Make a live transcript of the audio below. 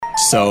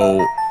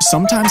So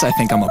sometimes I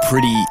think I'm a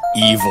pretty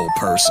evil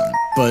person,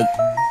 but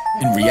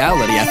in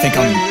reality I think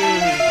I'm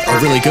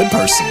a really good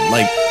person.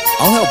 Like,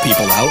 I'll help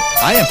people out,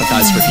 I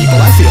empathize for people,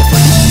 I feel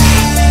for you.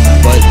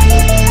 But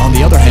on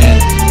the other hand,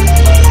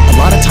 a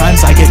lot of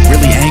times I get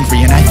really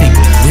angry and I think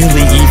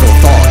really evil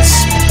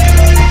thoughts.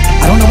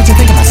 I don't know what to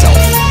think of myself.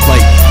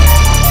 Like,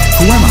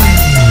 who am I?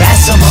 As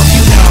some of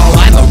you know,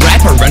 I'm a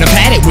rapper and I've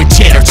had it with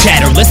chitter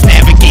chatter. Let's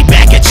navigate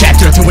back a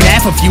chapter to an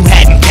half of you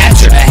hadn't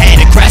captured. I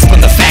had a grasp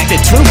on the fact that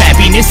true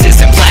happiness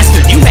isn't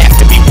plastered. You have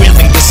to be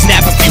willing to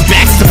snap a few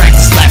backs to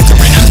practice laughter.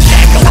 And I'm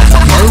cackle, I'm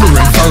a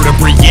murdering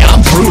vertebrae, yeah,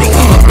 I'm brutal.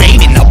 I'm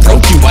baiting, I'll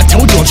broke you, I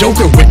told you I'm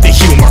Joker with the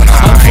humor.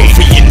 I'm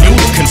full for your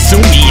noodle,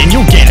 consume me and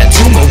you'll get a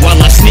tumor.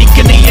 While I sneak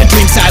into your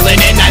dream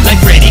silent at night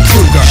like Freddy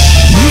Krueger.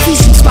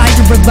 Movies inspire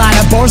a lot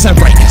of bars I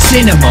write.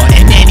 Cinema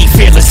and any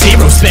fearless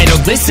heroes better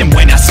listen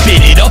when I spit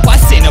it up. I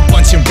send a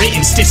bunch of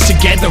written stitched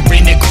together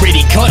in a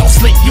gritty cut. I'll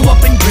slit you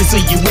up and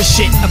grizzle you with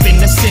shit up in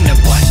the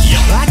Cinnabon. Yo,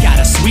 I got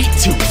a sweet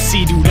tooth,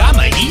 see dude,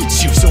 I'ma eat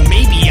you. So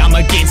maybe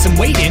I'ma gain some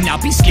weight and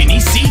I'll be skinny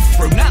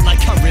see-through. Not like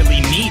I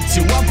really need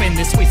to, I've been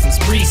this way since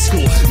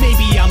preschool.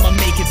 Maybe I'ma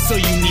make it so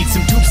you need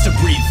some tubes to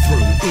breathe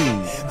through.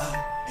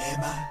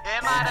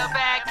 Am I the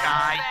bad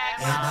guy?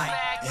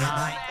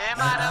 Am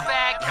I the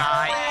bad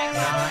guy?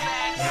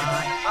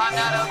 I'm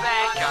not a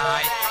bad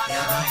guy,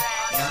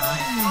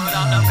 but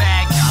I'm the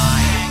bad guy.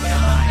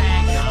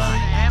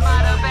 Am I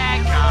the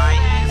bad guy?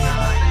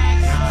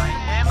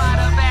 Am I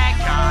the bad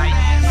guy?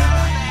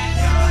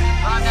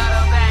 I'm not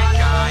a bad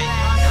guy,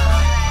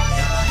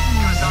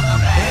 'cause I'm the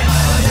bad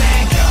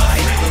guy.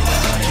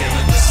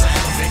 Killing the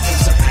sound,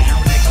 victims of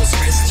pound, nickels,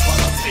 wrists while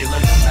I'm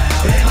feeling them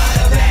out. Am I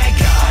the bad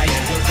guy?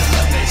 Looking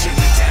up, measure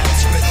it down,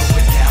 scribble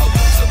with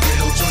cowboys, a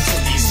riddle, joints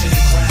and knees to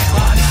the ground.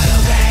 I'm not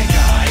a bad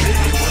guy.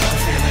 Maybe what I'm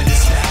feeling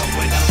is loud.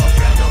 When I'm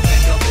around, don't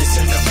think I'll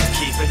listen up for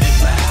keeping it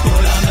loud.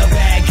 But I'm the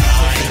bad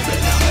guy. But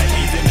I'm a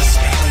heathen, a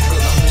scoundrel,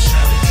 I'm a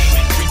shrouded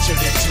demon creature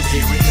that you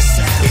hear in the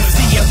sound.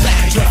 See you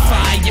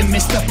electrify, you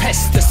missed the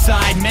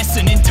pesticide.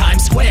 Messing in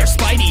Times Square,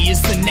 Spidey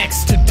is the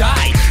next to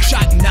die.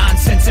 Shot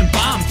nonsense and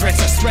bomb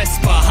threats are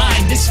stressed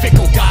behind. This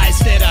fickle guy's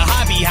that a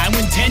hobby, how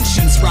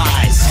intentions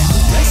rise. And the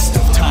rest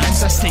of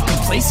times I stay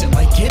complacent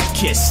like Hip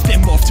Kiss.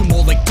 Then morph to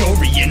more like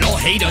Dorian, all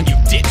hate on you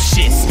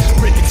dipshits.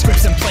 Ripping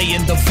scripts and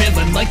playing the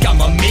villain like I'm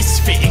a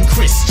misfit in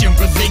Christian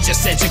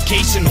religious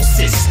educational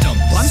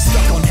system. I'm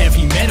stuck on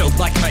heavy metal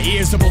like my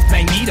ears are both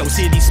magnetos.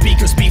 Hear these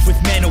speakers beef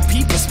with mental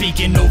people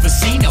speaking over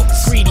C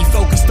notes. Greedy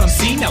focused on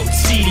C notes,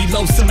 seedy,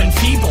 loathsome and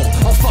feeble.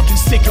 I'll fucking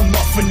stick 'em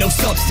up for no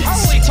substance.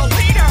 Holy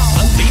Toledo!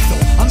 I'm lethal,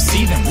 I'm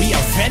seething, we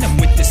are venom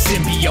with the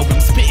symbiote.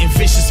 I'm spitting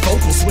vicious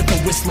vocals with a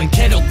whistling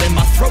kettle in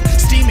my throat.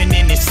 Steaming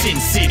in this Sin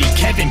City,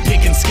 Kevin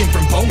picking skin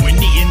from bone when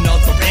eating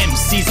other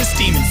MCs. This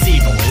demon's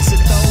evil, is it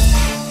though?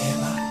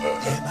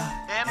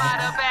 Am I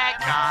the bad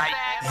guy?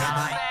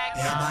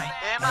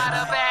 Am I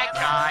the bad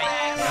guy?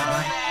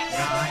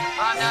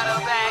 I'm not a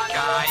bad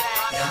guy,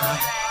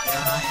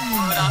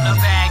 but I'm the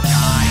bad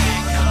guy.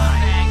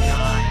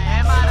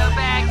 Am I the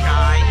bad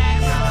guy?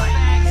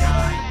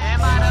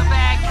 Am I the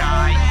bad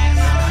guy?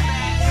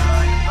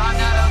 I'm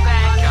not a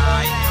bad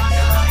guy,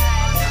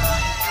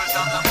 'cause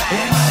I'm the bad guy.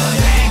 Am I the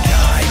bad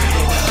guy?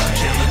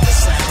 Killing the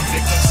sound,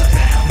 victims of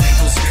pound,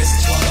 ankles,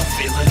 wrists while I'm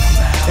feeling them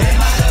out.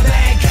 Am I the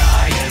bad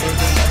guy?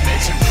 Looking up,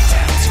 measure it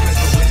down,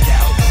 scribble with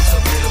cowboys, a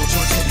riddle,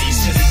 joints and knees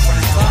to the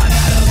ground. I'm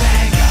not a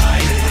bad guy.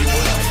 Maybe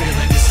what I'm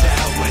feeling is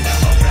loud. When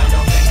I'm around,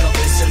 don't think I'll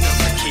listen up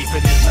for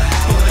keeping it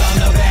loud. But I'm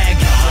the bad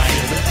guy.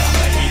 I'm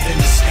a heathen,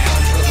 a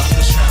scoundrel, I'm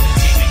the shrouded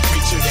demon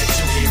creature that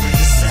you hear in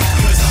the sound.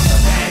 'Cause I'm the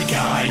bad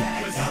guy.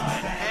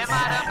 Am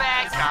I the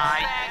bad guy?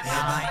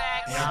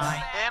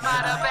 Am I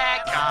the bad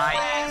guy?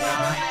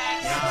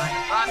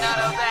 I'm not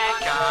a bad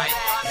guy,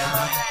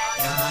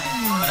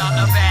 but I'm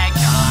the bad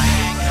guy.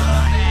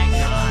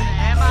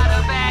 Am I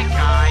the bad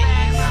guy?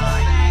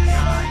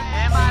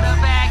 Am I the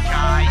bad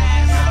guy?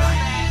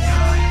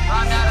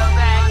 I'm not a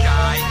bad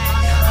guy,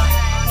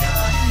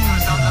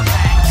 'cause I'm the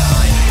bad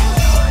guy.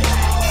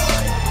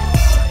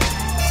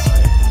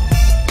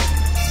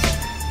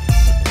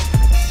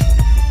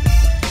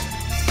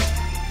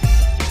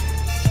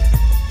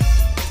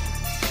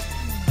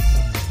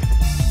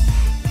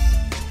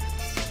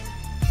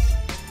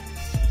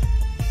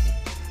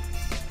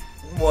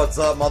 What's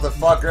up,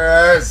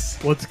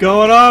 motherfuckers? What's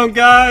going on,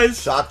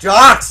 guys? Shock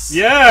jocks!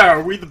 Yeah,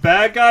 are we the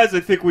bad guys? I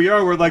think we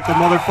are. We're like the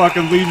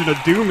motherfucking Legion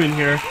of Doom in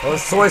here. That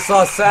was Soy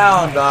Sauce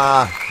Sound,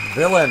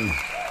 villain.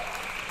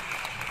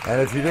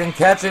 And if you didn't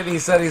catch it, he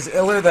said he's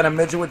iller than a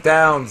midget with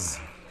downs.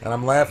 And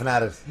I'm laughing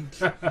at it.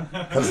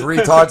 Because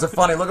retards are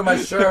funny. Look at my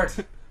shirt.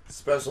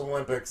 Special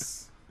Olympics.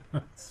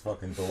 It's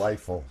fucking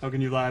delightful. How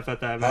can you laugh at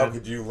that, man? How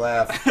could you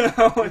laugh? Did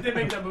they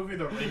make that movie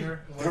The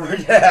Ringer?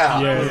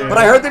 Yeah. But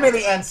I heard they made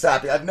the end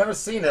sappy. I've never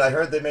seen it. I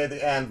heard they made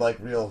the end like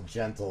real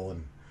gentle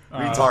and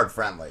retard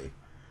friendly.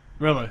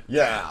 Really?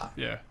 Yeah.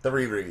 Yeah. The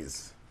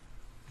Riris.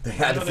 They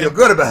had to feel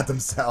good about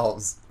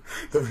themselves.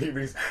 The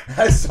Riris.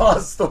 I saw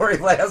a story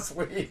last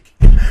week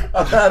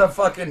about a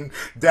fucking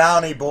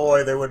Downey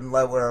boy they wouldn't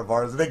let wear a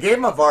varsity. They gave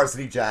him a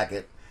varsity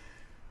jacket.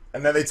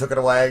 And then they took it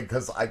away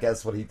because I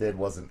guess what he did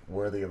wasn't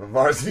worthy of a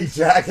varsity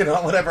jacket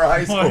on whatever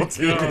high school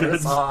team he was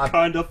It's on.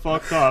 kind of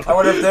fucked up. I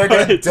wonder if they're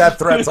getting death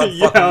threats on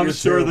Yeah, fucking I'm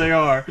YouTube. sure they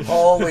are.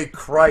 Holy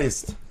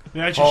Christ. They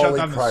actually shut Holy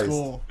down the Christ.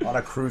 school. On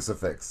a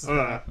crucifix.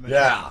 They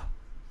Yeah.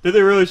 Did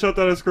they really shut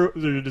down a screw? Or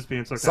you're just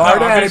being sarcastic? Sorry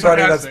to I'm being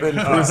anybody that's sarcastic.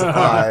 been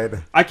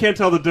crucified. I can't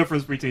tell the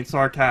difference between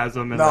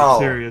sarcasm and No. like,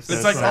 seriousness.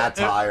 It's like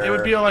Satire. it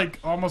would be like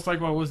almost like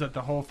what was that?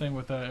 The whole thing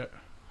with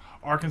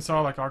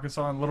Arkansas, like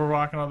Arkansas and Little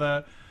Rock and all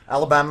that.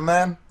 Alabama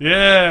man?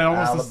 Yeah,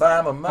 almost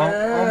Alabama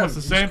man. almost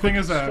the same thing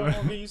as that.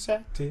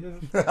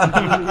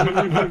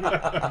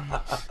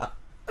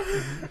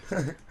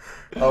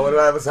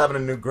 Oh, what's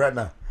happening in New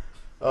Gretna?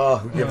 Oh,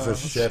 who gives a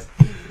shit?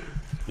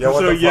 Yeah, what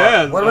So, the fuck?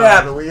 yeah, What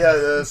happened? We had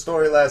a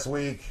story last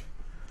week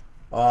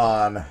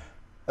on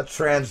a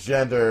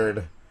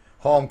transgendered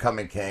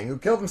homecoming king who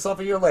killed himself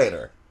a year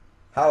later.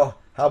 How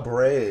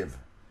brave.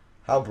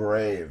 How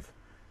brave.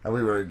 And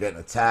we were getting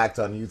attacked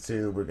on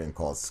YouTube. We were getting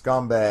called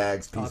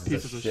scumbags,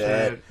 pieces of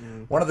shit.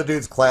 One of the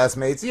dude's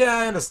classmates, yeah,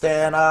 I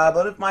understand,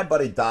 but if my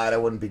buddy died, I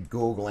wouldn't be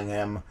Googling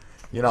him.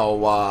 You know,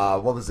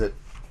 what was it?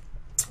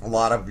 A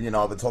lot of, they're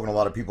talking to a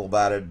lot of people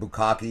about it.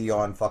 Bukkake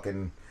on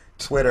fucking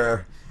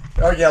Twitter.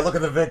 Oh, yeah, look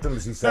at the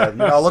victims, he said.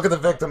 Look at the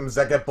victims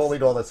that get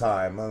bullied all the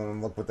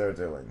time. Look what they're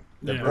doing.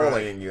 They're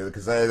bullying you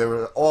because they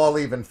were all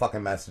leaving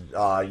fucking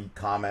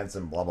comments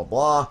and blah, blah,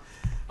 blah.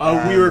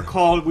 We were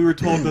told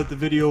that the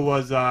video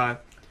was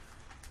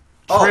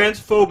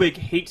transphobic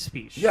hate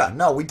speech. Yeah,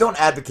 no, we don't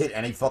advocate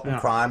any fucking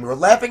crime. We were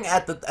laughing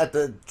at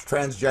the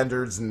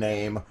transgender's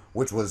name,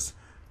 which was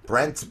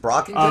Brent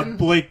Brockington?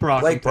 Blake Brockington.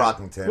 Blake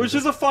Brockington. Which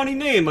is a funny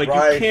name. Like,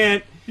 Right. you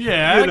can't...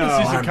 Yeah, I can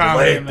see some I'm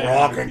comedy Blake in there.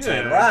 Brockington.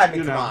 Yeah, Right, I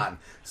mean, you come know. on.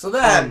 So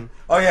then,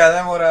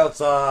 then what else?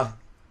 Yeah,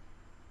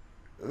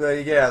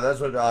 that's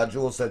what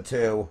Jules said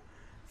too.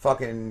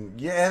 Fucking,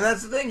 yeah, and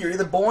that's the thing. You're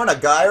either born a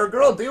guy or a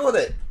girl. Deal with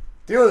it.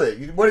 Deal with it.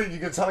 You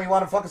gonna tell me you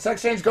want a fucking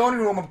sex change? Go in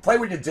your room and play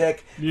with your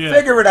dick. Yeah.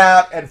 Figure it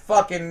out and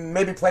fucking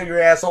maybe play your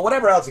asshole.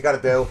 Whatever else you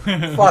gotta do.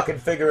 Fucking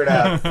figure it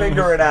out.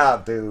 Figure it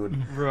out,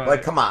 dude. Right.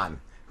 Like, come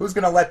on. Who's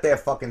gonna let their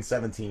fucking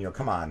 17-year-old?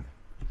 Come on.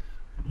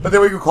 But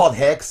then we were called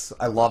Hicks.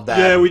 I love that.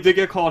 Yeah, we did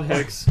get called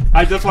Hicks.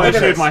 That's why I Look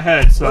at shaved this. my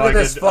head. So Look I at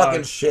this could,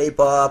 fucking shape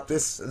up.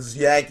 This is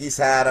Yankees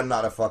hat. I'm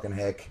not a fucking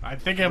hick. I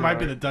think it might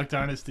be the Duck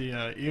Dynasty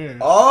ear.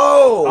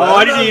 Oh,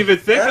 I didn't even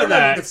think I of don't even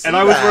that. see And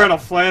I was that. wearing a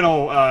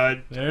flannel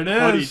There it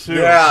hoodie, is. too.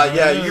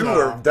 Yeah, you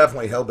were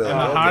definitely hillbilly. And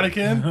the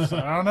Heinekens?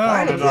 I don't know.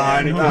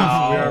 Heineken.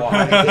 No,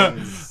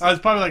 Heineken's. I was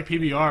probably like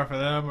PBR for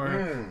them.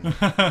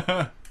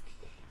 Or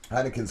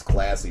Heineken's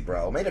classy,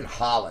 bro. Made in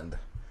Holland.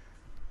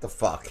 The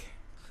fuck?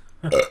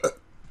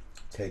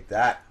 Take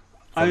that.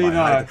 I from mean,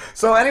 my Heineken.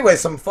 So anyway,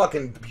 some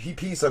fucking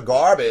piece of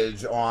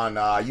garbage on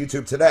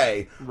YouTube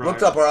today. Right.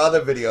 Looked up our other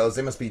videos.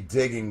 They must be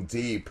digging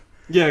deep.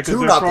 Yeah, because Two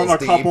they're from a knuckles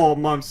deep. couple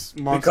months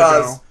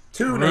Because ago.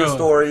 two Really? news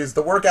stories: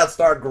 the workout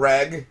star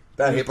Greg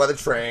that hit by the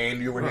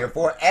train you were here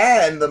for,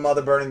 and the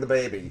mother burning the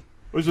baby.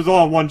 Which was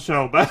all in one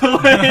show, by the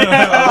way. It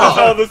was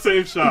all the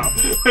same show.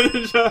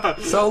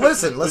 So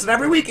listen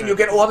every week, and you'll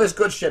get all this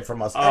good shit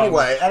from us.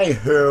 Anyway,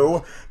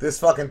 anywho, this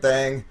fucking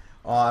thing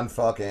on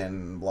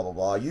fucking blah blah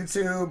blah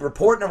YouTube,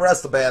 report and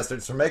arrest the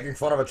bastards for making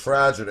fun of a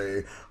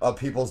tragedy of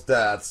people's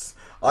deaths.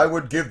 I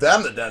would give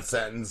them the death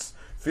sentence,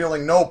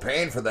 feeling no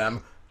pain for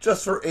them,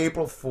 just for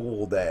April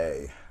Fool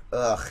Day.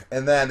 Ugh.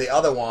 And then the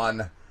other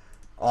one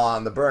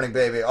on the burning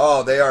baby.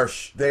 Oh, they are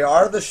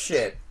the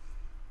shit.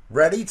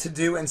 Ready to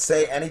do and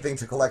say anything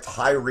to collect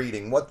high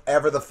reading,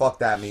 whatever the fuck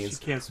that means.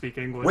 She can't speak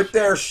English. With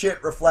their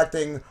shit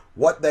reflecting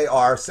what they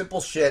are,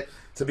 simple shit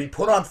to be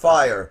put on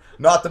fire,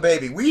 not the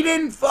baby. We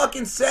didn't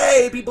fucking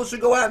say people should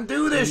go out and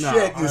do this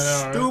shit, you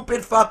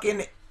stupid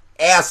fucking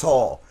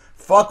asshole.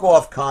 Fuck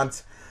off,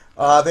 cunt.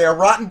 They are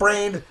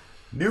rotten-brained,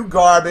 new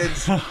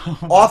garbage,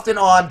 often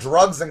on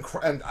drugs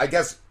and I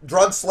guess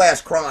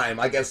drugs/crime.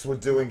 I guess we're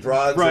doing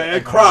drugs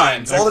and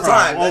crimes all the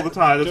time. All the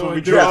time. That's what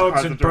we do.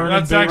 drugs and burning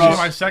That's actually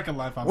my second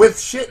life. With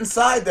shit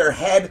inside their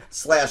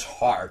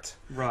head/heart.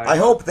 Right. I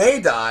hope they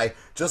die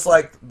just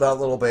like the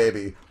little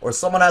baby, or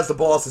someone has the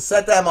balls to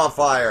set them on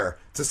fire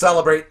to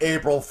celebrate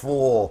April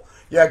Fool.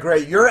 Yeah,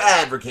 great. You're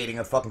advocating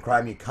a fucking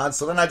crime, you cunt.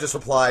 So then I just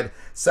replied,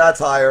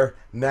 satire,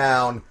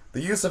 noun,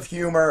 the use of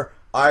humor,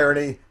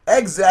 irony,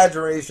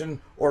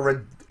 exaggeration,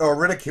 or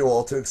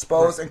ridicule to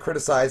expose and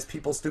criticize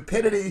people's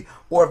stupidity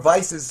or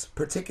vices,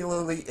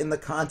 particularly in the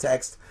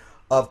context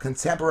of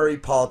contemporary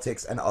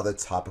politics and other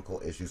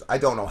topical issues. I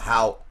don't know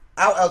how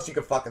else you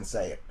could fucking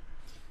say it.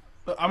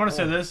 I'm going to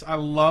say this. I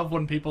love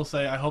when people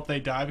say, I hope they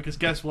die, because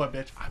guess what,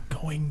 bitch? I'm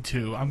going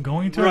to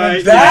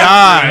Right. eventually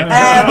die.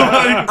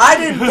 And I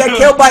didn't get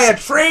killed by a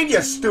train, you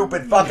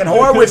stupid fucking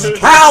whore, which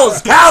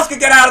cows can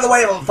get out of the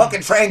way of a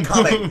fucking train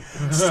coming.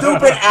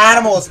 Stupid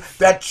animals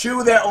that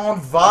chew their own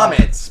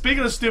vomit.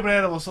 Speaking of stupid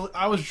animals, so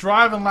I was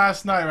driving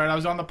last night, right? I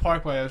was on the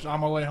parkway. I was on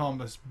my way home,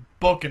 just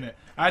booking it.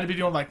 I had to be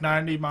doing like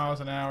 90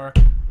 miles an hour,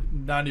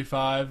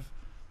 95,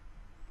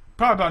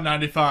 probably about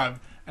 95.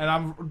 And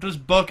I'm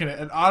just booking it,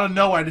 and out of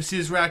nowhere, I just see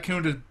this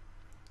raccoon just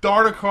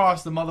dart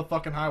across the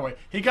motherfucking highway.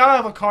 He got out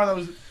of a car that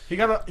was,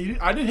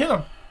 I didn't hit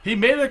him. He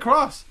made it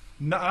across.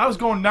 I was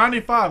going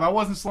 95. I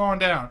wasn't slowing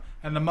down,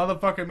 and the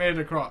motherfucker made it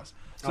across.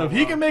 So if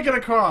he can make it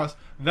across,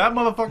 that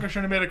motherfucker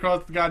should have made it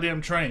across the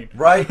goddamn train.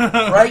 Right,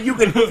 right. You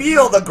can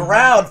feel the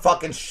ground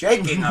fucking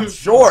shaking, I'm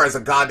sure, as a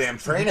goddamn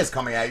train is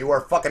coming at you. Or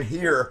fucking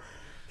hear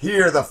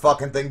the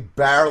fucking thing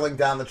barreling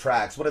down the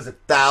tracks. What is it?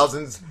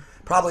 Thousands,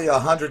 probably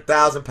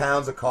 100,000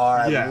 pounds of car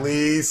at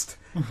least.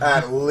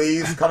 At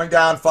least coming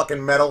down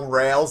fucking metal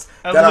rails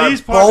that are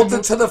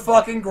bolted to the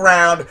fucking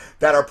ground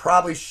that are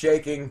probably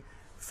shaking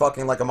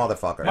fucking like a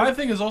motherfucker. My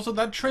thing is also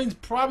that train's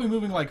probably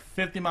moving like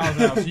 50 miles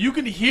an hour, so you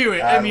can hear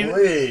it. At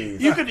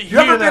least. You could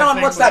hear You ever been that on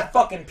thing, what's that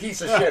fucking piece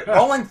of shit?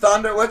 Rolling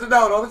Thunder? What's it?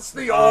 No, it's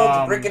the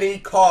old rickety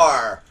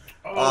car.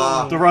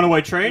 The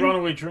runaway train?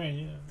 Runaway train,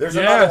 yeah. There's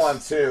another one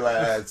too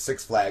at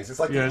Six Flags. It's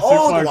like the Six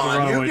old Flags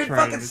one. You can Runaway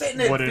fucking Train. sit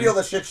in it and feel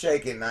the shit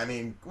shaking. I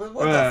mean,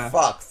 what the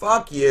fuck?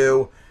 Fuck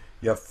you.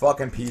 You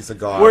fucking piece of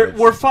garbage.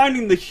 We're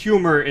finding the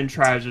humor in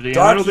tragedy.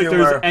 Dark I don't think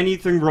humor. there's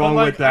anything wrong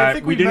with that. I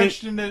think we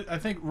mentioned it. I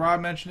think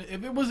Rob mentioned it.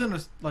 If it was in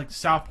like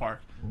South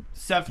Park,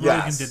 Seth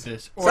Rogen did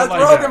this. Or Seth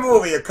like Rogen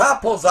movie. A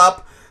cop pulls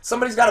up.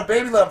 Somebody's got a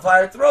baby lit on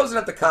fire. Throws it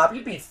at the cop.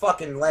 You'd be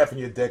fucking laughing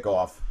your dick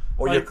off,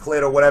 or your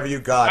clit, or whatever you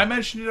got. I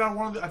mentioned it on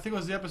one of the. I think it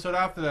was the episode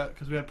after that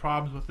because we had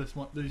problems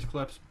with these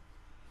clips.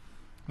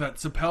 That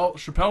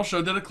Chappelle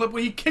show did a clip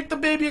where he kicked the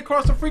baby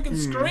across the freaking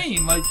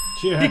screen. Like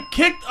he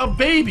kicked a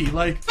baby.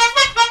 Like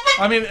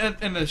I mean,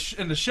 in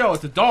the show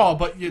it's a doll,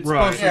 but it's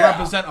supposed to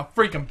represent a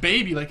freaking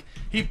baby. Like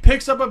he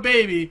picks up a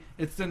baby.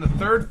 It's in the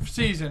 3rd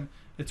season.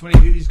 It's when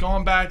he's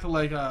going back to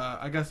like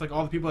I guess like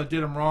all the people that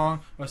did him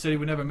wrong or said he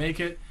would never make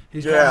it.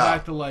 He's going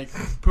back to like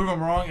prove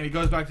him wrong, and he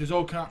goes back to his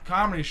old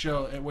comedy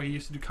show where he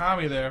used to do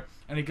comedy there.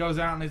 And he goes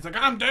out and he's like,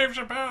 "I'm Dave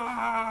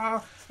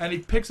Chappelle," and he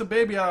picks a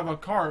baby out of a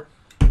cart.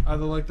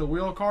 Either like the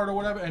wheel cart or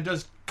whatever, and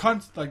just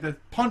punts the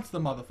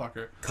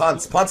motherfucker.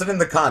 Punts it in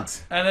the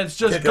cunt. And it's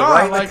just Kick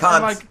gone. it right in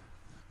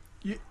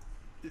the cunt.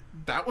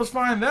 That was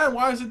fine then.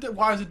 Why is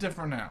it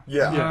different now?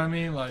 Yeah. You know what I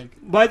mean? Like,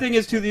 my thing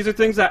is too, these are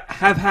things that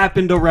have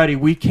happened already.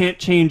 We can't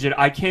change it.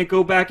 I can't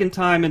go back in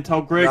time and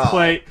tell Greg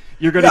Clay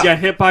you're going to get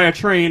hit by a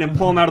train and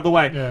pull him out of the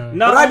way. Yeah.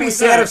 But I'd be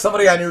sad if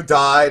somebody I knew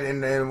died,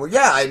 and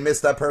I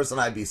missed that person.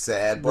 I'd be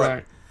sad,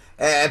 but.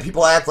 And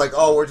people act like,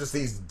 oh, we're just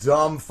these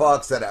dumb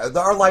fucks that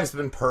our life's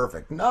been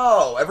perfect.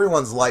 No,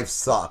 everyone's life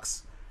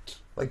sucks.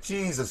 Like,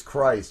 Jesus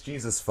Christ.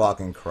 Jesus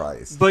fucking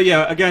Christ. But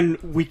yeah, again,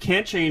 we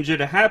can't change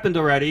it. It happened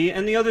already.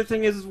 And the other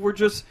thing is we're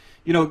just,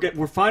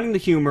 we're finding the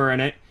humor in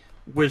it,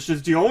 which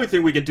is the only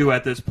thing we can do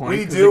at this point.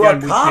 We do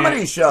a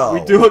comedy show.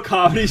 We do a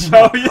comedy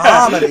show, yeah.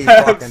 Comedy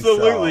fucking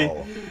absolutely.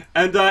 show.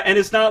 And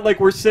it's not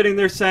like we're sitting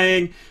there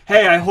saying,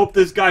 hey, I hope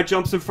this guy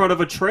jumps in front of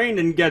a train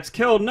and gets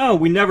killed. No,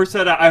 we never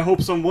said, I hope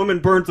some woman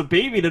burns a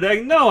baby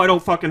today. No, I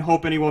don't fucking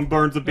hope anyone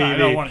burns a baby. I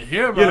don't want to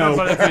hear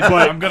about it,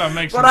 but I'm going to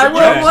make some... But I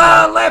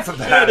will laugh at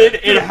that.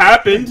 It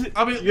happened.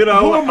 I mean,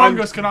 who among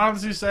us can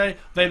honestly say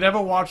they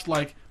never watched,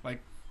 like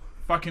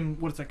fucking,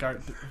 what's that guy?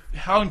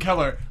 Helen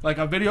Keller. Like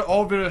old video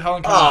of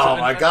Helen Keller. Oh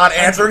my god,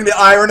 answering the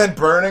iron and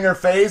burning her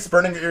face,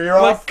 burning your ear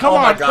off? Come on.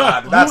 Oh my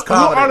god, that's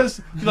comedy. Who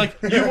artists, like,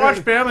 you watch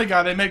Family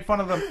Guy, they make fun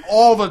of them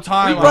all the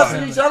time. We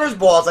busted each other's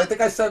balls. I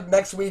think I said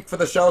next week for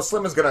the show,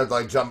 Slim is gonna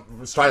like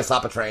try to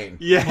stop a train.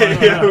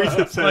 Yeah, we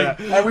did say that.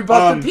 And we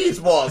busted Pete's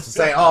balls to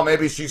say, oh,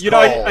 maybe she's cold.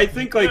 I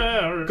think, like,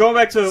 going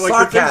back to, like,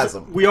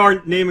 sarcasm. We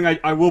are naming,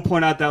 I will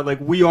point out that, like,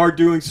 we are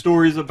doing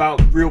stories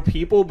about real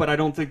people, but I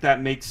don't think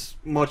that makes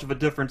much of a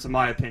difference in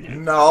my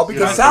opinion. No,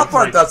 because South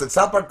Park does it.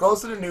 South Park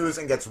goes to the news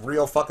and gets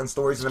real fucking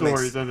stories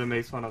and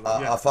makes fun of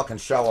them. A fucking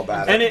show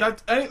about it.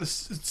 And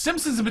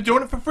Simpsons have been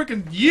doing it for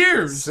freaking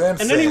years.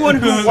 Simpsons. And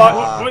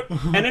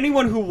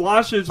anyone who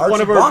watches one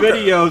of our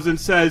videos and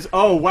says,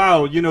 "Oh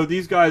wow,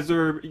 these guys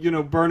are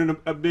burning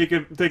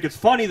think it's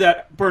funny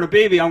that burn a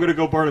baby. I'm gonna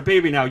go burn a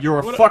baby now." You're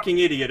a fucking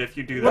idiot if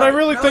you do that. What I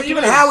really think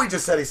even Howie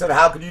just said, he said,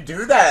 "How could you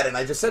do that?" And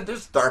I just said,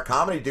 "This dark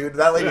comedy, dude.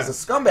 That lady's a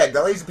scumbag.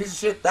 That lady's a piece of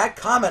shit." That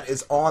comment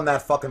is on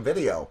that fucking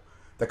video.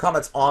 The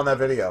comment's on that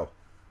video.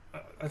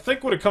 I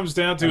think what it comes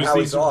down to is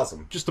these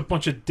awesome. Just a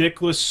bunch of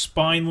dickless,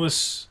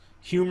 spineless,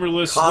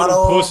 humorless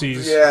little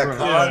pussies. Yeah,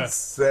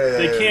 cunts.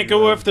 They can't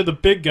go after the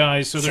big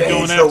guys, so they're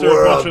going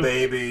after a bunch of...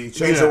 baby.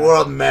 Change the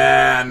world,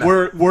 man.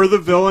 We're the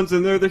villains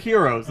and they're the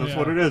heroes. That's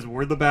what it is.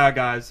 We're the bad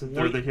guys and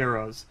they're the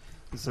heroes.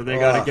 So they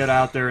got to get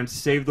out there and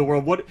save the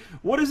world.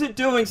 What is it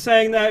doing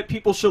saying that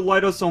people should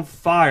light us on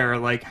fire?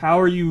 Like,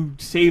 how are you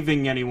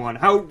saving anyone?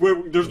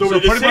 There's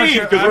nobody to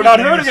save because we're not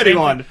hurting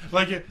anyone.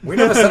 We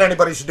never said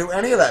anybody should do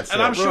any of that shit.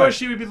 And I'm sure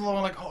she would be the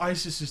one like, "Oh,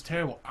 ISIS is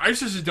terrible.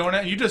 ISIS is doing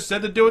it. You just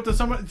said to do it to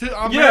someone,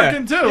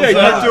 American too."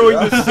 Yeah, you're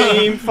doing the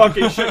same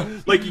fucking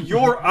shit. Like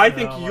I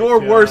think you're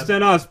worse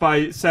than us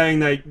by saying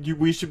that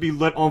we should be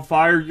lit on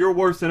fire. You're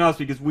worse than us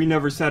because we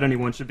never said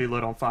anyone should be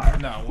lit on fire.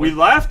 No, we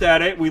laughed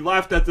at it. We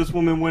laughed at this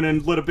woman went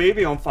and lit a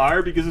baby on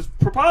fire because it's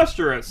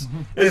preposterous.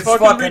 It's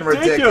fucking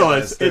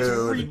ridiculous, dude. It's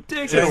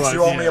ridiculous. Thanks,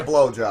 you owe me a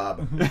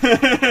blowjob.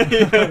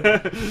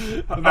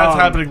 That's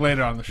happening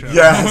later on the show.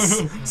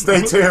 Yes,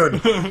 stay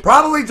tuned.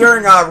 Probably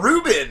during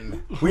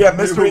Ruben. We have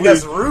mystery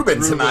guest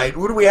Ruben tonight.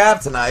 Who do we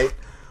have tonight?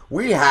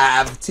 We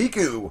have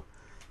Tikku.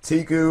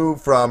 Tikku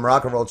from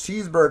RocknRoll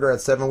Cheeseburger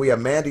at 7. We have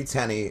Mandy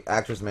Tenny,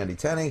 actress Mandy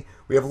Tenny.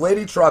 We have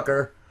Lady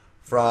Trucker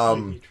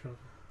from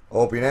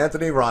Opie and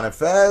Anthony, Ron and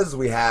Fez.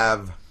 We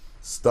have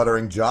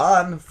Stuttering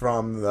John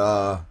from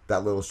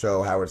that little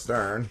show, Howard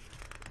Stern.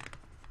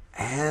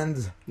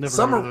 And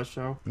Never heard of that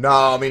show.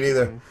 No, me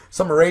neither.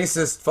 Some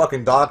racist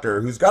fucking doctor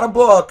who's got a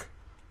book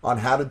on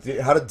how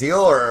to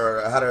deal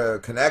or how to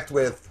connect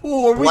with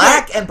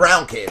black and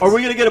brown kids. Are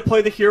we gonna get to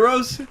play the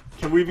heroes?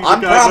 Can we be?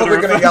 I'm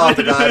probably gonna yell at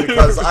the guy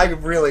because I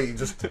really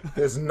just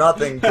there's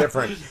nothing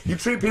different. You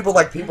treat people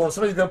like people. If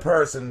somebody's a good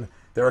person,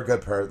 they're a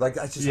good person. Like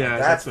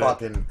that's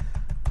fucking.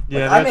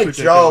 Yeah, I make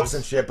jokes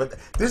and shit, but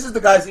this is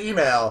the guy's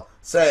email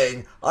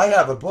saying I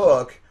have a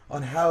book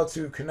on how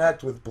to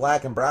connect with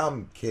black and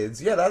brown kids.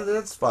 Yeah,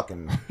 that's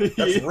fucking.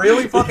 That's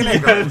really fucking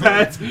ignorant.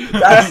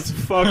 That's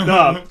fucking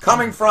up.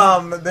 Coming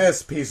from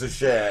this piece of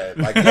shit.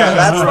 Like, yeah,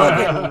 that's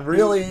fucking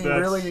really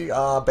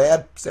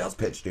bad sales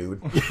pitch,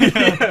 dude.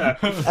 Yeah.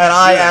 And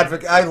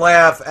I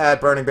laugh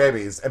at burning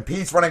babies. And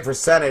Pete's running for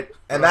Senate,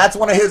 and that's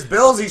one of his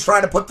bills he's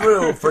trying to put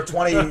through for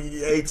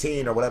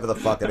 2018 or whatever the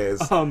fuck it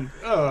is.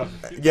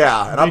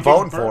 Yeah, and I'm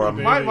voting for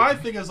him. My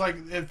thing is, like,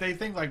 if they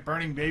think like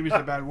burning babies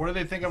are bad, what do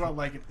they think about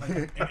like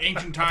in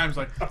ancient times?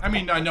 Like, I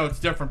mean, I know it's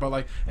different, but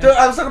like, dude,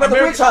 I was talking about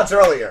the witch hunts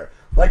earlier.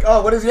 Like,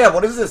 oh, what is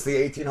this?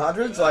 The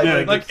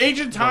 1800s? Like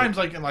ancient times,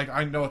 like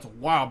I know it's a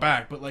while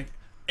back, but like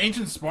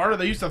ancient Sparta,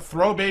 they used to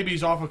throw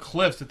babies off of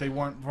cliffs if they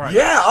weren't right.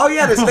 Yeah, oh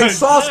yeah, this thing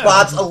soft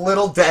spot's a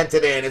little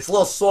dented in. It's a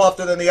little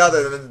softer than the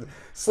other.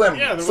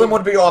 Slim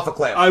would be off a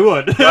cliff. I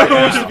would. There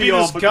would be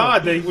this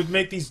god. They would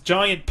make these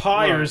giant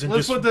pyres and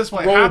let's just put it this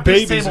way: roll half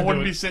this babies table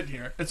wouldn't into be it. sitting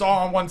here. It's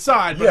all on one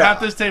side, but half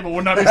this table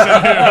would not be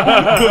sitting here.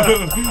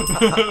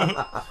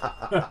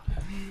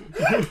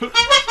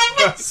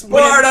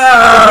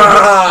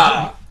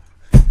 Sparta!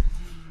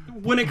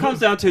 When it comes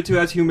down to it, too,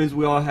 as humans,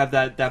 we all have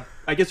that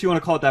I guess you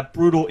want to call it that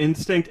brutal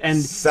instinct.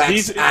 And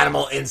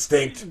animal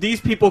instinct.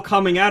 These people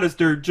coming at us,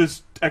 they're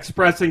just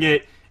expressing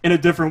it in a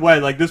different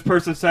way. Like, this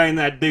person saying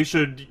that they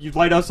should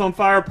light us on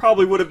fire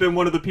probably would have been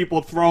one of the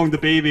people throwing the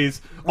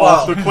babies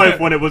off the cliff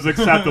when it was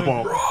acceptable.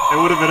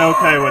 It would have been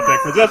okay with it,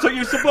 because that's what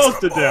you're supposed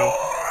to do.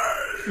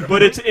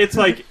 But it's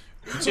like...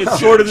 It's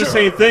sort of the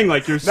same thing,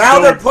 like you're now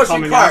still they're pushing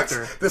coming carts.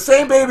 after. The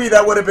same baby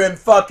that would have been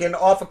fucking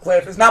off a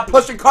cliff is now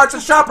pushing carts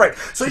at ShopRite.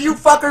 So you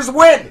fuckers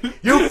win.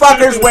 You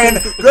fuckers win.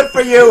 Good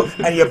for you.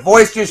 And you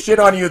voiced your shit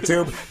on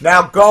YouTube.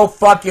 Now go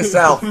fuck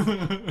yourself.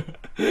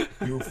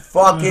 You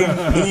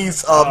fucking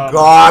piece of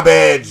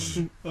garbage.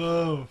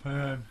 Oh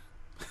man.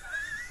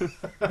 Breathing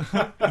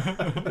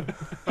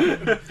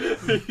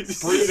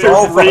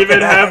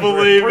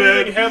heavily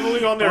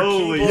on their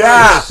keyboards.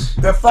 Yeah,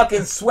 the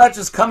fucking sweat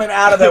is coming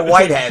out of their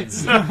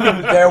whiteheads.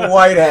 Their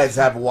whiteheads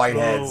have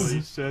whiteheads.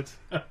 Holy shit.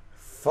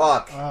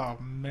 Fuck. Oh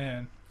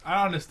man, I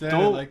don't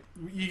understand. Like,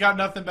 you got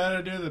nothing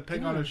better to do than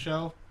pick on a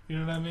show. You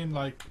know what I mean?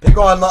 Like, pick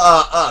on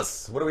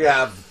us. What do we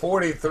have?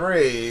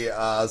 43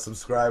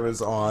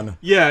 subscribers on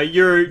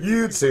you're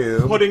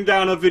YouTube. Putting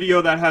down a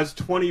video that has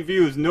 20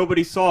 views.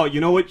 Nobody saw it. You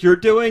know what you're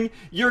doing?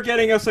 You're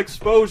getting us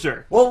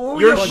exposure.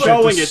 Well, you're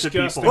showing it to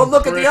people. Well,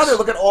 look at the other.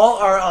 Look at all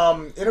our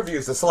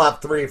interviews. They still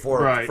have 3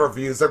 for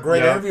views. They're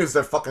great interviews.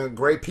 They're fucking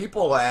great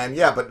people. And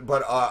yeah, but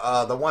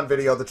the one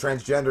video, the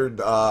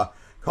transgendered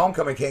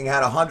Homecoming King,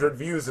 had 100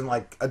 views in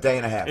like a day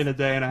and a half. In a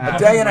day and a half.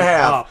 A day and a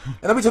half. And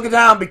then we took it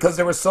down because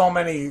there were so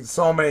many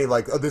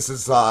like, oh, this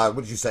is, what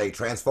did you say,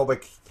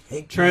 transphobic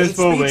hate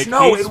speech?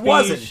 No, it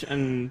wasn't.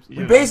 And,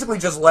 we basically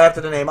just laughed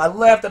at the name. I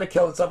laughed at it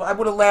killed itself. I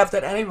would have laughed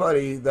at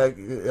anybody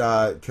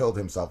that killed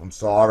himself. I'm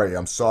sorry,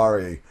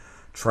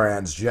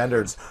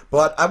 transgenders.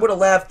 But I would have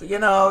laughed,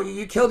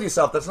 you killed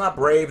yourself. That's not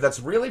brave. That's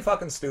really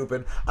fucking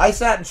stupid. I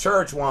sat in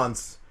church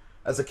once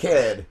as a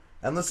kid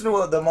and listened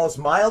to the most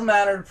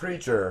mild-mannered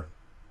preacher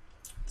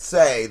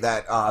say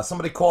that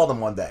somebody called him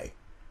one day,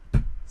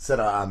 said,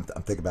 I'm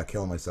thinking about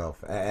killing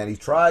myself, and he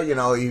tried,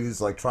 he was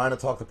like trying to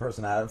talk the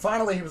person out, and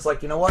finally he was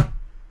like, you know what,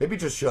 maybe you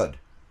just should.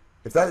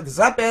 If it's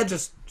that bad,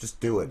 just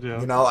do it. Yeah.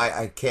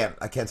 I can't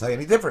tell you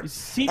any different.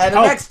 The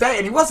next day,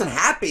 and he wasn't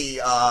happy.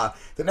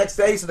 The next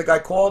day, so the guy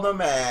called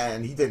him,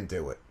 and he didn't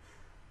do it.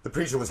 The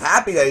preacher was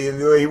happy that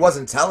he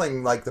wasn't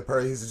telling like the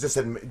person. He just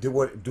said, do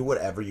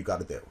whatever you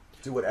got to do.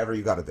 Do whatever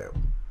you got to do.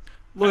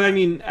 Look, I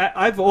mean,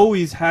 I've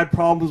always had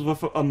problems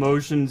with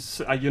emotions.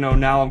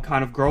 Now I'm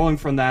kind of growing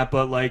from that,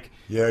 but like...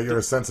 Yeah, you're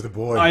a sensitive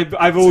boy. I've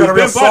always got a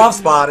real soft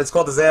spot. It's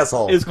called his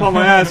asshole. It's called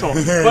my asshole.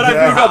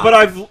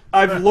 But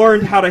I've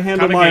learned how to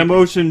handle my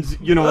emotions,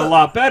 a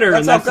lot better,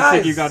 and that's the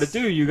thing you got to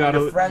do. You got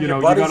to, you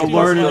got to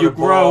learn and you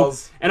grow.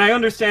 And I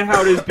understand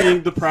how it is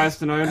being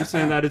depressed, and I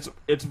understand that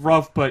it's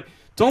rough, but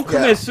don't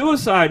commit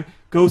suicide.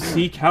 Go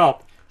seek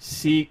help.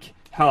 Seek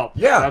help.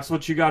 Yeah. That's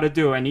what you got to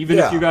do. And even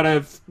if you got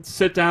to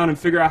sit down and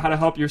figure out how to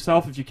help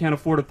yourself, if you can't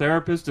afford a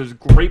therapist, there's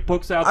great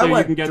books out there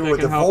you can get that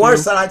can help you.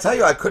 And I tell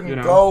you, I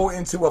couldn't go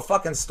into a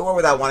fucking store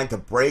without wanting to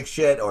break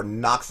shit or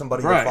knock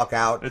somebody the fuck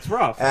out. It's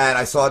rough. And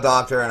I saw a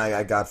doctor, and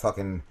I got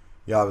fucking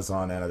Yeah, I was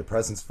on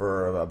antidepressants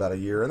for about a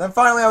year. And then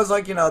finally I was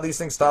like, these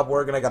things stop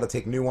working. I got to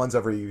take new ones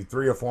every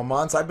 3 or 4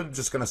 months. I've been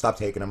just going to stop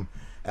taking them.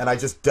 And I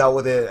just dealt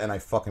with it, and I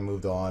fucking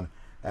moved on.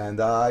 And,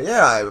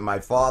 my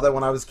father,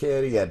 when I was a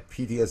kid, he had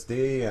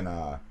PTSD,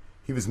 and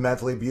he was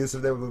mentally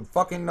abusive. There were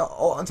fucking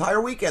entire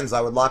weekends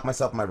I would lock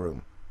myself in my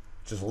room.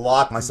 Just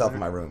lock myself in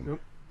my room.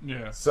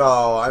 Yeah.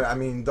 So, I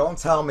mean, don't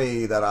tell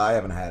me that I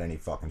haven't had any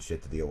fucking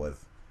shit to deal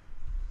with.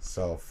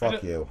 So,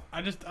 fuck you.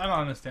 I don't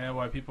understand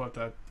why people have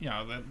to, they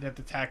have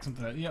to tack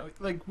something.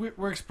 Like,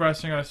 we're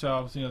expressing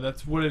ourselves.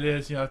 That's what it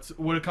is. That's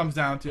what it comes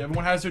down to.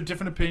 Everyone has their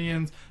different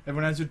opinions.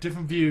 Everyone has their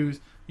different views.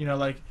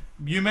 Like,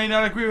 you may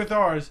not agree with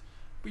ours,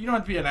 but you don't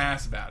have to be an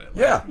ass about it.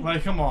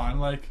 Like, come on.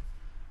 Like,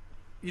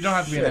 you don't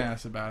have to be an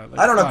ass about it. Like,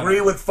 I don't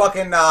agree with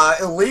fucking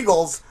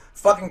illegals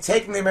fucking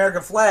taking the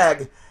American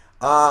flag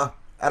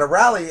at a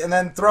rally and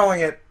then throwing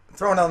it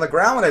on the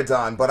ground when they're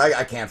done. But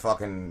I can't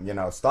fucking,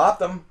 stop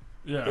them.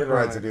 Yeah, they have a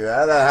right to do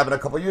that. That happened a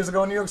couple years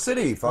ago in New York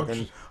City.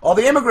 Fucking all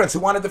the immigrants who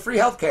wanted the free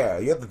health care.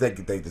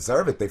 They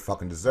deserve it. They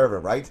fucking deserve it,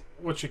 right?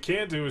 What you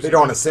can do is... They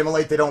don't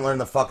assimilate. They don't learn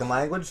the fucking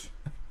language.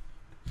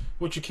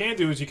 What you can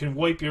do is you can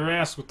wipe your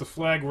ass with the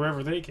flag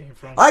wherever they came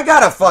from. I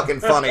got a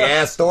fucking funny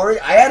ass story.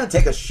 I had to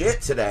take a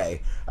shit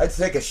today. I had to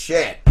take a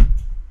shit.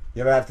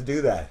 You ever have to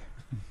do that?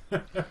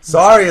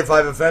 Sorry if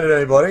I've offended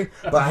anybody,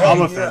 but hey,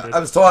 I'm offended. I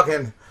was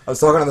talking on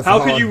the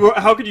phone.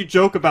 How could you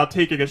joke about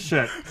taking a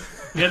shit?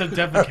 You had to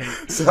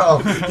defecate.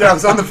 So, I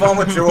was on the phone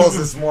with Jules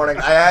this morning.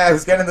 I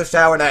was getting in the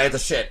shower and I had to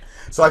shit.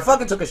 So I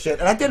fucking took a shit,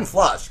 and I didn't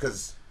flush,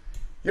 because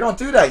you don't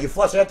do that. You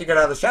flush after you get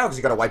out of the shower, because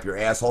you got to wipe your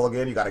asshole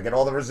again. You got to get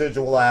all the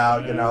residual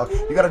out,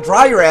 You got to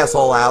dry your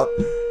asshole out.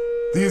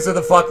 These are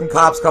the fucking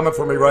cops coming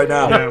for me right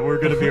now. Yeah, we're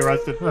going to be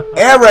arrested.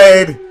 Air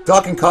raid,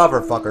 duck and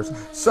cover, fuckers.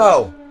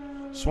 So...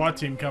 SWAT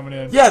team coming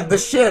in. Yeah, the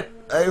shit,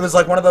 it was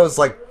like one of those,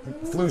 like,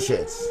 flu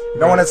shits.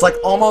 When it's, like,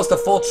 almost a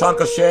full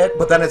chunk of shit,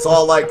 but then it's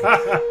all, like,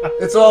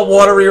 it's all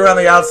watery around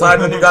the outside,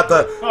 and then you got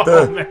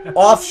the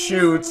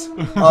offshoots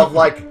of,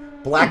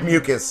 like, black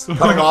mucus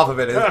coming off of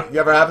it. You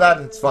ever have that?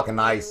 It's fucking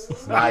nice.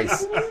 It's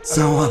nice.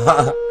 So,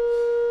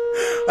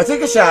 I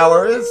take a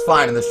shower. It's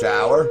fine in the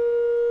shower.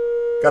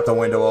 Got the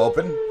window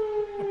open.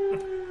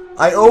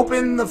 I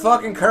opened the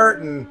fucking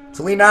curtain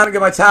to lean down and get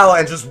my towel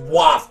and just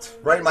waft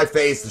right in my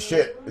face. The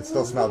shit. It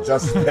still smelled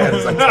just as bad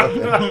as I took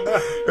it.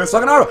 It was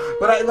fucking horrible.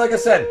 But like I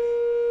said,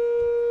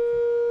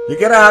 you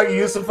get out, you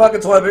use some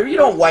fucking toilet paper. You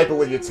don't wipe it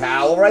with your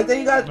towel, right? Then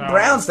you got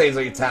brown stains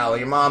on your towel.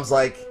 Your mom's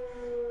like,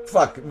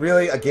 fuck,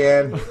 really?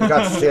 Again? You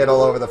got shit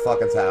all over the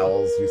fucking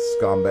towels, you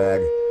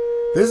scumbag.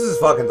 This is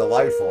fucking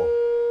delightful.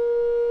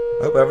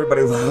 I hope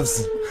everybody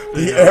loves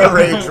the air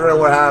raid drill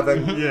we're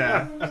having.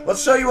 Yeah.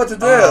 Let's show you what to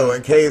do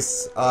in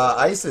case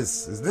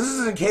ISIS... This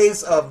is in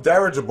case of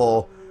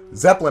dirigible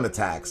Zeppelin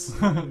attacks.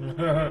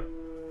 I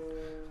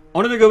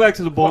wanted to go back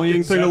to the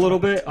bullying thing a little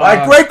bit.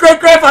 My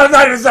great-great-grandfather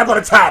died in a Zeppelin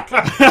attack!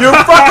 You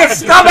fucking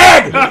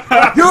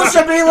scumbag! You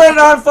should be lit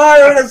on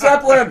fire in a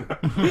Zeppelin!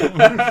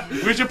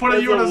 We should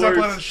put you in a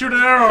Zeppelin and shoot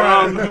an arrow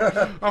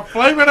at it. A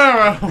flaming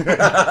arrow!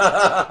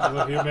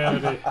 Of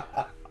humanity.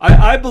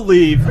 I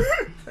believe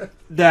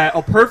that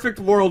a perfect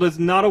world is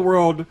not a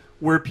world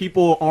where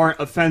people aren't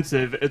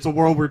offensive. It's a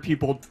world where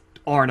people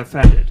aren't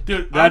offended.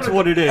 Dude, that's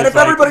what it is. And if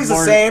everybody's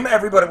the same,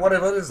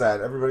 what is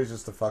that? Everybody's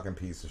just a fucking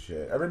piece of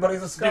shit.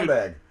 Everybody's a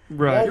scumbag.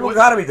 Right. People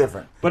gotta be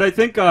different. But I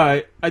think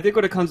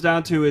what it comes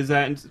down to is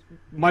that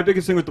my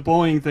biggest thing with the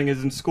bullying thing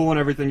is in school and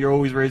everything, you're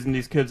always raising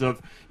these kids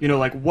of,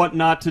 like, what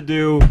not to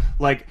do.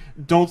 Like,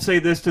 don't say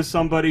this to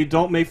somebody.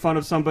 Don't make fun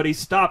of somebody.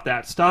 Stop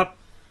that. Stop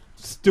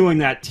doing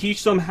that.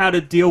 Teach them how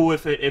to deal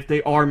with it if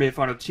they are made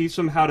fun of. Teach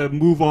them how to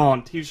move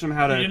on. Teach them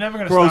how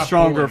to grow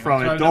stronger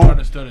from it. Don't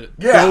understood it.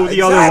 Go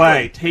the other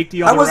way. Take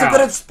the other route. I wasn't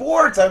good at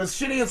sports. I was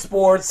shitty at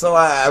sports, so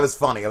I was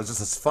funny. I was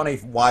just a funny,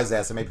 wise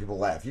ass that made people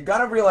laugh. You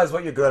gotta realize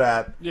what you're good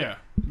at. Yeah.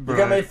 You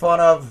get made fun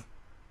of.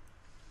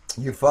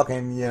 You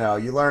fucking,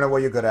 you learn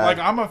what you're good at. Like,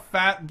 I'm a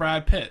fat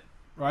Brad Pitt,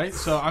 right?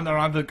 So I don't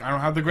have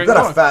the great You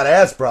got look. a fat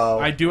ass, bro.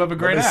 I do have a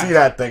great ass. Let me see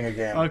that thing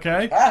again.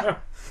 Okay.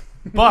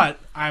 But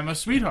I'm a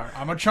sweetheart.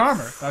 I'm a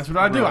charmer. That's what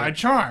I do. I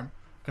charm.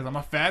 Because I'm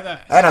a fat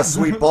ass. And a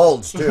sweet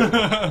bulge, too.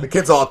 The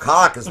kid's all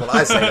cock is what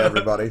I say to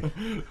everybody.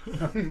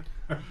 And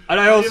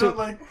I also...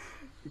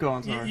 Go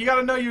on, sorry. You got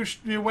to know your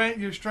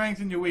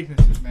strengths and your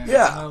weaknesses, man.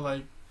 Yeah.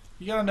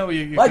 You got to know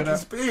you're like good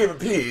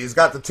at. He's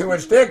got the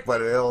 2-inch dick, but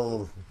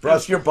he'll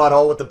brush your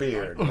butthole with the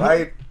beard,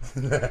 right?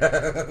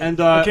 And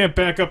I can't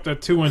back up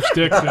that 2-inch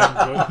dick thing,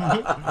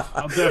 but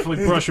I'll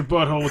definitely brush your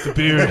butthole with the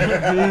beard.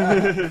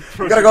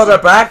 You gotta go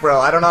that back, bro.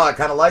 I don't know. I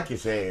kind of like you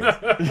shaved.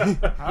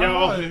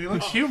 He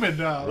looks human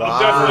now.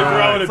 I'm definitely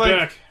growing it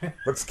back.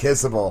 Looks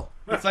kissable.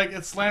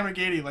 It's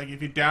Lamborghini. Like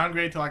if you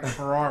downgrade to like a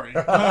Ferrari.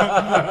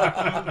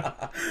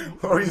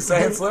 What were you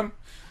saying, Slim?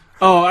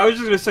 Oh, I was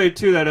just going to say,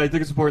 too, that I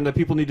think it's important that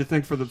people need to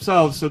think for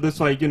themselves. So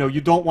this, like,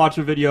 you don't watch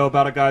a video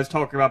about a guy's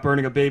talking about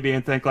burning a baby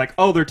and think, like,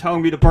 oh, they're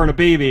telling me to burn a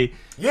baby.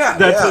 Yeah,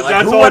 that's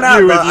like, all who went out?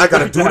 you. I got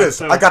to do this.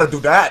 So. I got to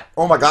do that.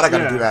 Oh, my God, I got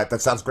to do that.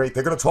 That sounds great.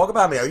 They're going to talk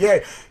about me. Oh, yeah.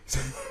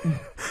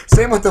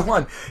 Same with the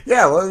one.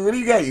 Yeah, well, what do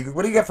you get?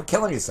 What do you get for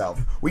killing yourself?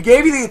 We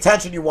gave you the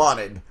attention you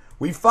wanted.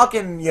 We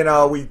fucking, we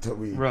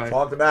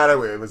talked about it.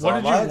 It was what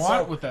online, did you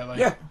want with that? Like,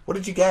 yeah, what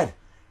did you get?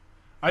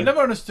 I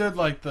never understood,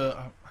 like,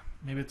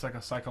 maybe it's like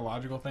a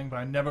psychological thing, but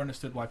I never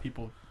understood why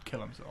people kill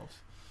themselves.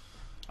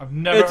 I've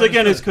never.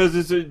 It's because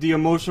it's the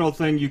emotional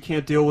thing. You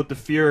can't deal with the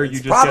fear. It's you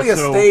just probably get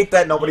a state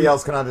that nobody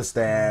else can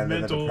understand.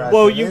 Mental.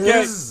 Well, you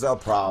get a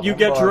problem. You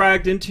get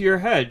dragged into your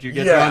head. You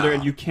get down there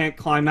and you can't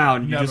climb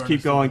out, and you just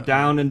keep going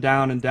down and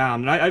down and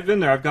down. And I've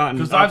been there. I've gotten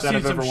because I've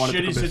seen some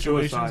shitty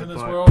situations in this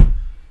world.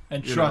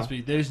 And trust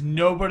me, there's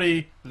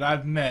nobody that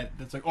I've met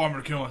that's like, oh, I'm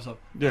gonna kill myself.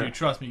 Yeah. Dude,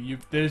 trust me,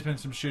 there's been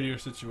some shittier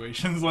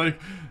situations. like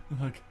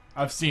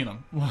I've seen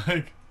them.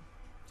 Like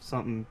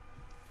something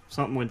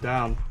went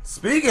down.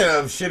 Speaking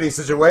of shitty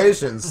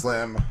situations,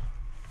 Slim.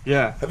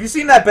 Yeah. Have you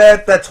seen that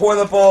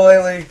toilet bowl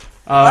lately?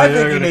 I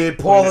think you need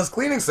Paula's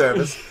Cleaning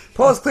Service.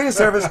 Paula's Cleaning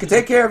Service can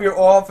take care of your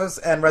office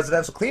and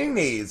residential cleaning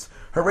needs.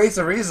 Her rates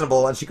are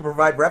reasonable, and she can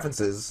provide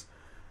references.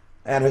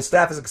 And her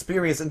staff is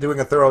experienced in doing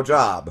a thorough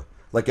job,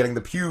 like getting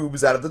the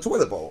pubes out of the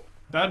toilet bowl.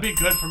 That'd be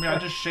good for me. I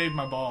just shaved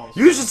my balls.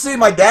 You should see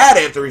my dad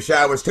after he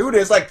showers, too.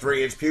 There's like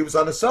 3-inch pubes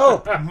on the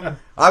soap.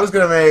 I was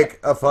going to make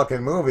a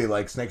fucking movie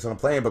like Snakes on a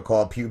Plane, but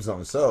called Pubes on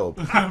the Soap.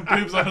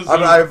 Pubes on the Soap.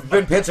 I've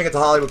been pitching it to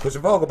Hollywood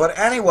Christian Vogel, but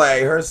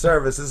anyway, her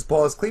service, this is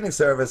Paula's Cleaning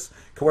Service,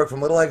 can work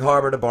from Little Egg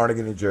Harbor to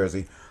Barnegat, New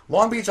Jersey.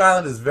 Long Beach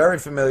Island is very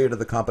familiar to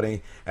the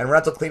company, and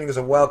rental cleanings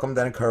are welcomed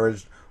and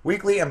encouraged.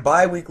 Weekly and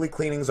bi-weekly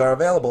cleanings are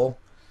available.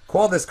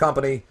 Call this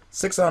company,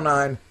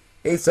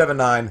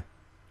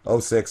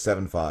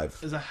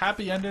 609-879-0675. Is a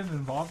happy ending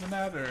involved in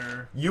that,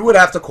 or you would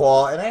have to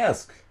call and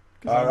ask.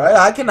 All right,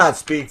 I cannot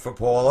speak for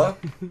Paula.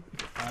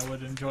 I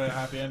would enjoy a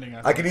happy ending.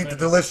 I could eat the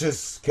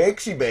delicious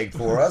cake she baked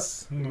for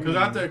us. Because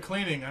after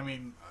cleaning, I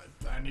mean,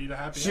 I need a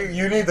happy ending.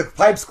 You need the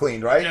pipes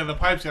cleaned, right? Yeah, the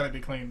pipes gotta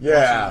be cleaned.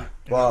 Yeah,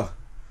 well,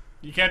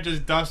 you can't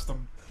just dust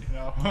them.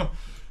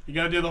 You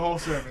gotta do the whole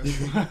service.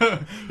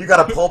 You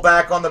gotta pull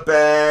back on the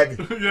bag.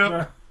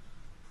 Yep.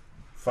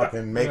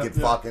 Fucking make it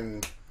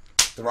fucking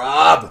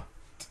throb.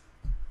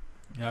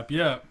 Yep.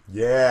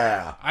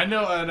 Yeah. I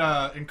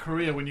know in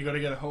Korea, when you go to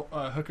get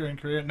a hooker in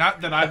Korea,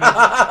 not that I've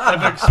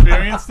ever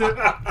experienced it,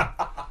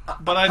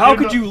 but How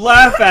could you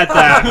laugh at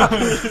that?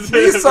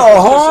 He's so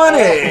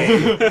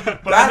horny.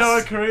 But I know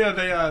in Korea,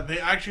 they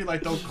actually,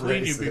 like, they'll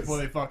clean you before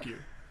they fuck you.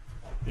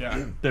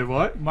 Yeah. They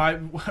what? Me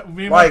and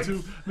my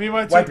two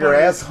wipe your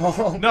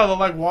asshole? No, they'll,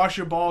 like, wash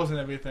your balls and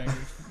everything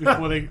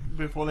before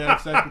they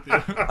have sex with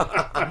you.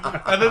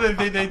 And then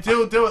they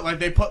do it, like,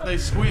 they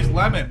squeeze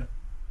lemon.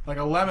 Like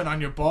a lemon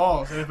on your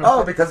balls.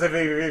 Because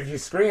if you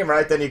scream,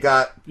 right, then you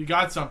got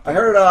something. I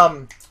heard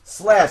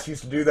Slash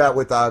used to do that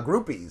with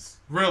groupies.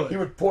 Really? He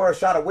would pour a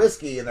shot of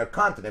whiskey in their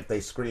cunt, and if they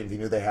screamed, he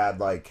knew they had,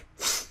 like,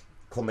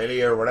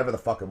 chlamydia or whatever the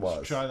fuck it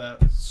was. Try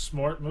that.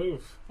 Smart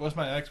move. What's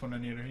my ex when I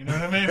need her? You know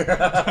what I mean?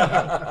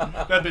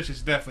 That bitch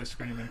is definitely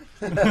screaming.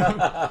 Didn't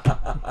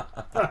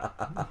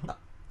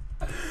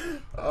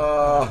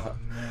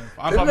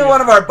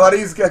one of our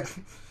buddies get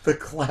the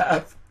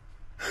clap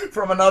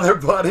from another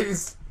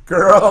buddy's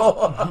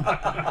girl?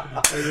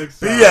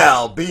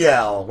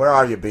 BL, where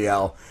are you,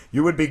 BL?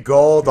 You would be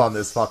gold on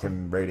this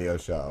fucking radio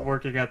show.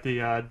 Working at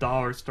the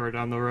dollar store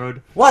down the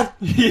road. What?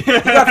 Yeah. You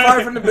got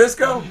fired from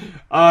Nabisco?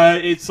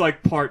 It's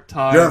like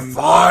part-time. You're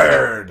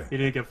fired. He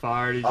didn't get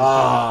fired. He just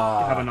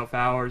didn't have enough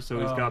hours, so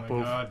he's got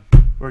both. God.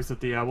 Works at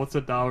the what's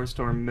the dollar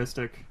store,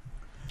 Mystic?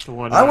 The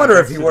one. I wonder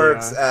if he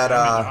works at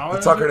the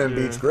Tuckerton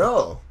Beach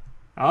Grill.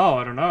 Oh,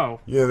 I don't know.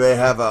 Yeah, they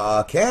have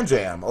a Can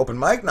Jam open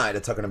mic night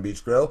at Tuckerton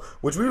Beach Grill,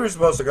 which we were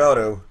supposed to go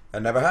to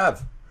and never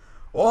have.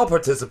 All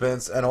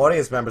participants and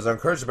audience members are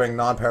encouraged to bring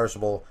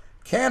non-perishable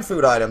canned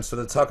food items to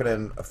the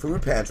Tuckerton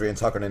Food Pantry in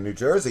Tuckerton, New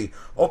Jersey.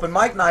 Open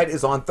mic night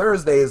is on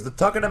Thursdays. The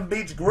Tuckerton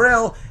Beach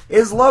Grill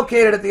is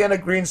located at the end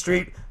of Green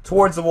Street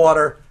towards the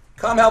water.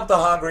 Come help the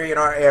hungry in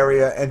our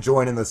area and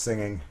join in the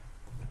singing.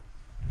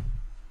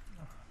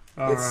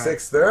 It's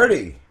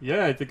 6:30.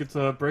 Yeah, I think it's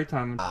break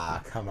time.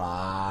 Ah, come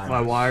on.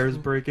 My wire's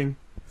breaking.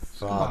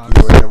 Fuck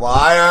you and your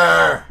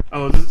wire.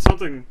 Oh, is it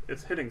something?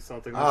 It's hitting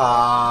something.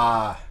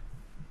 Ah.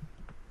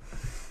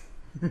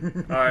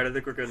 Alright, I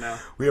think we're good now.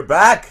 We are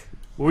back.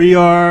 We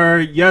are,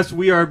 yes,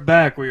 we are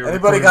back. We are.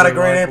 Anybody got a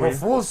great April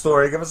Fool's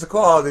story? Give us a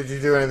call. Did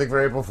you do anything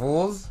for April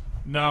Fool's?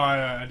 No,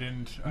 I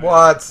didn't.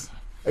 What?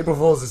 April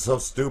Fool's is so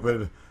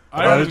stupid.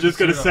 I was just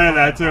gonna say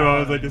that too. I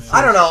was like, it's so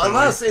I don't know, silly.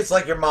 unless it's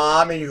like your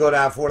mom and you go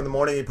down 4 in the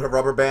morning, you put a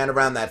rubber band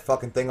around that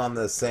fucking thing on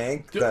the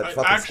sink that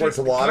fucking squirts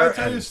of water. Can I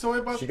tell you a story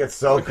about? She gets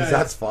soaked because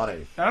that's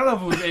funny. I don't know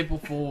if it was April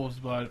Fool's,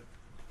 but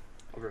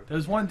there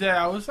was one day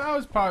I was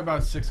probably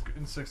about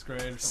in sixth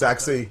grade.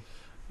 Sexy.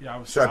 Yeah, I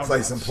was. Should I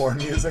play some porn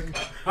music?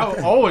 I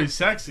was always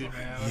sexy,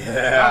 man.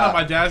 Yeah. I don't know.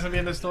 My dad's gonna be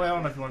in this story. I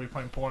don't know if you want to be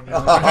playing porn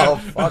music. Oh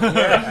fuck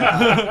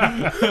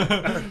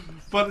yeah!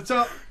 But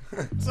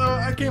So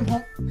I came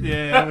home.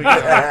 Yeah, there we go.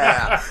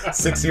 Yeah.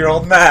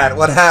 6-year-old Matt,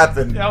 what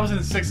happened? Yeah, I was in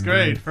 6th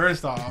grade,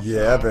 first off.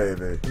 Yeah,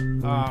 baby.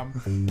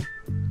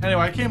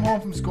 Anyway, I came home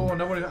from school and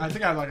nobody. I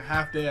think I had like a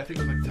half day. I think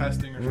it was like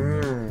testing or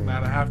something. I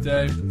had a half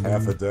day.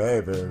 Half a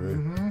day, baby.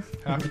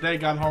 Half a day.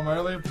 Got home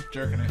early.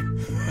 Jerking it. In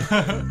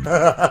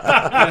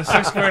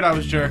 6th grade, I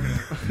was jerking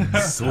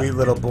it. Sweet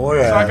little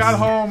boy. So I got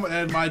home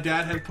and my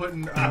dad had put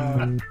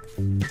a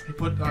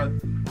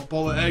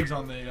bowl of eggs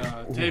on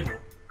the table.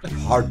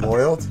 Hard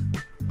boiled.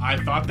 I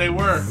thought they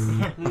were.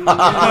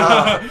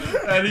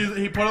 And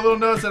he put a little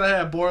note that I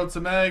had boiled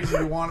some eggs. If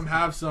you want them,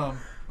 have some.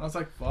 I was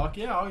like, fuck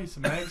yeah, I'll eat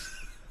some eggs.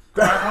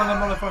 Crack one of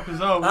them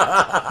motherfuckers open.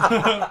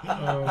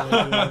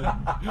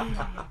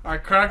 I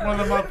cracked one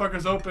of the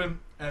motherfuckers open,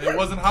 and it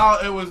wasn't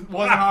hot. It wasn't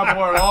hot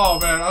boiled at all,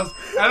 man. I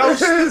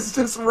was It's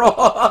just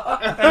raw.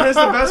 And here's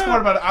the best part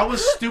about it. I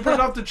was stupid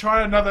enough to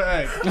try another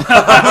egg.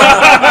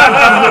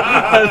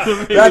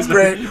 That's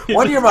great.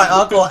 One year, my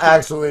uncle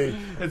actually,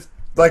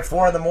 like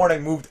 4 in the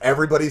morning, moved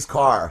everybody's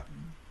car.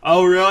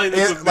 Oh, really?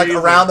 That's like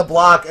around the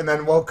block, and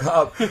then woke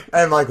up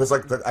and like was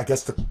like, I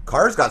guess the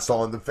cars got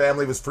stolen. The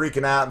family was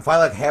freaking out, and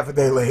finally, like half a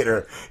day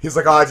later, he's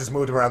like, "Oh, I just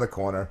moved around the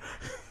corner."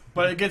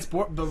 But it gets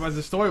but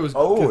the story was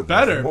gets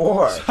better.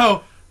 More.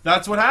 So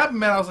that's what happened,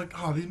 man. I was like,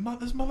 "Oh,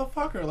 this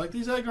motherfucker! Like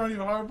these eggs aren't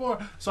even hard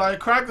boiled." So I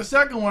cracked the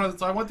second one.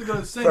 So I went to go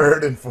to the sink.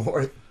 3rd and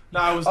 4th. No,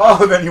 I was.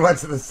 Oh, then you went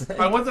to the sink.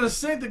 I went to the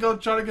sink to go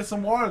try to get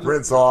some water.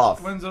 Rinse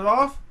off. Rinse it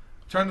off.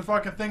 Turn the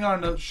fucking thing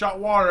on and shot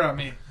water at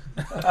me.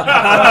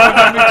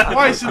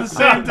 Twice in the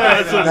same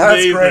day.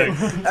 That's great.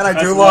 And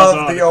I do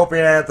love the Opie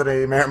and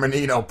Anthony Mayor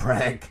Menino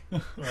prank.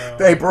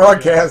 They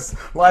broadcast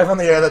live on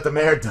the air that the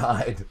mayor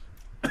died.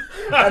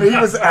 And he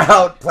was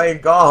out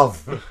playing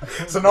golf.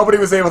 So nobody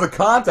was able to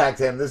contact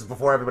him. This is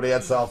before everybody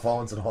had cell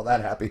phones and all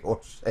that happy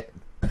horse shit.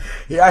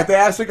 They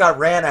actually got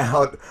ran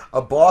out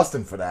of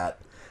Boston for that.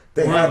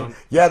 They had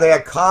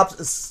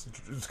cops.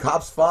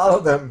 Cops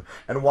followed them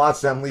and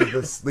watched them leave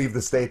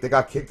the state. They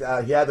got kicked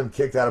out. He had them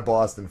kicked out of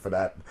Boston for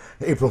that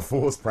April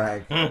Fool's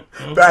prank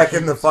back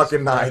in the fucking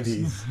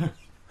 90s.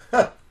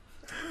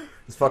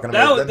 It's fucking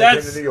amazing. Then they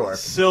came to New York.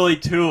 Silly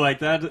too. Like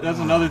that's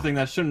another thing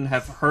that shouldn't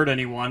have hurt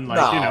anyone. Like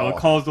it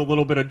caused a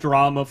little bit of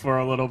drama for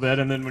a little bit,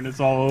 and then when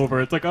it's all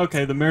over, it's like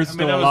okay, the mayor's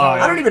still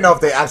alive. I don't even know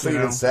if they actually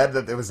even said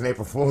that it was an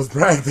April Fool's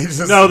prank. They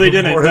just no, they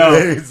didn't.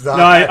 No,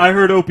 I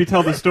heard Opie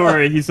tell the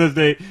story. He says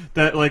their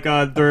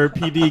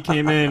PD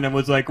came in and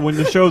was like, when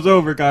the show's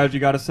over, guys, you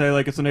got to say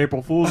like it's an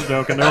April Fool's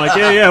joke, and they're like,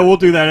 yeah, we'll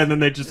do that, and then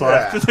they just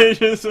left. They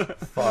just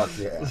fuck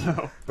yeah.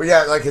 So. But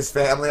yeah, like his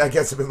family, I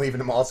guess, have been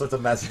leaving him all sorts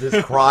of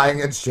messages,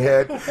 crying and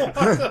shit. That's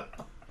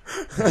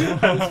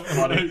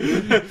funny.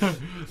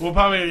 We'll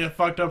probably get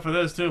fucked up for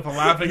this too for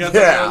laughing at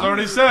something that was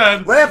already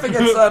said. Laughing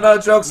at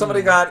another joke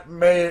somebody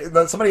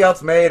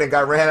else made and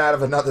got ran out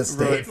of another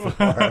state for.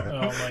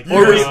 Oh my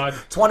god!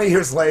 20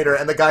 years later,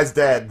 and the guy's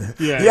dead.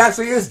 Yeah. He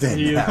actually is dead.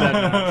 He is dead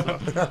now.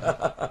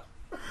 So.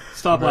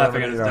 Stop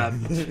laughing at his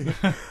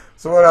dad.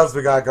 So what else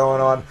we got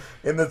going on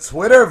in the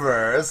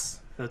Twitterverse?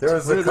 There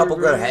was a couple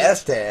good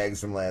hashtags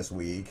from last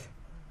week.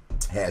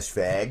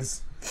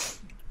 Hashfags.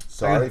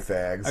 Sorry,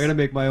 fags. I gotta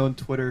make my own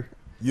Twitter.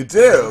 You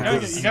do.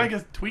 You gotta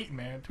get tweet,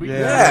 man. Tweet.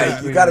 Yeah,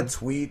 you gotta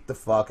tweet the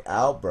fuck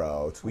out,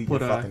 bro. Tweet your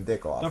fucking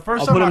dick off. I'll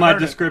put in my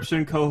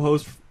description,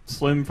 co-host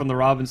Slim from the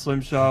Rob and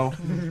Slim Show.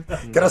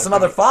 Get us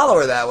another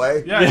follower that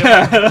way.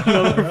 Yeah,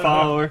 another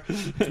follower.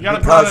 You gotta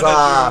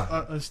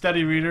put a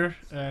steady reader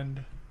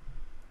and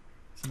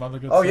some other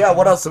good stuff. Oh yeah,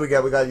 what else do we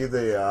get? We got you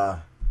the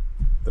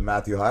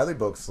Matthew Hiley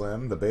book,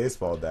 Slim, the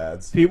baseball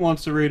dads. Pete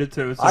wants to read it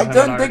too. So I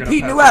didn't think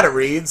Pete knew how to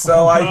read,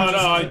 so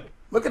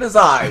look at his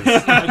eyes.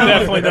 I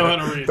definitely know how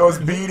to read. Those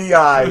beady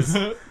eyes.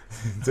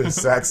 They're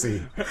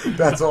sexy.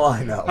 That's all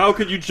I know. How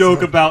could you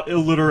joke about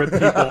illiterate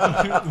people?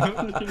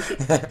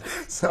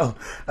 So,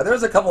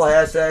 there's a couple of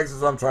hashtags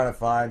as I'm trying to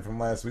find from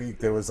last week.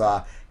 There was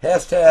a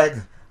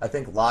hashtag, I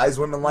think, lies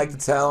women like to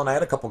tell, and I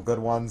had a couple good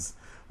ones.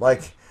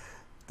 Like,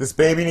 this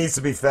baby needs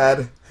to be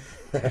fed.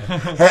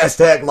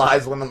 Hashtag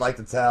lies women like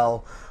to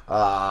tell.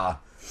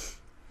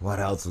 What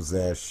else was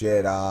there?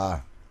 Shit,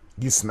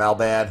 you smell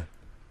bad.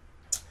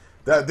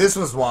 This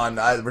was one.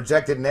 I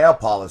rejected nail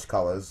polish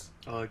colors.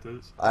 I like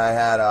those. I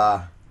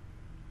had,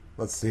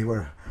 let's see,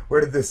 where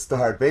did this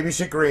start? Baby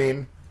shit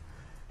green.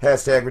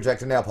 Hashtag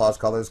rejected nail polish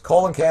colors.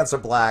 Colon cancer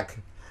black.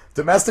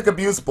 Domestic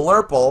abuse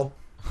blurple.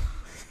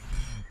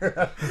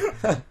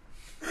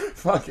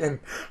 Fucking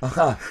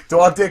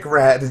dog dick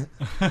red.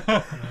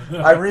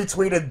 I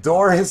retweeted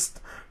Doris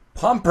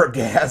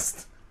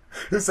Pumpergast,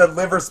 who said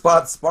liver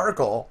spot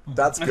sparkle.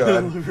 That's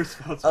good. Liver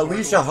spot sparkle.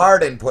 Alicia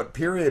Harden put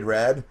period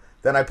red.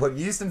 Then I put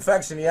yeast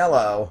infection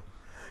yellow.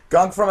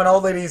 Gunk from an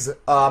old lady's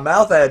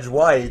mouth edge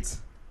white.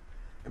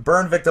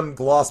 Burn victim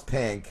gloss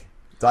pink.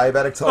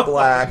 Diabetic toe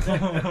black.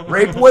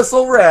 Rape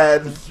whistle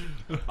red.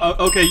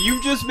 Okay,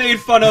 you just made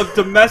fun of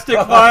domestic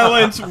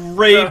violence,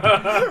 rape,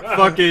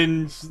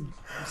 fucking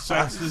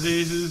sex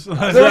diseases.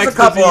 There's a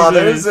couple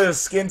others.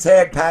 There's skin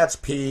tag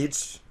patch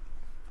peach.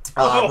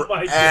 Oh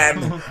my God.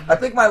 And I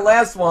think my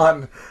last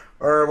one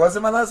Or was it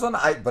my last one?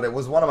 But it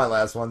was one of my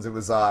last ones. It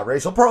was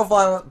racial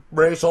profiling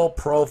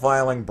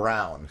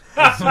Brown.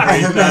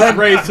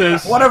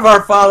 Racist. One of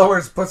our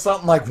followers put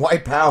something like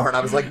white power, and I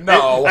was like,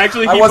 no,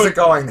 actually, I wasn't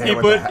going there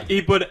with that.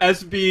 He put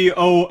SB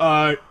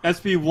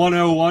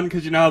 101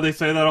 because you know how they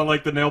say that on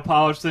like the nail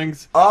polish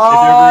things. Oh, if you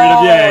ever read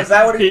them, yeah. Is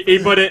that what he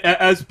put it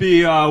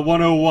SB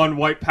 101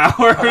 white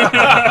power.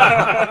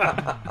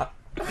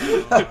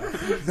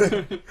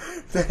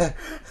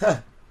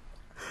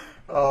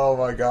 Oh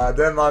my god.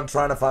 Then I'm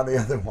trying to find the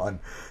other one.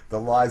 The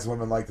lies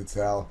women like to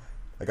tell.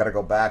 I gotta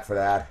go back for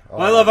that. Oh,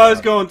 I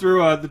was going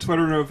through the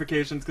Twitter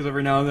notifications because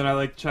every now and then I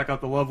like to check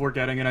out the love we're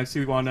getting, and I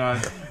see one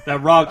that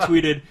Rob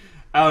tweeted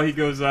out. He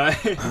goes,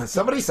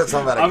 somebody said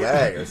something about a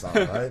gay or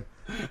something, right?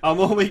 I'm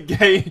only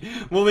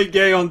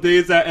gay on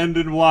days that end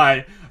in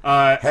Y.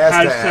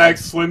 Hashtag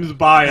Slim's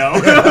bio.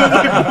 What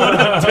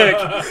a dick.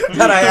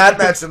 And I had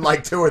mentioned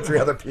like 2 or 3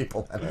 other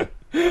people in it.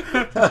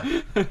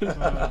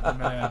 Oh,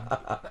 man.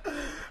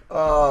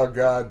 Oh,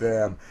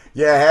 goddamn.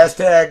 Yeah,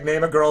 hashtag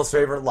name a girl's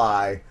favorite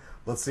lie.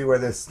 Let's see where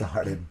this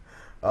started.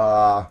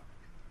 Blah,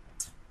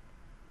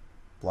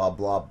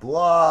 blah,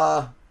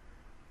 blah.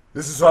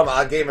 This is from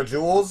Game of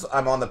Jewels.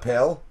 I'm on the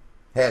pill.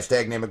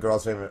 Hashtag name a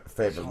girl's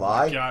favorite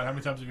lie. Oh, my God. How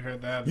many times have you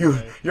heard that?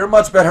 You're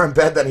much better in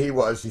bed than he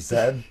was, she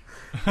said.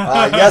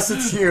 Yes,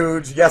 it's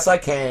huge. Yes, I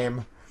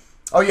came.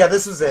 Oh, yeah,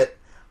 this was it.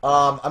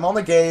 I'm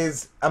only gay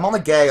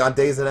on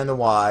days that end in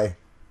Y.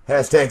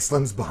 Hashtag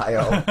Slim's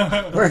bio.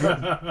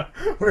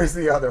 Where's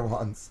the other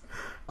ones?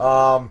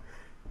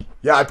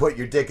 Yeah, I put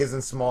your dick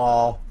isn't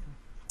small.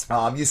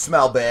 You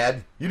smell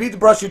bad. You need to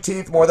brush your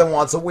teeth more than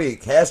once a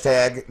week.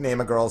 Hashtag name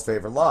a girl's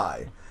favorite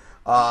lie.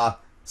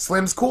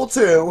 Slim's cool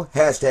too.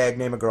 Hashtag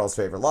name a girl's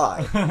favorite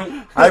lie.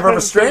 I have a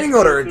restraining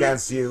order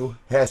against you.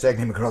 Hashtag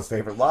name a girl's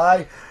favorite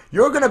lie.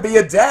 You're gonna be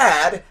a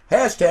dad.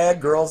 Hashtag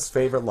girl's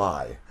favorite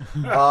lie.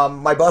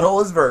 My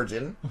butthole is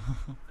virgin.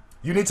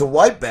 You need to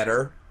wipe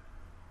better.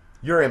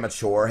 You're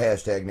immature.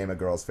 Hashtag name a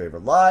girl's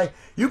favorite lie.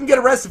 You can get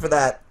arrested for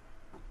that.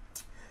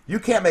 You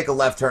can't make a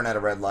left turn at a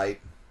red light.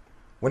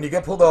 When you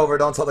get pulled over,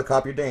 don't tell the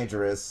cop you're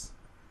dangerous.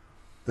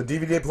 The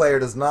DVD player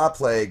does not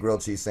play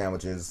grilled cheese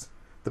sandwiches.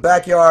 The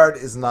backyard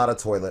is not a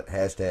toilet.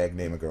 Hashtag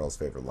name a girl's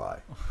favorite lie.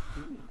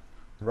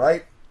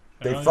 Right?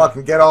 They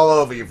fucking get all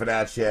over you for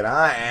that shit,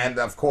 huh? And,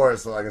 of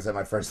course, like I said,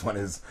 my first one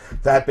is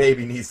that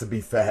baby needs to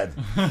be fed.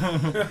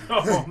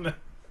 Oh, man.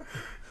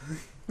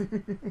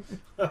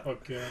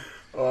 Okay.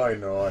 Oh, I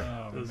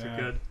know. Those are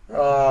good.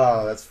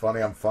 Oh, that's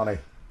funny. I'm funny.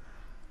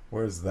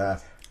 Where's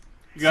that?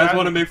 You guys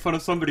want to make fun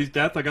of somebody's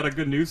death? I got a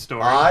good news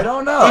story. I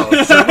don't know.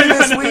 Should we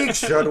this week?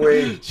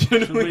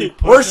 Should we?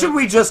 Or should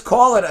we just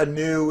call it a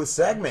new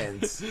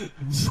segment?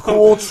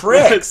 Cool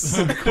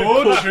tricks.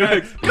 Cool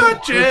tricks.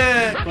 Good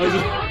trick.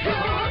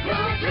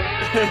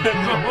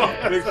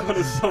 Make fun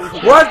of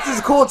somebody. What's this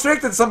cool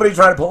trick that somebody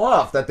tried to pull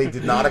off that they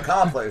did not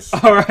accomplish?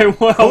 All right,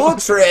 well. Cool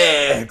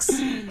tricks.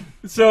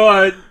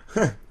 So,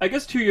 I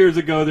guess 2 years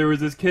ago, there was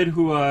this kid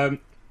who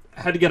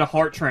had to get a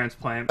heart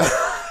transplant. But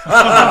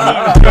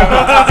how can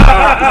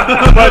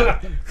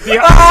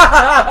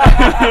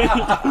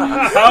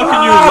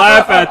you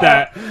laugh at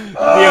that? I'm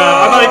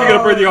not even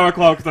gonna bring the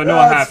article out because I know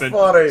what happened.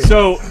 Funny.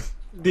 So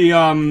the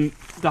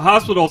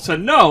hospital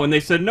said no, and they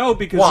said no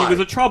because he was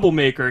a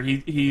troublemaker.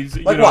 He's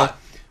like what?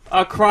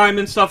 Crime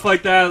and stuff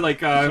like that.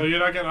 Like so you're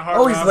not getting a heart.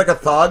 Oh, he's like a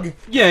thug.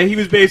 Yeah, he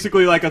was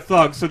basically like a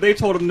thug. So they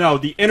told him no.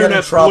 The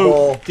internet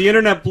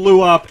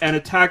blew up and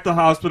attacked the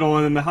hospital,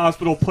 and then the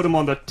hospital put him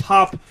on the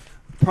top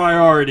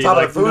priority, top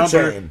like of the food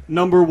chain.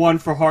 Number one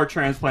for heart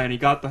transplant. He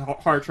got the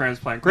heart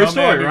transplant. Great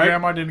story, right?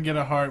 Grandma didn't get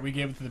a heart. We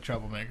gave it to the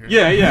troublemaker.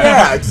 Yeah.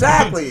 Yeah,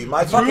 exactly.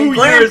 My fucking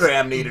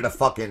grandgram needed a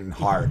fucking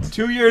heart.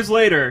 2 years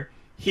later,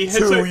 he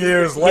hits He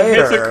hits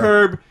a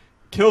curb,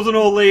 kills an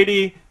old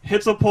lady,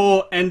 hits a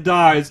pole, and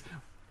dies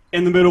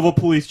in the middle of a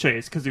police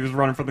chase because he was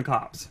running from the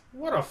cops.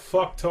 What a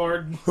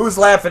fucktard. Who's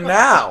laughing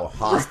now?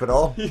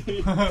 Hospital.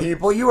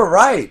 People, you were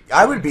right.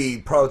 I would be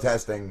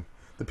protesting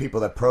the people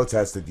that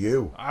protested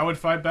you. I would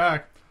fight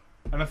back.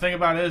 And the thing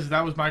about it is,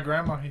 that was my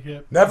grandma he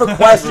hit. Never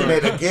question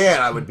it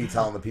again, I would be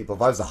telling the people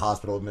if I was the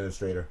hospital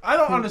administrator. I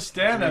don't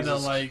understand that, though.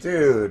 Like,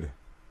 dude.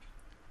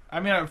 I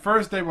mean, at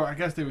first I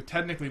guess they were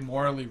technically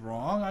morally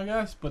wrong, I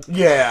guess, but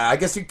yeah, I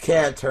guess you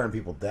can't turn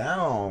people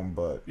down,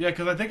 but yeah,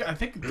 because I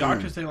think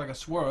doctors say like a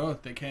swore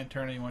oath they can't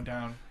turn anyone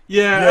down.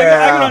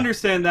 Yeah. I can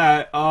understand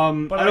that.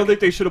 But I don't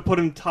think they should have put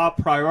him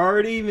top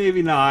priority.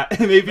 Maybe not.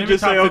 maybe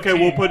just say, okay,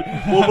 15.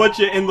 we'll put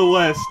you in the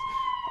list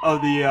of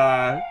the.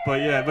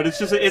 But it's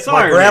just it's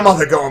my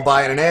grandmother going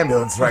by in an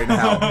ambulance right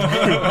now.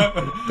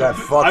 That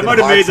fucking. I might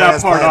have made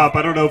that part up.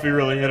 I don't know if he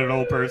really hit an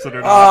old person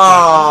or not.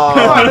 Oh,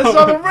 God, it's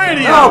on the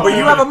radio. No, but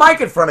you have a mic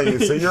in front of you,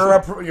 so you're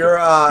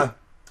an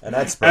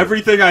expert.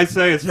 Everything I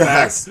say is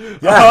facts. Yes.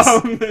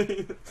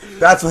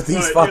 That's what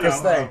these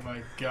fuckers think. Oh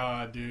my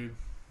god, dude.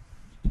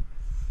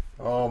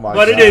 Oh my god.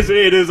 But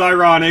it is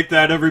ironic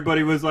that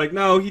everybody was like,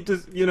 no, he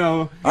just,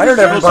 I heard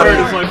everybody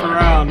his life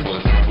around.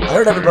 I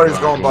heard everybody's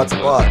going butt to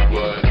butt.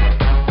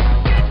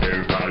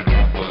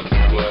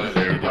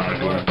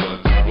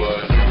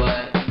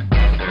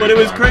 But it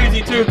was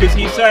crazy too, because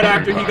he said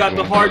after he got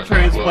the heart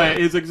transplant,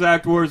 his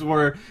exact words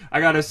were,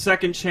 "I got a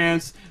second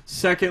chance,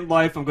 second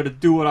life. I'm gonna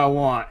do what I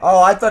want." Oh,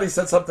 I thought he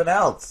said something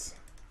else.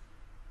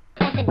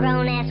 That's a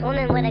grown ass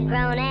woman with a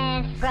grown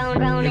ass.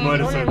 Grown He ass might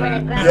have woman said with a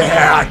that. grown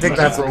Yeah, I ass. think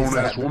that's what he Grown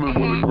ass said. woman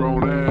with a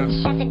grown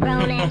ass. That's a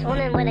grown ass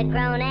woman with a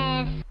grown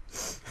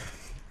ass.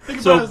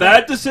 So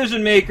bad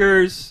decision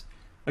makers.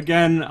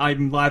 Again,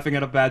 I'm laughing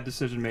at a bad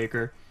decision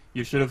maker.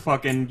 You should have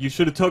got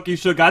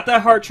that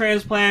heart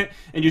transplant,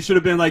 and you should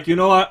have been like, you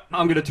know what?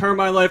 I'm gonna turn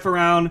my life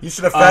around. You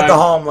should have fed the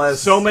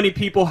homeless. So many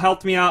people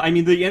helped me out. I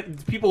mean, the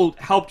people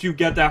helped you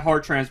get that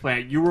heart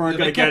transplant. You weren't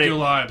gonna get it.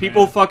 Alive,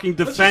 people man. fucking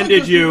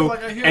defended you,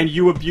 and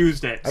you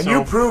abused it. And so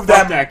you proved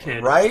fuck that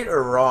kid. right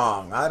or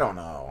wrong. I don't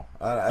know.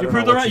 I You don't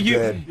proved know it what right. you You,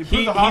 did. proved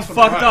he the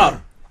hospital fucked right.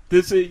 up.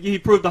 He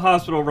proved the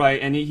hospital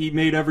right, and he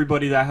made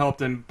everybody that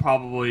helped him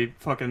probably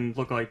fucking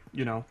look like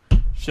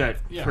shit.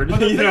 Yeah, For, but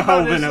the thing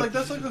about it is, when like,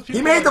 that's like those people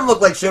He made them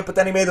look like shit, but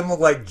then he made them look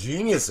like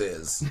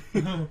geniuses. See,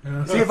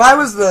 if I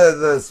was the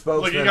Look,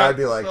 spokesman, I'd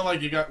be like,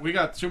 we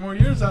got 2 more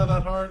years out of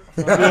that heart.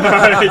 you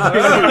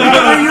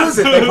can reuse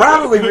it. They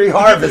probably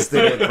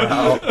reharvested it,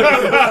 bro.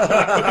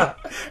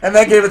 And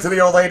then gave it to the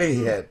old lady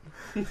he hit.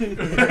 which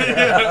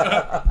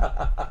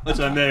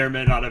I may or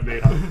may not have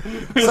made up.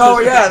 So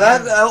yeah,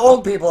 that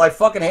old people. I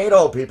fucking hate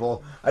old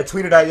people. I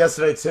tweeted out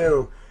yesterday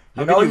too.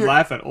 How can you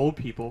laugh at old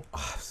people?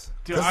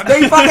 Dude,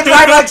 They fucking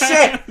drive like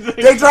shit.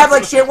 They drive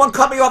like shit. One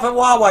cut me off at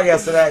Wawa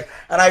yesterday,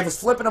 and I was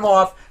flipping him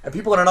off, and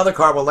people in another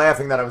car were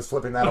laughing that I was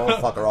flipping that old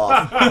fucker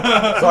off.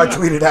 So I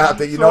tweeted out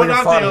that we're you're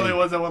not funny. the only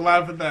ones that would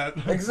laugh at that.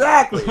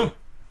 Exactly.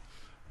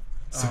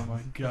 Oh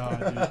my god,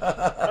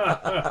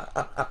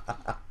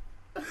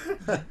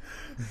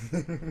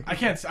 dude. I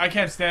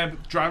can't stand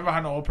driving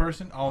behind an old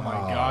person. Oh my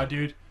god,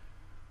 dude.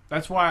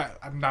 That's why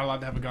I'm not allowed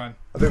to have a gun.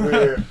 I think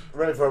we're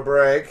ready for a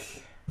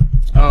break.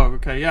 Oh,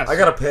 okay, yes. I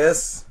gotta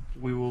piss.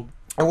 We will.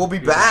 And we'll be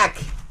back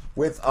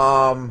with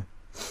Tikku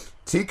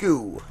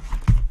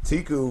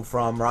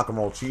from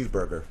RocknRoll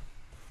Cheeseburger.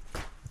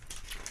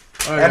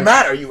 And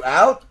Matt, are you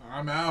out?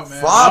 I'm out,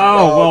 man. Fuck,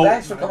 bro. well,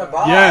 Thanks for coming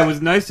by. Yeah, it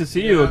was nice to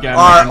see you again.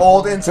 Our man.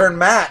 old intern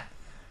Matt.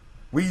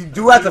 We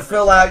do have to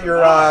fill out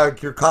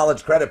your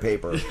college credit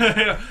paper.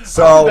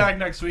 So I'll be back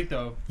next week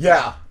though.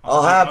 yeah,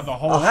 I'll have it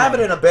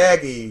show. in a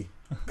baggie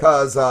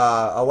because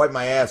I'll wipe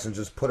my ass and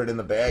just put it in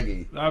the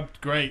baggie.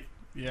 Great.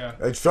 Yeah.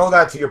 And show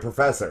that to your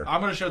professor.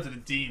 I'm gonna show it to the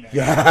dean.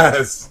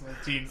 Yes. The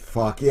dean.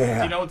 Fuck Do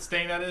yeah. you know what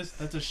stain that is?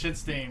 That's a shit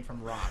stain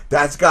from Rob.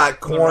 That's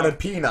got corn and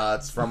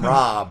peanuts from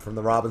Rob from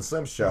the Rob and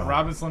Slim Show. The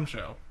Rob and Slim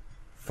Show.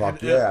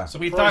 Fuck yeah. So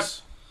we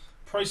thought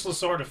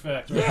Priceless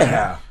artifact. Right?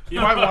 Yeah.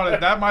 you might want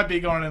it. That might be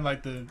going in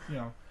like the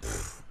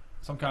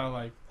some kind of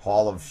like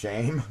Hall of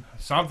Shame.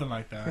 something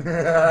like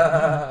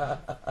that.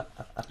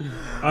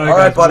 All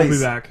right, buddies. We'll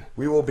be back.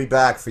 We will be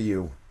back for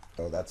you.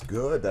 Oh, that's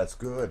good. That's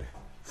good.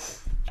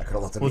 I could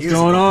have let the What's music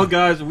going on,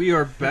 guys? We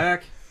are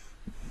back.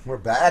 We're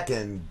back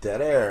in dead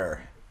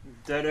air.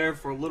 Dead air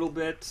for a little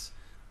bit.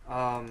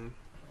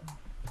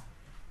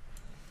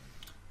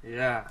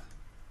 Yeah.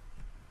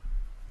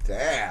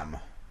 Damn.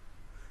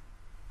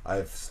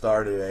 I've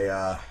started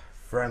a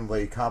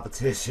friendly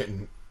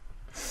competition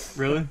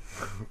Really?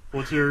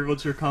 What's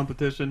your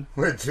competition?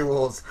 with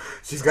Jules.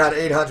 She's got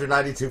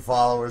 892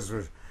 followers.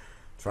 We're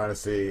trying to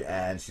see,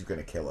 and she's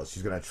gonna kill us.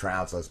 She's gonna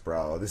trounce us,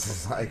 bro. This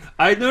is like,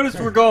 I noticed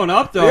we're going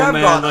up though, We have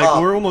man. gone Like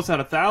up. we're almost at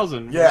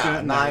 1,000. Yeah, We're getting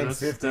there.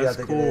 950, That's I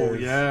think it cool.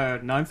 is. Yeah,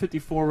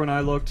 954 when I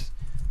looked.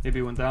 Maybe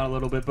it went down a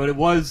little bit, but it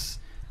was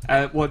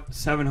at what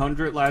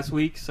 700 last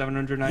week,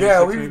 796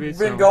 yeah, we've maybe.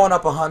 been so. going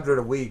up 100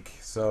 a week,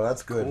 so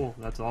that's good. Cool,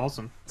 that's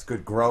awesome. It's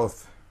good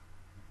growth.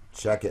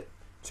 Check it.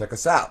 Check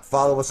us out.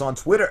 Follow us on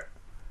Twitter,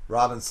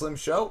 Rob and Slim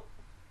Show,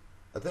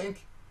 I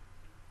think.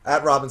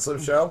 At Rob and Slim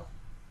Show.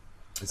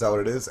 Is that what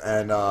it is?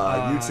 And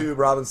YouTube,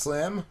 Rob and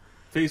Slim.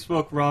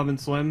 Facebook, Rob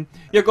and Slim.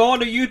 Yeah, go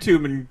onto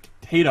YouTube and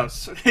hate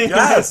us.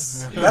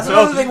 Yes. That's Tell-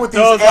 another thing with these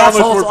tell us how much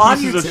assholes we're on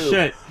pieces of YouTube.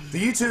 shit. The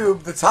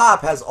YouTube, the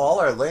top has all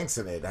our links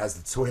in it. It has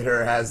the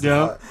Twitter, has the,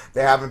 Yeah.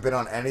 they haven't been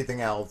on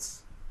anything else.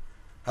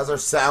 Has our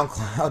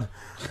SoundCloud.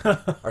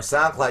 Our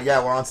SoundCloud,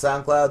 yeah, we're on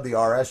SoundCloud, the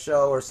RS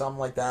show or something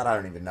like that. I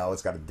don't even know.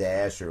 It's got a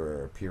dash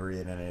or a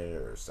period in it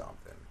or something.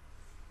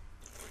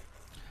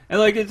 And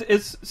like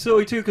it's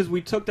silly too because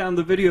we took down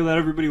the video that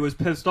everybody was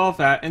pissed off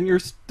at, and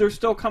they're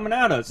still coming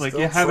at us like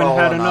Still you haven't had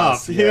trolling enough.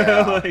 us, You know,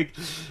 yeah. like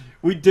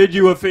we did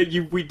you a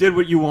we did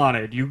what you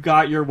wanted. You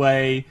got your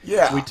way.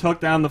 Yeah. We took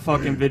down the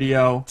fucking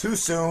video. Too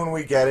soon,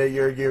 we get it.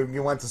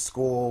 You went to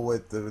school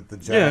with the Yeah,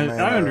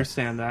 gentleman. I or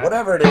understand that.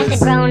 Whatever it That's a is.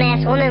 grown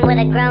ass woman with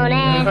a grown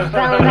ass.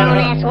 Grown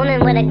ass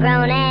woman with a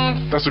grown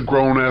ass. That's a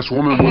grown ass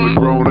woman with a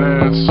grown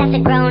ass. That's a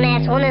grown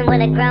ass woman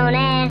with a grown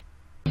ass.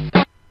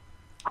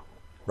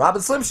 Rob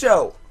and Slim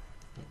Show.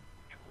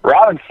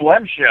 Rob and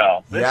Slim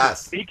Show. This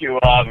Yes. is Tikku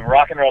of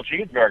RocknRoll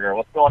Cheeseburger.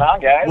 What's going on,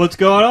 guys? What's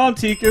going on,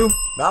 Tikku?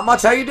 Not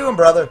much. How you doing,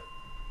 brother?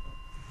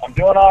 I'm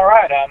doing all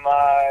right. I'm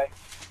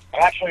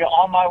actually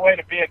on my way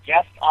to be a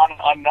guest on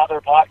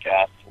another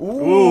podcast.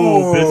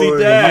 Ooh, busy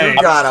day.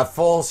 You got a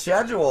full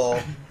schedule.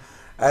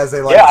 as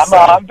they like Yeah, to say.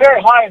 I'm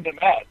very high in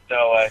demand,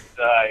 so it's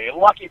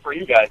lucky for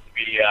you guys to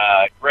be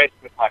graced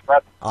with my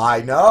presence.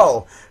 I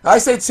know. I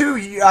say, too,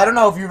 I don't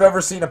know if you've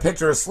ever seen a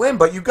picture of Slim,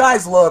 but you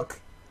guys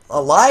look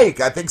alike.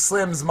 I think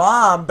Slim's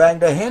mom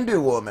banged a Hindu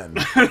woman.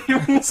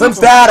 Slim's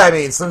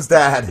dad, Slim's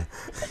dad.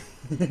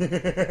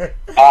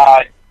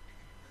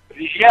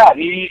 Yeah,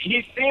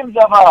 he seems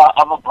of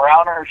a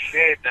browner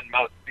shade than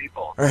most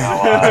people. So,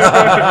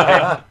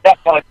 there's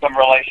definitely some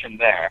relation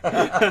there.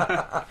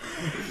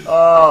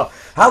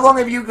 How long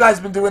have you guys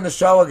been doing the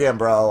show again,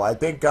 bro? I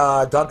think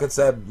Duncan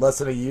said less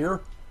than a year?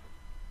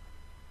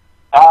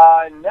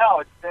 No,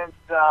 it's since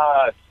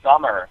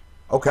summer.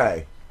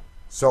 Okay.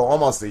 So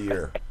almost a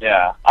year.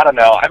 Yeah, I don't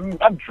know.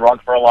 I'm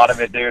drunk for a lot of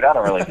it, dude. I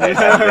don't really pay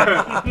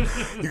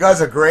attention. You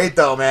guys are great,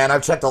 though, man.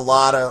 I've checked a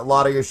lot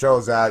of your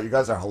shows out. You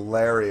guys are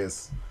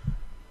hilarious.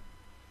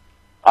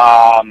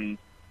 I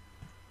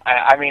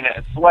mean,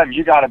 Slim,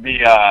 you got to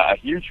be a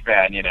huge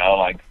fan,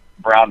 like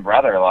brown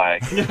brother,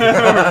 like. He's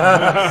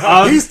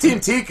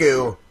Team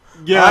Tikku.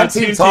 Yeah, I'm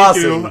Team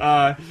Tossy.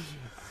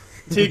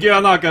 Tikku,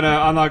 I'm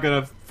not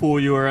gonna fool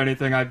you or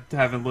anything. I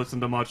haven't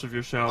listened to much of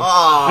your show.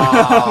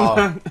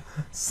 Oh,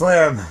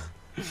 Slim,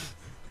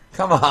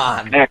 come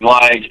on. Nick,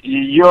 like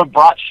you have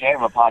brought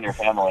shame upon your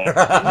family.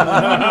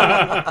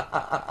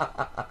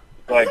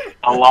 Like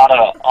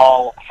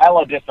all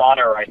hella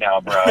dishonor right now,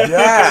 bro.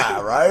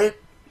 Yeah, right.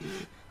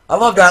 I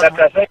love that.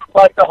 I think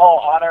like the whole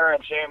honor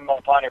and shame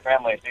upon your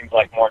family seems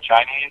like more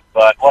Chinese,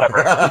 but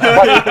whatever.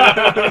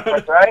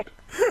 Right?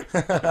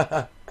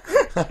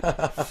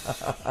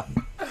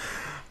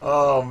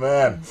 Oh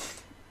man,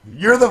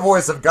 you're the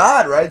voice of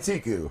God, right,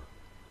 Tikku?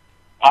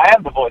 I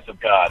am the voice of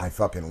God. I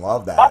fucking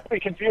love that. Not to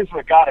be confused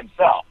with God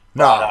himself.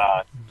 No.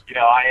 But,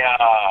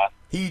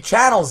 he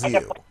channels I you.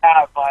 definitely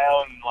have my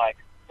own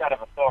set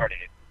of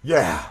authorities.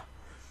 Yeah.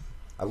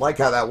 I like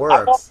how that I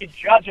won't works. be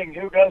judging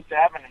who goes to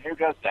heaven and who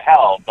goes to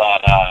hell,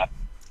 but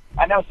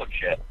I know some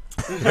shit.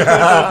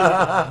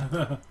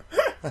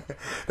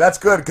 That's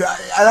good.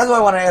 That's what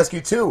I want to ask you,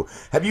 too.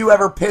 Have you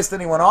ever pissed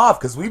anyone off?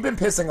 Because we've been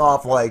pissing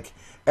off,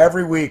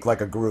 every week,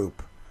 like a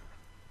group.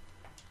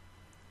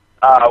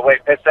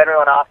 Wait, piss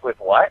everyone off with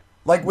what?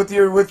 Like with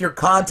your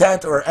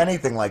content or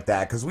anything like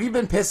that. Because we've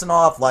been pissing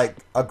off,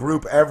 a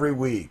group every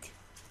week.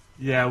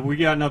 Yeah, we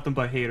got nothing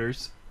but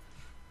haters.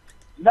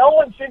 No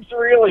one seems to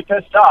really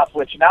pissed off,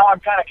 which now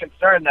I'm kind of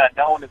concerned that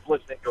no one is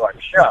listening to our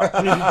show.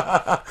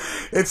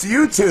 It's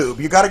YouTube.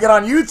 You got to get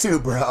on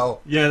YouTube,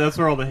 bro. Yeah, that's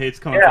where all the hate's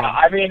coming Yeah, from.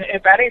 I mean,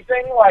 if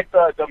anything,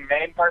 the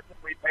main person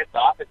we piss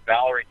off is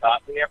Valerie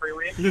Topley every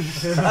week.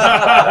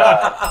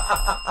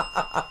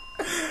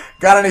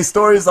 Got any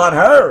stories on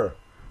her?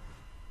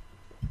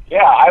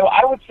 Yeah,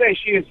 I would say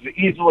she is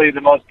easily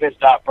the most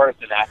pissed off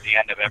person at the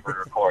end of every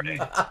recording.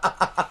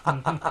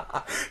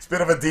 It's a bit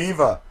of a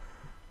diva.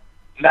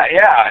 Now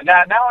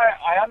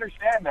I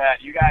understand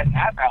that you guys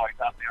had Valerie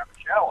Topley on the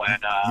show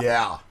and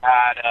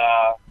had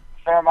a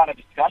fair amount of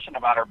discussion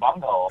about her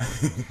bunghole.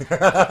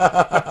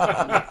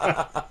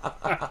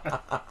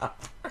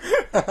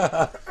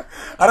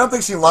 I don't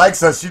think she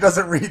likes us. She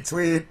doesn't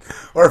retweet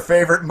or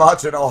favorite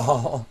much at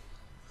all.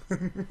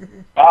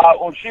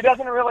 Well, she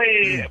doesn't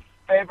really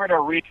favorite or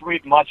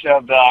retweet much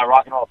of the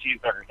RocknRoll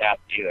Cheeseburger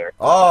cast either.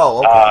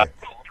 Oh, okay.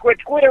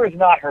 Twitter is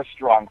not her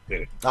strong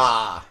suit.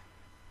 Ah.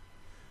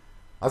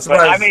 I'm But,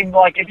 surprised. I mean,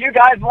 if you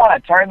guys want to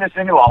turn this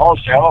into a whole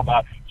show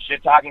about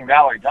shit-talking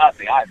Valerie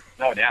Topley, I'm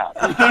so down.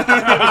 Have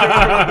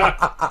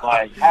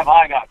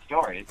I got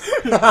stories?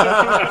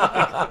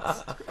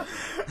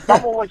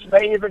 Some of which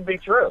may even be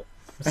true.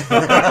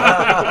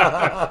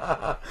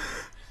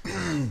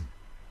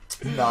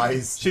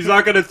 Nice. She's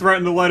not going to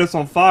threaten to light us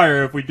on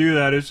fire if we do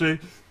that, is she?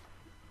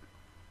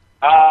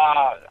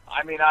 I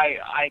mean,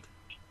 I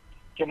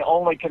can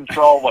only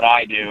control what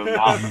I do,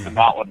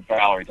 not what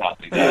Valerie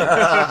Topley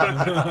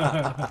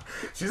does.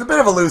 She's a bit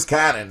of a loose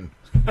cannon.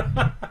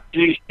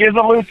 She is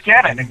a loose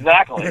cannon,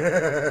 exactly.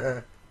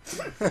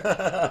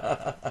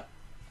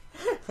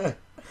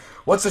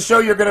 What's the show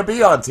you're going to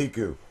be on,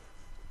 Tikku?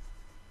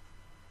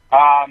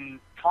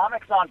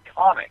 Comics on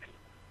Comics.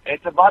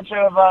 It's a bunch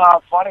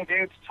of funny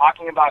dudes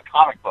talking about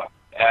comic books.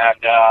 And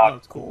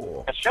that's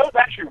cool. The show's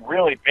actually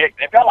really big.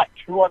 They've got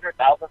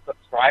 200,000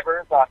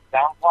 subscribers on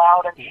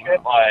SoundCloud and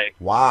shit.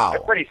 Wow. They're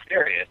pretty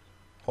serious.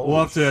 We'll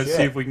have to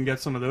see if we can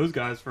get some of those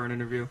guys for an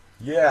interview.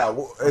 Yeah,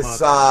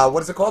 it's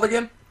what is it called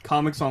again?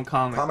 Comics on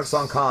Comics. Comics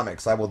on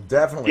Comics. I will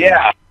definitely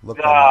look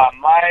that up.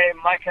 My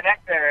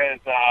connector is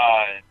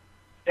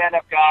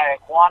stand-up guy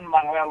Juan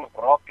Manuel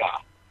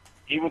Roca.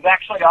 He was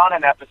actually on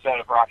an episode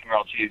of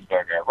RocknRoll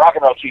Cheeseburger.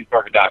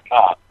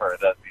 RocknRollCheeseburger.com for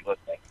those of you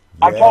listening.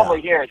 Yeah. I'm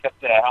totally here just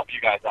to help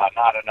you guys out,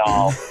 not at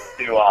all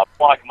to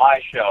plug my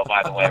show,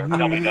 by the way,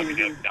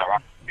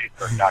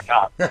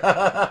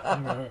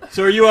 www.rocknrollcheeseburger.com.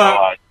 So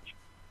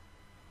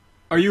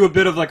are you a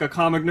bit of a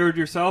comic nerd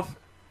yourself?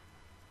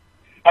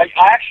 I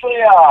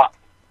actually,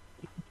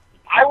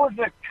 I was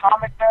a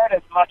comic nerd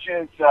as much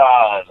as,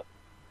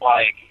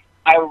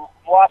 I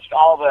watched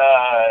all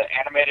the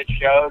animated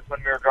shows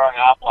when we were growing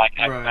up, like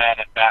X-Men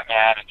and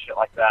Batman and shit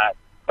like that.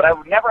 But I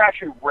never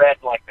actually read,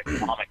 the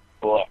comics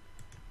cooler.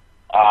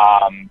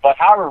 But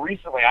however,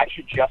 recently I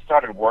actually just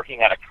started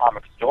working at a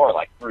comic store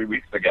like 3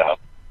 weeks ago.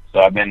 So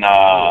I've been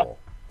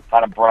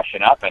kind of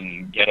brushing up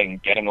and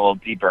getting a little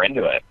deeper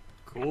into it.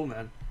 Cool,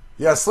 man.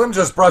 Yeah, Slim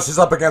just brushes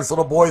up against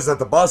little boys at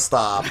the bus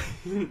stop.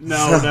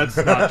 No, that's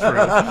not true.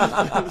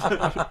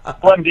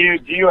 Slim, do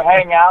you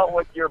hang out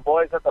with your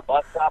boys at the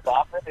bus stop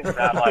often? Is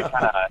that like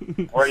kind of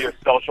where your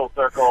social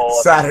circle?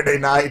 Saturday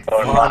night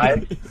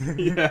fun.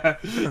 Yeah.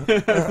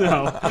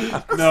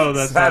 No,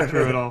 that's not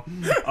true at all.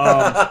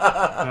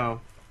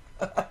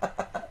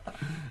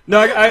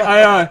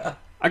 No,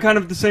 I kind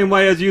of the same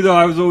way as you, though.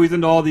 I was always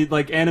into all the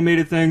like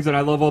animated things, and I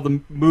love all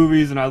the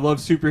movies, and I love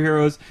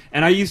superheroes.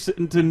 And I used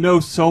to know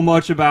so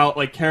much about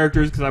like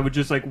characters because I would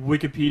just like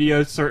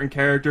Wikipedia certain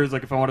characters.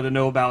 Like if I wanted to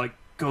know about like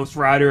Ghost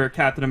Rider or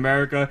Captain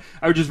America,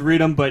 I would just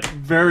read them. But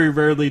very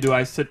rarely do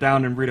I sit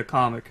down and read a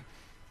comic.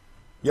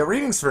 Yeah,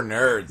 reading's for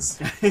nerds.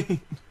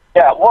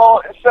 Yeah,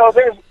 well, so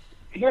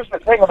here's the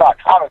thing about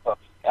comic books.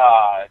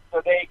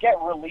 So they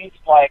get released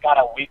like on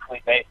a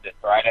weekly basis,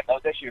 right? And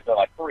those issues are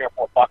like $3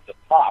 or $4 a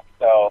pop.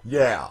 So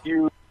yeah,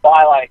 you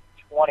buy like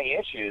 20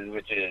 issues,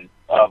 which is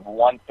of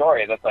one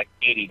story. That's like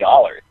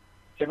 $80.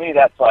 To me,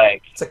 that's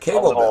like it's a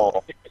cable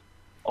bill.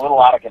 A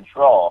little out of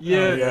control.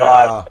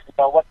 Yeah.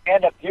 What they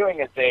end up doing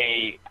is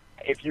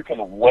if you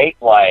can wait,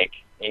 like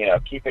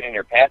keep it in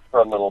your pants for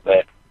a little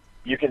bit,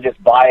 you can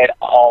just buy it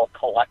all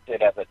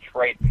collected as a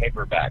trade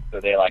paperback.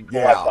 So they like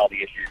collect all the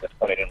issues and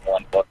put it in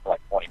one book for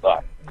like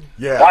 $20.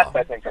 Yeah, that's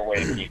I think the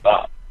way to keep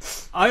up.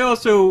 I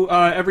also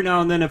every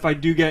now and then, if I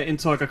do get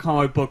into like a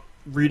comic book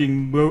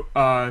reading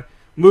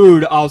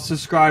mood, I'll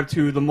subscribe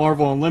to the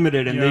Marvel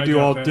Unlimited, and they do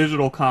all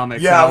digital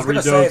comics. Yeah, and I'll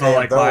read those on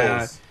like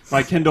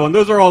my Kindle, and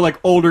those are all like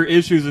older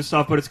issues and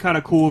stuff. But it's kind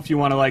of cool if you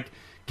want to like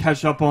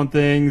catch up on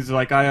things.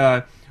 Like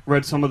I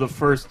read some of the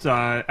first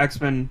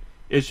X-Men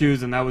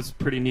issues, and that was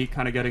pretty neat,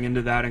 kind of getting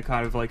into that and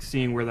kind of like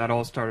seeing where that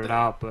all started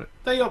out. But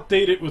they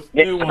update it with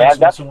new ones. Man,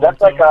 that's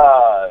like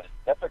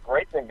that's a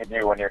great thing to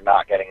do when you're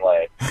not getting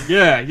laid.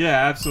 Yeah,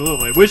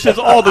 absolutely. Which is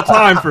all the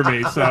time for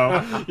me.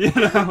 So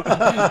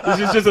this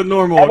is just a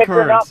normal and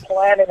occurrence. If you're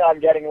not planning on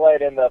getting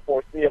laid in the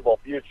foreseeable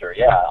future,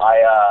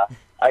 I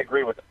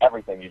agree with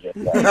everything you just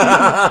said.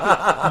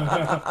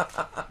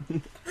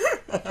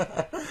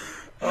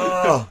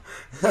 Oh,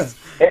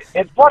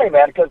 it's funny,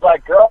 man, because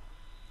like girls.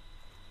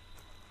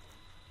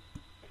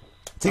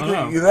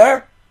 Tikku, you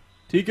there?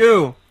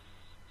 Tikku.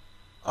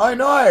 I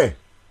know.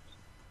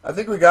 I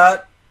think your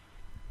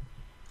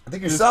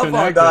cell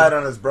phone died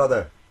on his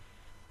brother.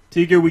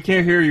 Tikku, we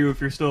can't hear you if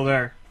you're still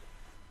there.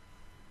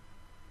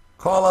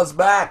 Call us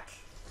back.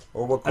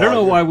 Or we'll call I don't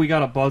know why we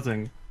got a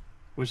buzzing,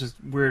 which is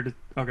weird.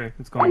 Okay,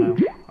 it's gone now.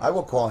 I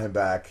will call him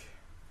back.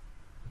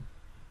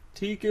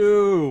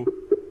 Tikku.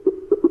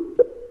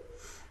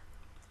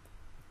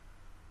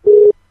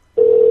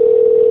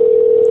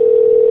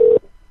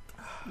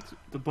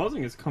 The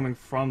buzzing is coming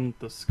from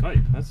the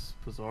Skype. That's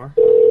bizarre.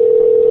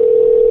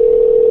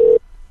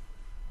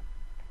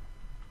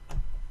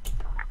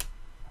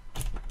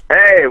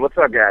 Hey, what's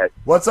up, guys?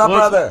 What's up,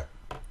 brother?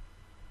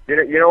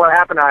 You know what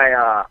happened?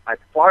 I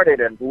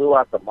farted and blew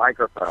out the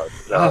microphone.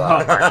 So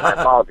my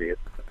apologies.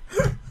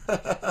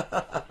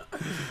 Well,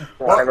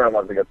 everyone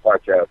loves a good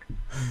fart joke.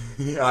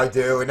 Yeah, I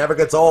do. It never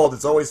gets old.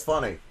 It's always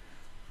funny.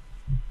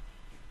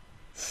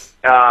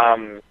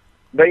 But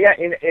yeah,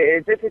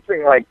 it's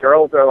interesting. Like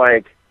girls are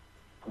like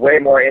way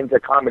more into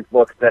comic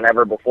books than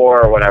ever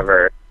before, or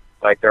whatever.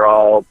 Like they're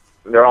all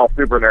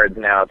super nerds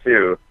now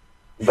too.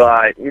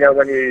 But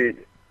when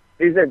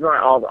these days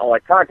I'll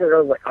like talk to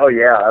girls like, oh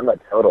yeah, I'm a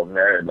total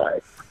nerd,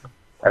 like,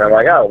 and I'm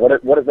like, oh,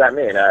 what does that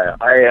mean?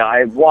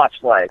 I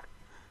watched like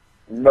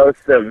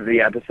most of the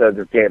episodes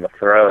of Game of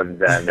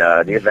Thrones and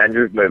the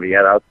Avengers movie.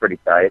 Yeah, that was pretty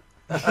tight.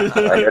 Like,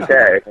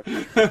 okay.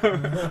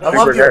 I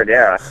love your, nerd,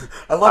 yeah.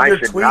 I love your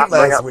tweet last week. I should not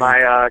bring up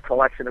my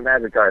collection of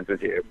magic cards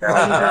with you.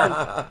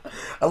 I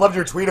loved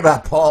your tweet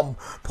about Paul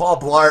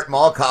Blart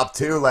Mall Cop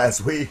 2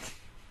 last week.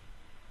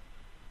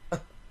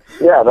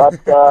 Yeah,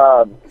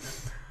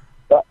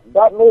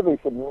 that movie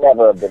should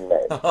never have been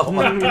made. Oh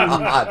my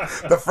god.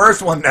 The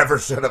first one never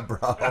should have, bro.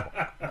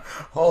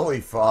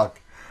 Holy fuck.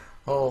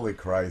 Holy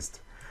Christ.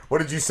 What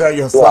did you say?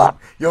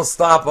 You'll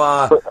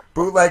stop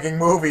bootlegging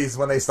movies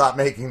when they stop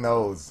making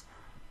those.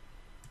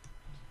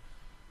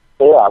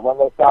 Yeah, when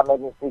they stop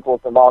making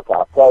sequels to Mall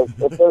Cop. So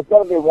if there's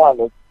going to be one,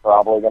 there's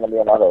probably going to be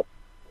another.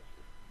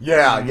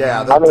 Yeah,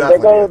 there'll definitely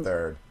be a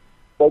third.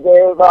 They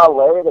gave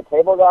Larry the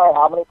Cable Guy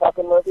how many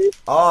fucking movies?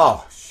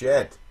 Oh,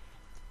 shit.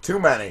 Too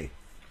many.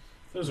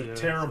 Those are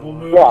terrible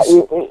movies. Yeah,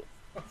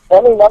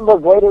 any number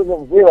greater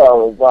than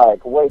 0 is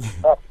like way too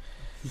much.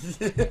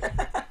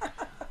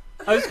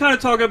 I was kind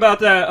of talking about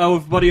that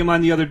with a buddy of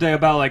mine the other day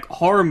about like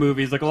horror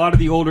movies. Like a lot of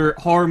the older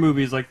horror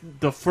movies, like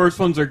the first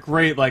ones are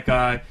great. Like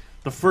the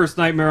first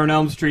Nightmare on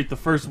Elm Street, the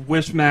first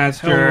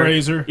Wishmaster,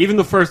 Hellraiser, even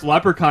the first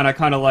Leprechaun. I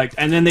kind of liked,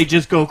 and then they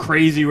just go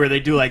crazy where they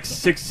do like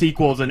 6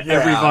 sequels, and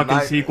every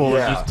fucking sequel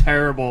is just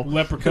terrible.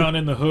 Leprechaun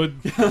in the Hood,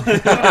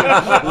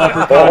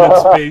 Leprechaun in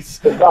space.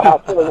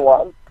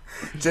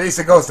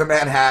 Jason Goes to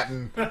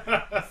Manhattan.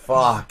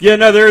 Fuck. Yeah,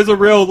 no, there is a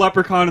real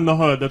Leprechaun in the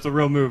Hood. That's a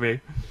real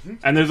movie.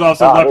 And there's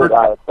also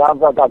It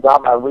sounds like I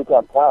got my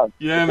weekend plans.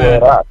 Yeah,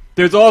 man.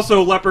 There's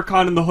also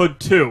Leprechaun in the Hood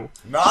 2.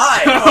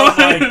 Nice! Oh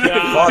my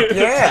god! Fuck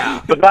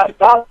yeah! But that's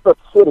the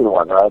shitty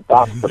one, right?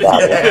 That's the bad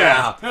one.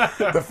 Yeah.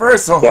 The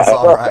first one was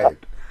alright.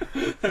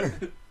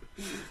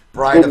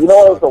 Bride of You know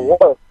what was the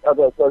worst?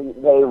 Okay, so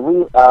they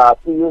a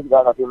few years ago,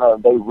 I don't know if you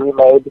remember, they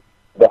remade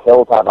The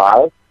Hills Have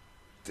Eyes.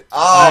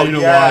 Oh,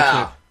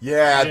 yeah.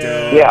 Yeah,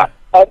 dude. Yeah.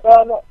 And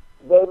then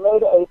they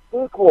made a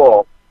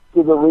sequel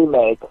to the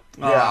remake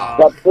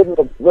that didn't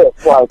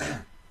exist. Like,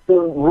 to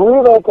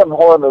remake a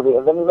horror movie,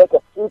 and then you make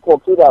a sequel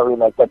to that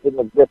remake that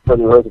didn't exist for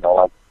the original.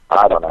 Like,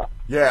 I don't know.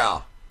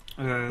 Yeah.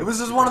 It was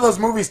just one of those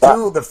movies,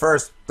 too, the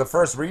first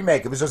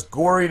remake. It was just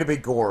gory to be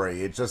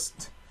gory. It was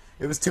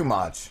too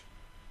much.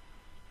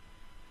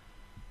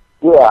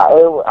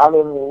 Yeah, I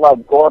mean,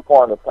 like, gore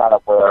porn is kind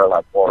of where,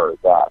 like, horror is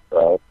at,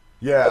 right?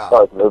 Yeah. As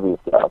far as movies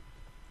go.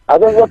 I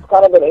think what's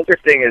kind of been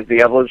interesting is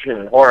the evolution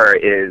in horror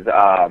is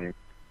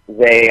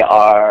they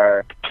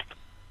are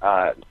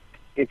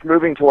it's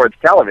moving towards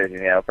television.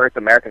 You know, first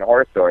American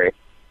Horror Story,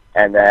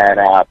 and then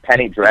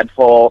Penny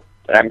Dreadful.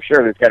 And I'm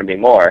sure there's going to be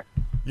more.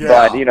 Yeah.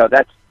 But you know,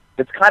 that's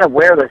kind of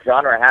where the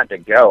genre had to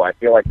go. I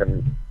feel like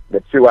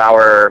the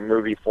 2-hour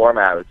movie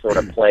format was sort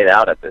of played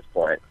out at this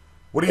point.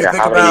 What do you think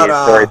how about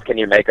many stories can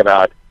you make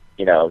about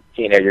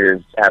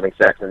teenagers having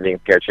sex and being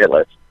scared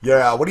shitless?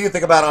 Yeah. What do you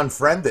think about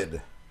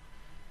Unfriended?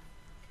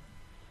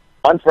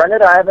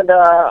 Unfriended? I haven't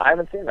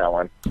seen that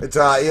one. It's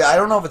I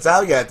don't know if it's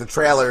out yet. The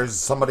trailer's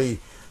somebody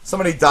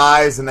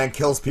dies and then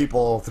kills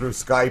people through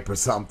Skype or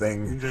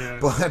something. Yeah.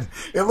 But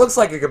it looks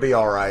like it could be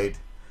all right.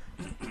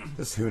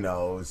 Just who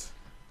knows?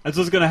 That's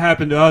what's gonna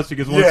happen to us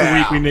because once a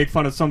week we make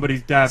fun of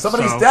somebody's death.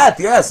 Somebody's death,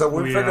 yeah. So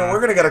we figure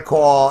we're gonna get a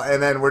call,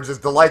 and then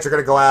the lights are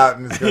gonna go out,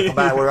 and it's gonna come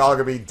back. We're all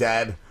gonna be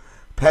dead.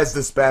 Pez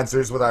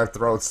dispensers with our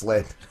throats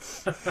slit.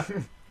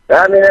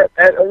 I mean,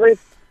 at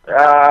least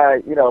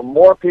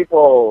more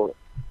people.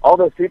 All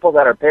those people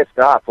that are pissed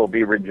off will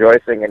be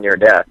rejoicing in your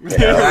death. You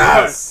know?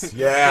 Yes,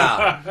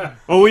 yeah.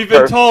 Well, we've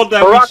been told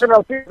that for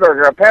RocknRoll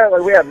Cheeseburger,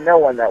 apparently we have no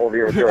one that will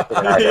be rejoicing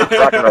in our death.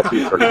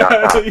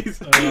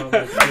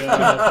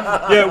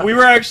 RocknRollCheeseburger.com. Yeah, we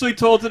were actually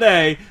told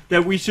today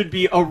that we should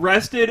be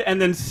arrested and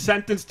then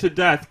sentenced to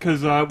death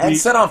because and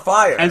set on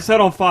fire. And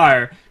set on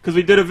fire because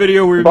we did a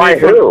video where we by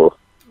who?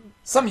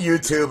 Some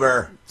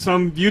YouTuber.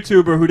 Some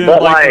YouTuber who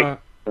didn't like.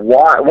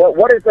 Why?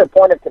 What is the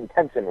point of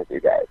contention with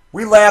you guys?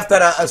 We laughed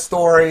at a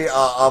story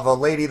of a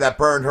lady that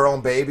burned her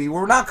own baby.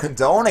 We're not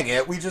condoning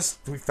it. We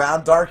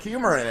found dark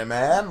humor in it,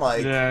 man.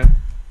 Like, yeah.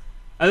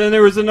 And then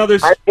there was another.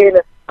 I mean,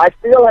 I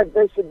feel like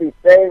they should be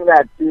saying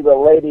that to the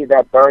lady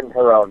that burned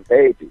her own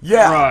baby.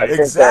 Yeah, right.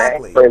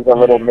 Exactly. It's a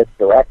little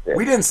misdirected.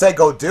 We didn't say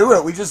go do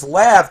it. We just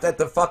laughed at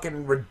the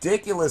fucking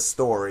ridiculous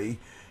story,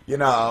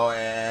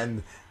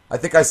 and I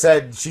think I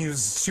said she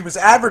was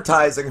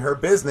advertising her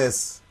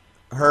business.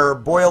 Her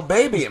boiled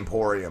baby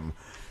emporium,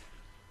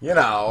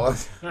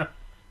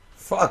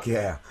 fuck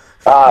yeah.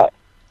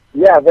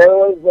 Yeah, there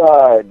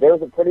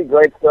was a pretty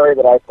great story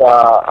that I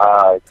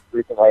saw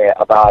recently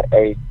about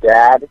a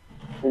dad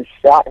who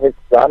shot his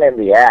son in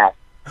the ass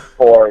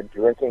for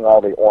drinking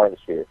all the orange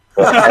juice,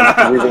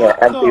 leaving an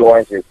empty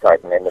orange juice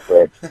carton in the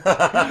fridge.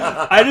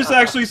 I just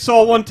actually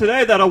saw one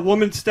today that a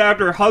woman stabbed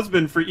her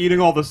husband for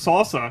eating all the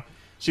salsa.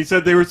 She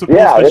said they were supposed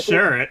to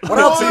share it. What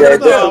else are you going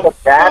to do?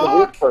 It's a bad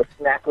week for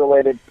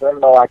snack-related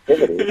criminal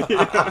activity.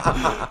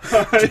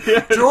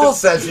 Jules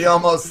says she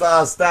almost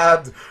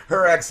stabbed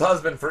her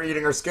ex-husband for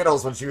eating her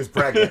Skittles when she was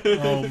pregnant.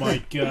 Oh,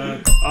 my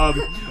God.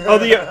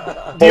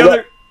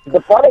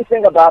 The funny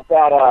thing about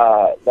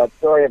that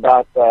story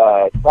about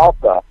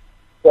salsa,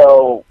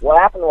 so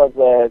what happened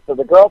was,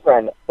 the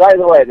girlfriend, by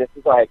the way, this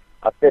is like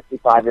a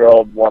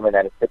 55-year-old woman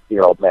and a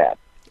 60-year-old man.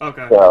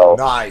 Okay. So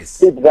nice.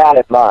 Keep that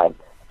in mind.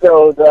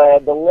 So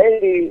the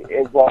lady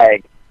is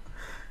like,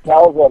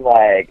 tells him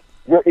like,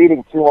 you're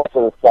eating too much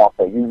of the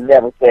salsa. You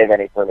never save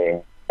any for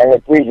me. And the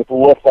dude just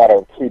looks at her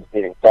and keeps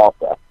eating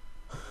salsa.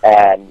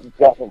 And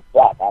doesn't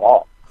stop at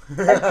all.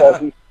 And so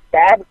he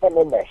stabs him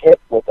in the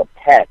hip with a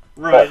pen.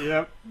 Right,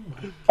 yep.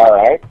 All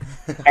right?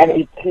 And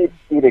he keeps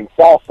eating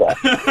salsa.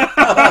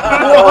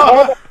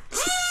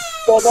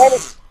 so then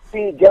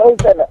he goes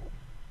and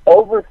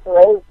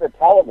overthrows the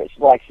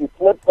television. Like, she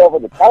flips over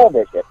the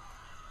television.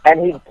 And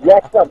he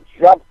gets up,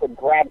 jumps, and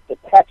grabs to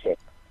catch it.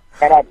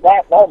 And at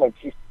that moment,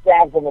 she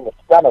stabs him in the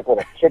stomach with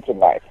a kitchen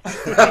knife.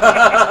 Oh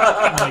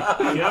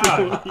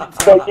my God.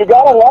 So you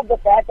gotta love the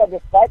fact that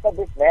despite that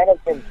this man has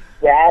been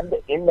stabbed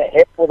in the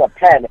hip with a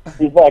pen,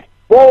 he's like,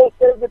 "Whoa,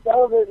 there's the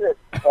television!"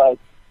 Like,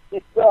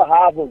 he still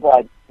has his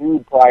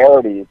dude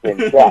priorities in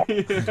check.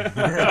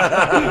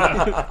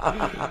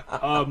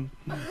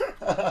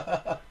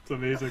 It's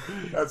amazing.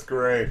 That's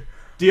great.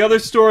 The other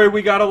story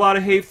we got a lot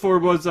of hate for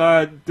was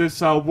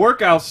this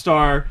workout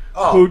star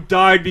who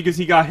died because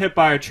he got hit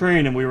by a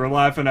train, and we were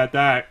laughing at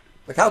that.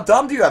 Like, how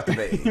dumb do you have to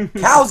be?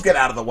 Cows get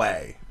out of the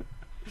way.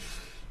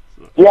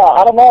 Yeah,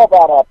 I don't know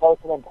about a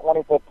person in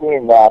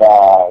 2015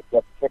 that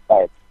gets hit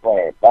by a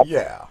train.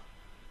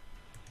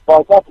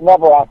 But that's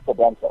never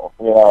accidental,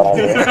 you know what I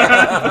mean?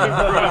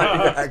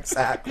 Yeah,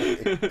 exactly.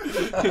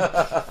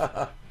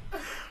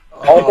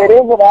 If it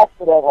is an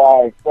accident,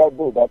 like,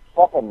 dude, that's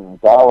fucking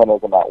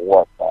Darwinism at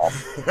work, man.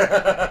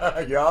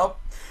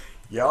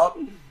 Yup.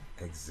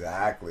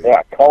 Exactly.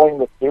 Yeah, culling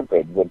the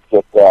stupid. It's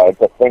just,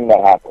 it's a thing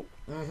that happens.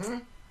 Mm-hmm.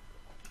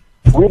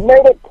 We've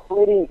made it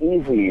pretty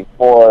easy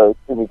for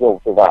stupid people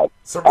to survive.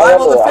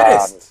 Survival of the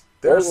fittest.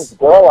 There's this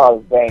girl I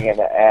was banging,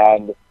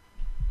 and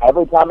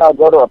every time I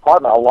go to her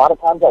apartment, a lot of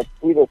times I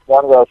see this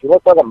one girl. She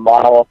looks like a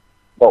model,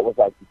 but was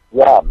like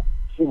dumb.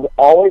 She would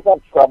always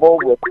have trouble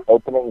with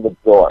opening the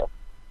door.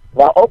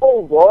 Now,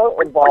 opening the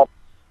door involves...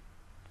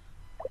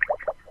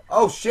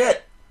 Oh,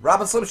 shit.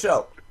 Robin Slim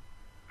Show.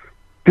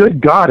 Good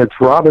God, it's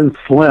Robin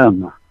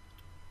Slim.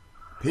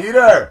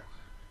 Peter.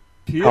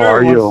 Peter, how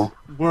are you?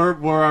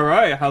 We're all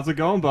right. How's it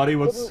going, buddy?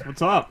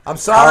 What's up? I'm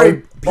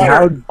sorry, Peter.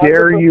 How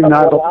dare you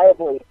not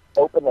reliably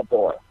open the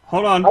door?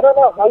 Hold on. I don't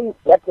know how you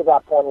get to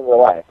that point in your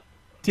life.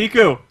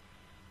 Tikku.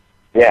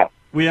 Yeah.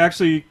 We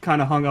actually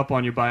kind of hung up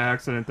on you by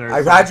accident there.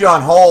 I've had you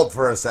on hold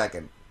for a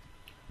second.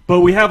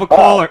 But we have a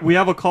caller. We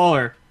have a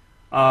caller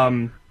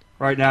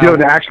right now. You're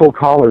an actual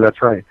caller,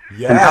 that's right.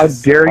 Yes. And how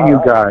dare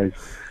you guys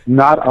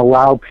not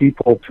allow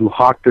people to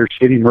hawk their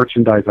shitty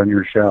merchandise on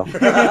your show?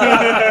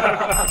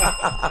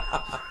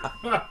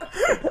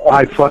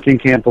 I fucking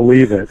can't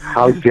believe it.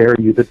 How dare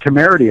you? The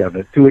temerity of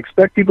it. To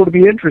expect people to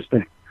be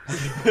interesting.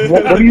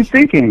 What are you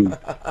thinking?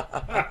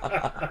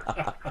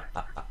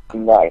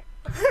 Nice.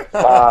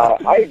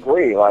 I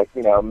agree. Like,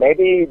 you know,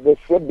 maybe this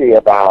should be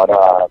about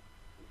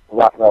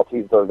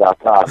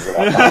RocknRollCheeseburger.com. You know,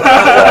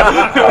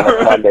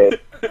 on Mondays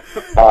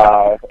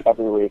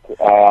every week.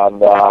 And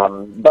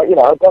but you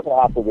know, it doesn't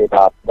have to be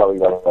about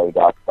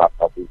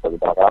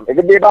www.RocknRollCheeseburger.com. It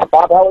could be about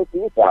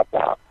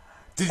BobHellyCheese.com.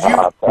 Did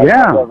you?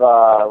 Yeah. Of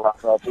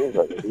RocknRoll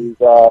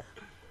Cheeseburger.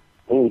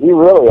 He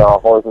really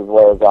horses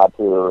ways out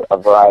to a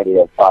variety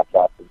of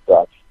podcasts and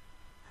such.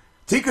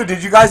 Tikku,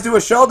 did you guys do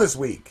a show this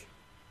week?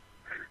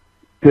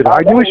 Did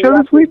I do a show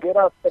this week? We did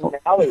our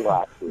finale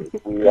last week.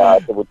 So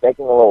we're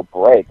taking a little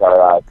break.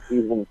 Our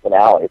season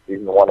finale,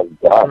 season 1 is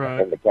done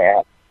in the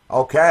can.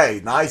 Okay,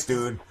 nice,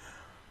 dude.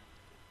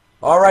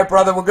 All right,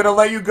 brother, we're gonna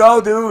let you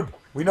go, dude.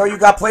 We know you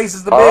got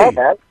places to be. All right,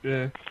 man.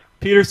 Yeah.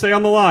 Peter, stay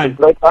on the line. It's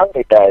great fun,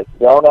 you guys.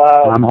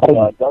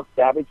 Don't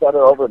stab each other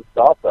over the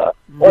salsa.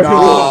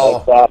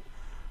 No.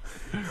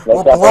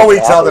 We'll blow each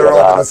other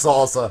over the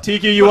salsa.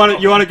 Tikku, you want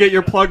to get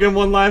your plug in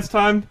one last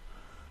time?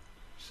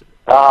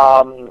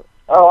 I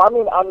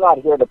mean, I'm not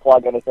here to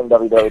plug anything.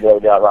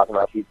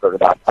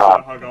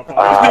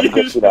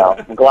 www.RocknRollCheeseburger.com. You know,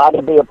 I'm glad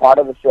to be a part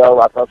of the show.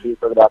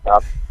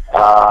 RocknRollCheeseburger.com.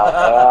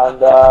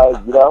 And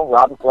you know,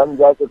 Rob and Slim, you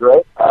guys are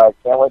great.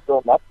 Can't wait till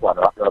the next one.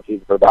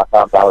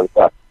 RocknRollCheeseburger.com. Valerie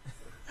Seth.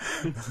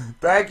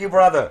 Thank you,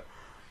 brother.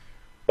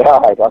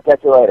 All right, I'll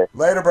catch you later.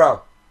 Later,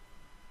 bro.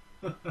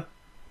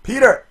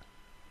 Peter.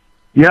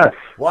 Yes.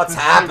 What's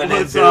happening,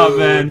 What's dude? up,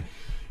 man?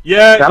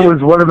 Yeah. That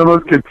was one of the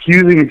most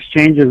confusing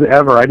exchanges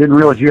ever. I didn't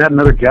realize you had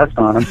another guest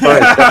on. I'm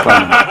sorry I stepped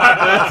on you.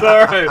 That's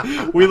all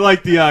right. We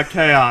like the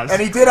chaos. And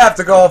he did have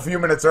to go a few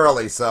minutes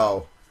early,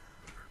 so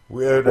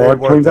it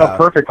turns out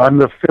perfect. I'm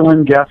the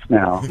fill-in guest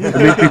now. It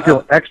makes me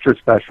feel extra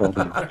special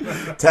now.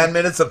 10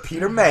 minutes of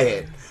Peter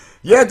Mehit.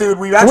 Yeah, dude,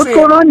 we've actually... What's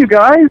going on, you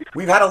guys?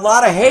 We've had a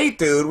lot of hate,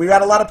 dude. We've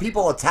had a lot of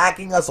people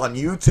attacking us on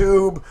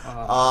YouTube.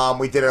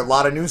 We did a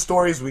lot of news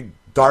stories.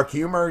 Dark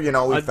humor, you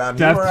know, we found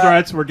death humor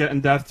threats. We're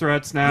getting death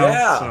threats now.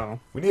 Yeah, so.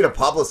 We need a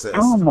publicist.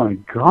 Oh, my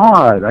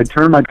God. I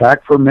turned my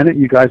back for a minute.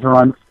 You guys are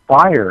on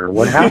fire.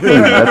 What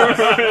happened?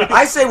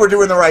 I say we're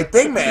doing the right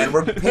thing, man.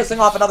 We're pissing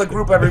off another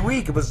group every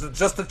week. It was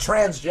just the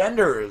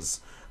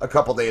transgenders a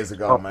couple days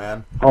ago,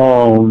 man.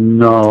 Oh,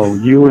 no.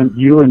 You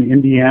in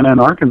Indiana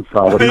and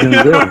Arkansas. What are you going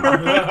to do?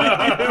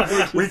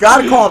 We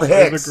got called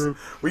Hicks.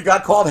 We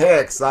got called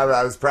Hicks.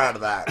 I was proud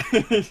of that.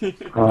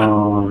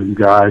 Oh, you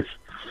guys.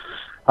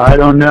 I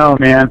don't know,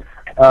 man.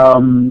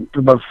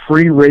 But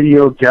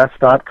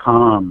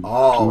freeradioguest.com.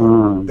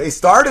 Oh, they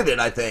started it,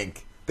 I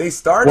think. They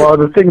started. Well,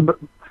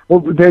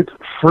 that's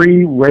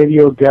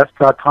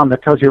freeradioguest.com.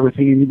 That tells you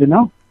everything you need to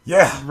know.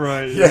 Yeah.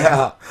 Right.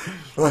 Yeah.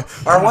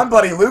 Our one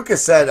buddy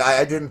Lucas said,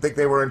 I didn't think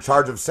they were in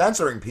charge of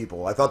censoring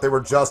people. I thought they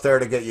were just there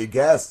to get you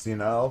guests, you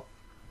know?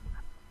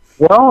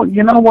 Well,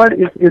 you know what?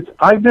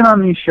 I've been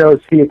on these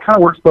shows. See, it kind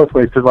of works both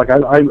ways. Because, like,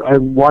 I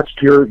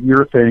watched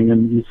your thing,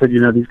 and you said, you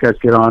know, these guys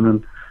get on,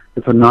 and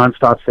it's a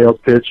nonstop sales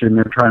pitch, and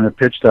they're trying to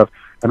pitch stuff.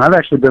 And I've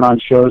actually been on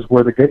shows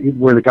where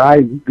the guy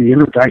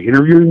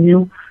interviewing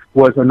you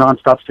was a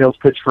nonstop sales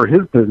pitch for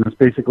his business.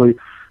 Basically,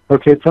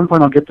 okay, at some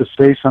point I'll get to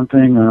say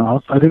something. I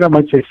think I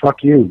might say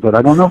 "fuck you," but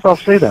I don't know if I'll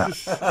say that.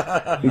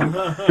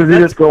 So they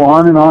just go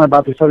on and on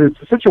about this other.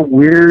 It's such a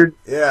weird,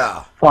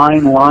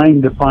 fine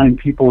line to find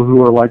people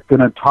who are like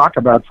going to talk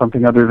about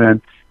something other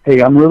than,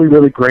 hey, I'm really,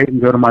 really great,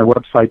 and go to my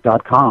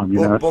website.com,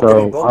 you know,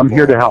 so I'm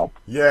here to help.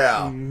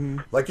 Yeah.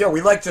 Like, we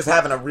like just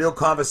having a real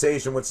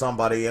conversation with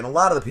somebody, and a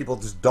lot of the people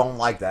just don't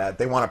like that.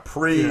 They want a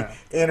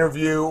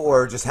pre-interview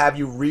or just have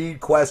you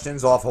read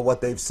questions off of what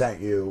they've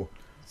sent you.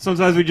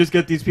 sometimes we just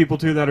get these people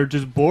too that are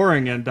just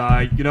boring, and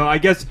you know, I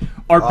guess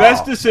our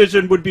best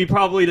decision would be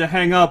probably to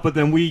hang up, but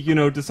then we, you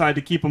know, decide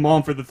to keep them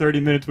on for the 30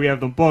 minutes we have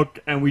them booked,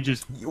 and we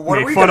just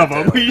make fun of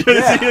them. We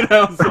just, you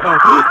know, so we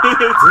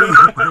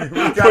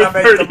gotta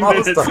make the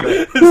most of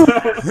it.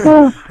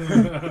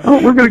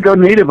 Oh, we're gonna go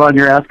native on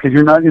your ass because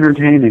you're not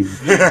entertaining.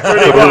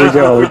 There we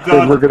go.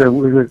 We're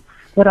gonna.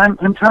 But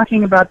I'm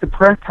talking about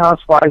depressed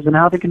housewives and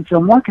how they can feel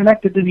more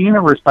connected to the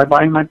universe by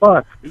buying my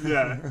book.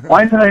 Yeah.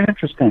 Why isn't that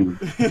interesting?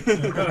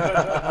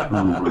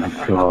 Oh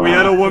my God. We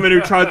had a woman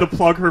who tried to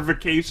plug her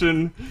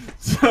vacation.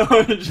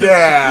 So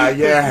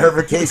yeah, her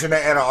vacation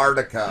to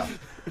Antarctica.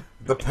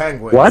 The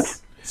penguins. What?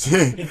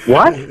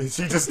 What?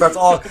 That's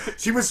all.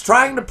 She was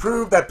trying to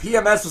prove that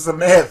PMS was a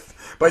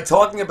myth by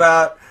talking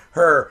about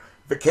her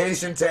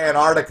vacation to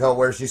Antarctica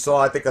where she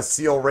saw, I think, a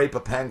seal rape a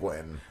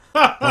penguin.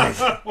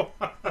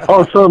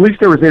 Oh, so at least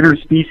there was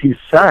interspecies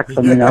sex.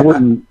 I mean, I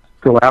wouldn't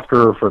go after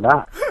her for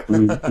that. I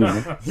mean, you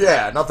know.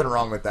 Yeah, nothing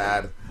wrong with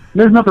that.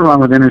 There's nothing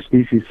wrong with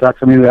interspecies sex.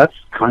 I mean, that's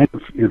kind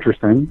of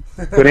interesting.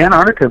 But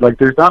Antarctica, like,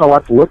 there's not a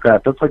lot to look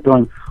at. That's like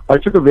going, I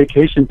took a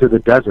vacation to the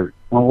desert.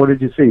 Well, what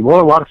did you see?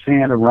 Well, a lot of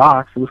sand and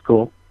rocks. It was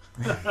cool.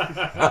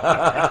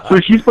 So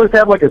she's supposed to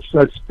have like a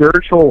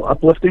spiritual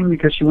uplifting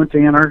because she went to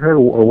Antarctica,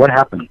 or what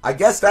happened? I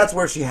guess that's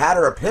where she had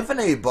her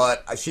epiphany,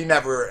 but she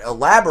never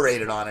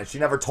elaborated on it. She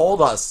never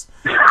told us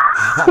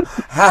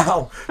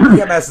how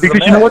PMS is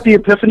because you know what the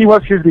epiphany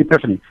was? Here's the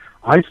epiphany.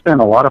 I spent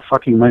a lot of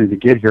fucking money to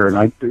get here,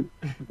 and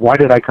why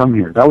did I come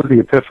here? That was the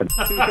epiphany.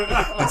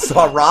 I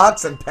saw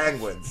rocks and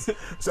penguins,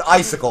 so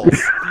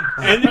icicles,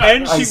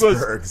 and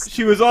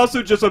she was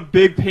also just a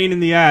big pain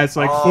in the ass.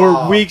 Like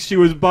for weeks, she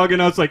was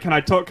bugging us. Like, can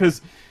I talk? Because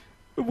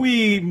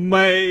we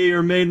may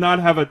or may not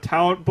have a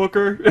talent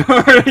booker.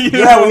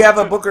 Yeah, we have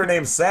a booker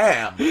named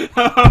Sam,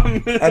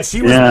 and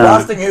she was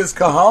busting his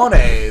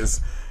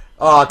cojones.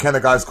 Can the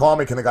guys call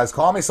me? Can the guys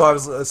call me?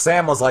 So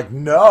Sam was like,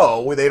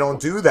 no, they don't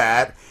do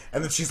that.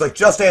 And then she's like,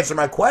 just answer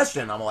my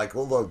question. I'm like,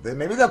 well, look,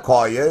 maybe they'll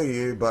call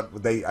you, but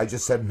I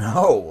just said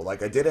no.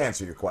 Like, I did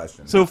answer your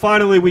question. So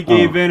finally we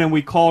gave in and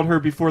we called her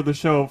before the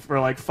show for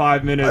like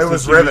 5 minutes. It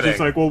was riveting.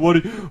 She's like, well,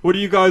 what do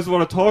you guys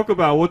want to talk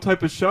about? What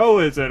type of show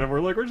is it? And we're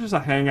like, we're just a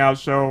hangout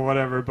show or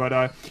whatever.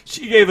 But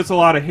she gave us a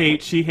lot of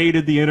hate. She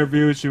hated the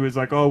interview. She was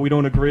like, oh, we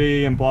don't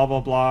agree and blah,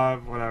 blah, blah,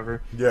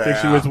 whatever. Yeah. I think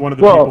she was one of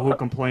the people who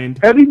complained.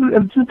 I mean,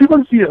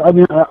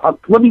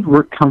 let me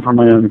come from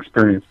my own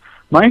experience.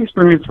 My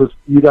experience was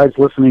you guys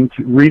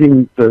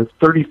reading the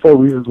 34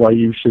 reasons why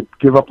you should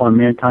give up on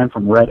mankind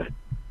from Reddit.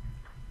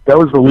 That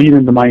was the lead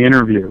into my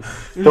interview.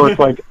 So it's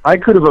like, I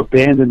could have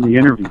abandoned the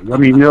interview. I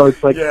mean, you know,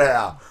 it's like,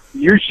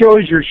 your show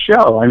is your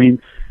show. I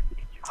mean,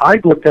 I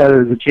looked at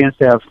it as a chance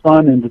to have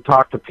fun and to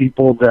talk to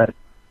people that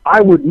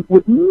I would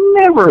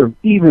never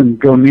even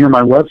go near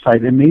my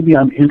website, and maybe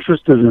I'm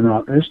interesting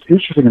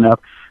enough.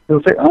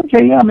 They'll say,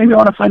 okay, yeah, maybe I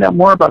want to find out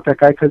more about that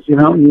guy because, you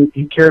know,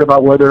 he cared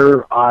about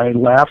whether I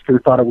laughed or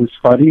thought it was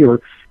funny or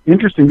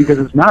interesting because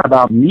it's not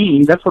about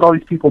me. That's what all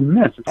these people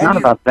miss. It's not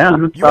about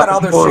them. It's you had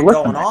about other shit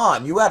going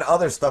on. You had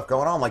other stuff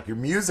going on, like your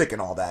music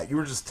and all that. You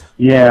were just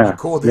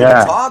cool dude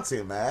to talk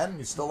to, man.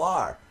 You still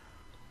are.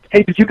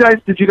 Hey, did you guys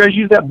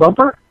use that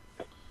bumper?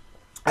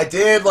 I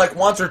did like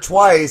once or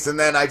twice, and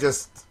then I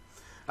just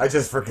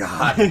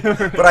forgot.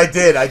 But I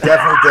did. I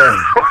definitely did.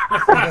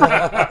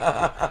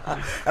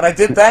 And I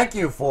did thank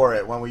you for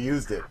it when we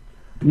used it.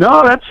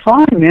 No, that's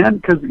fine, man.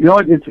 Because you know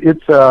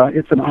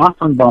it's an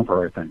awesome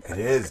bumper. I think it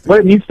is. Dude. What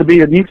it needs to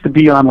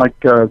be on like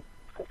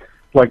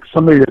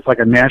somebody that's like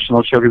a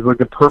national show because like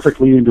the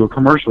perfect lead into a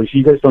commercial.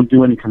 You guys don't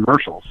do any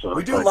commercials, so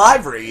we do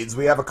live reads.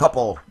 We have a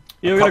couple.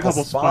 Yeah, we got a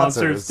couple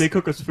sponsors. They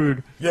cook us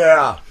food.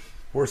 Yeah.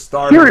 We're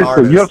starting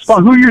artists. You have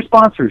who are your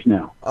sponsors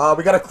now?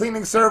 We got a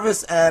cleaning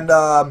service and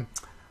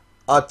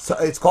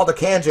it's called a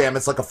Can Jam.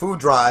 It's like a food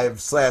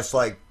drive /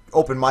 like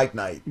open mic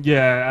night.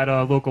 Yeah, at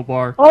a local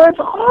bar. Oh, that's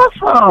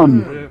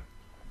awesome.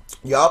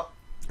 Yup.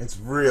 It's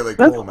really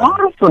That's cool, man.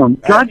 Awesome.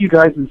 God, you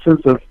guys,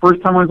 since the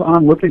first time I was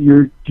on, look at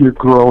you're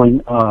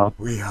growing up.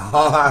 We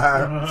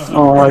are.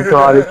 Oh, my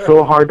God. It's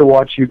so hard to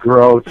watch you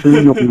grow.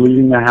 Soon you'll be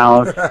leaving the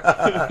house,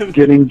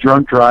 getting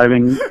drunk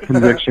driving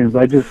convictions.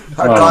 I've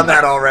done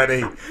that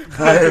already.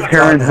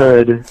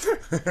 Parenthood.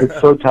 It's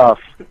so tough.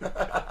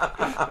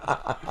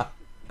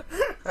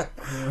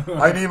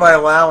 I need my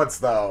allowance,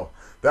 though.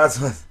 That's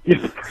what...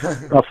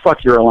 Oh,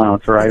 fuck your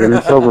allowance, all right? And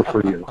it's over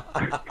for you.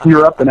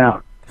 You're up and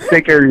out.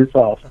 Take care of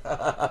yourself.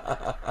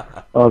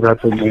 Oh,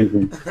 that's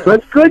amazing.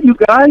 That's good, you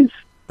guys.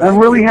 I'm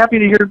really happy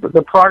to hear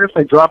the progress.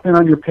 I drop in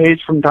on your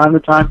page from time to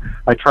time.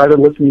 I try to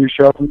listen to your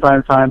show from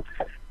time to time.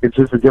 It's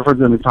just a difference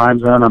in the time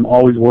zone. I'm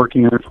always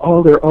working, and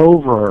they're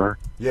over.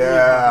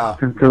 Yeah.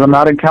 Because I'm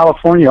not in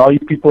California. All you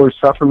people are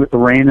suffering with the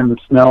rain and the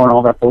snow and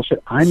all that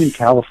bullshit. I'm in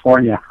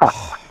California.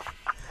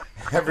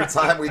 Every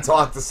time we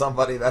talk to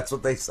somebody, that's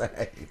what they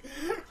say.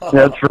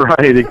 That's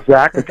right,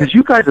 exactly. Because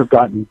you guys have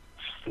gotten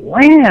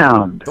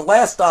slammed. The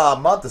last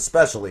month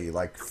especially,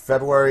 like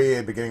February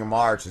and beginning of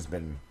March, has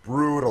been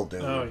brutal,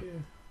 dude. Oh, yeah.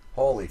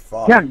 Holy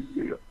fuck. Yeah.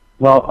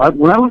 Well,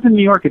 when I was in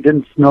New York, it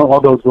didn't snow,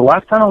 although the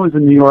last time I was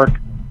in New York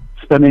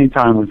spend any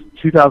time was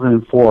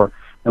 2004,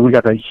 and we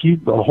got a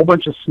whole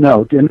bunch of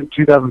snow in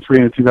 2003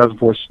 and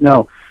 2004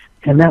 snow,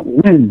 and that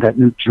wind, that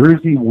New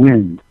Jersey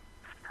wind,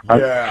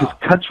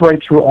 just cuts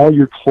right through all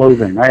your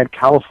clothing. I had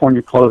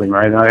California clothing,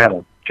 right? And I had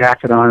a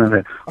jacket on,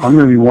 and I'm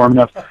going to be warm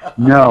enough.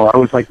 No, I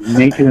was like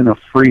naked in a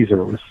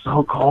freezer. It was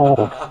so cold.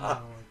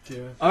 All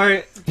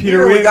right,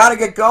 Peter, we got to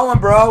get going,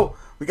 bro.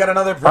 We got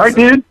another person all right,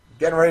 dude.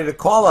 Getting ready to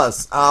call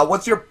us.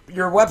 What's your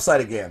website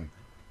again?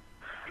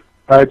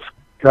 It's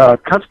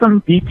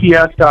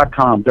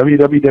custombps.com,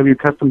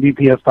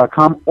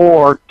 www.custombps.com,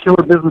 or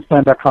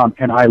killerbusinessplan.com.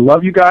 And I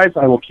love you guys.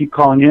 I will keep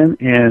calling in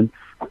and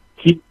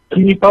keep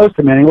me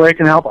posted, man. Any way I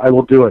can help, I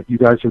will do it. You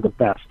guys are the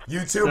best.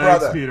 You too, Thanks,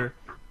 brother. Peter.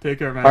 Take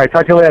care, man. All right,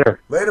 talk to you later.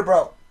 Later,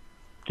 bro.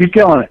 Keep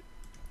killing it.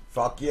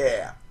 Fuck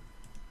yeah.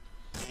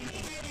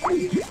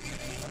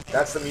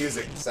 That's the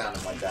music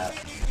sounding like that.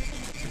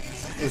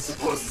 It's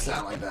supposed to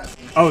sound like that.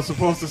 Oh, it's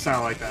supposed to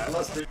sound like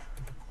that.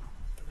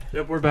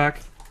 Yep, we're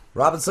back.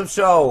 Robinson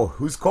Show.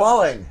 Who's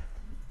calling?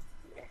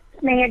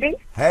 Mandy.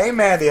 Hey,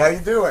 Mandy. How you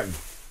doing?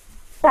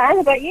 Fine. How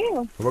about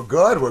you? We're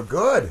good. We're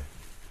good.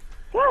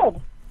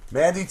 Good.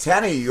 Mandy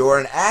Tenny, you're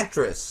an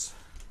actress.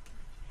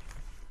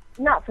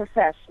 Not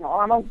professional.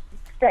 I'm on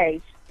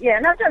stage. Yeah,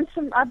 and I've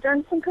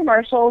done some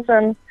commercials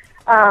and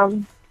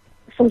some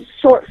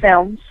short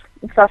films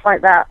and stuff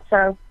like that.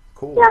 So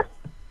cool. Yeah.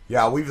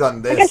 Yeah, we've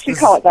done this. I guess you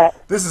call it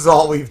that. This is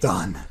all we've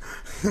done.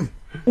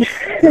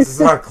 This is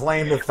our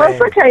claim to fame. Well,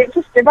 it's okay. It's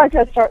just everybody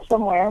got to start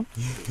somewhere.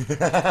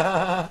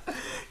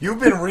 You've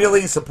been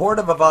really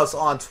supportive of us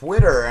on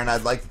Twitter, and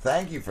I'd like to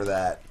thank you for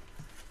that.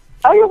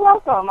 Oh, you're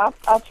welcome. I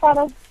try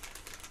to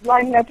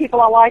let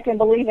people I like and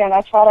believe in. I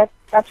try to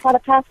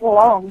pass it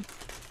along.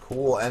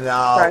 Cool. And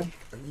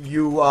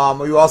you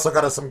also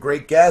got us some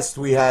great guests.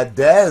 We had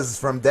Dez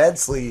from Dead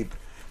Sleep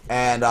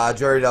and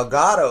Jerry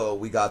Delgado.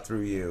 We got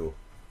through you.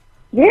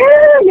 Yeah,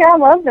 I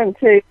love them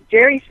too.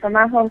 Jerry's from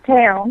my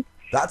hometown.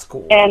 That's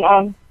cool.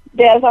 And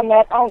Dez I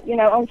met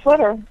on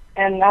Twitter,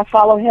 and I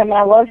follow him, and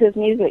I love his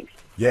music.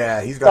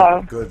 Yeah, he's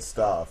got good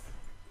stuff.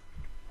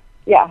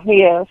 Yeah,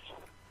 he is.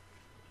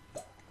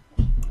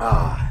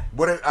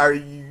 What are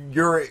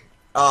you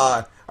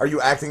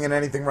acting in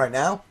anything right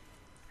now?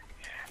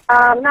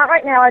 Not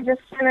right now. I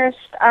just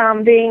finished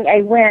being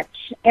a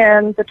wench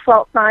in The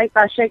Twelfth Night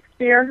by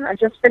Shakespeare. I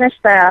just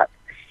finished that.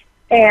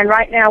 And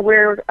right now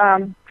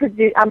I'm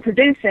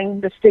producing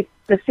The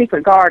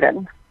Secret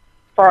Garden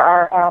for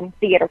our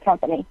theater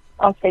company,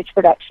 on stage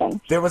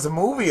production. There was a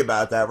movie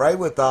about that, right?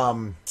 With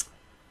Johnny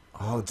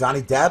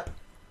Depp?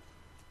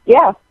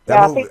 Yeah.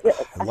 I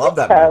love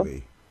that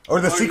movie. Or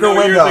The Secret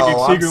Window.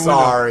 I'm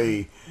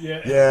sorry.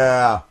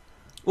 Yeah.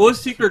 Well, it's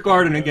Secret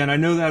Garden again. I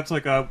know that's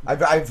like a...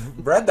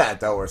 I've read that,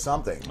 though, or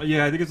something.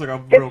 Yeah, I think it's like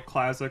a real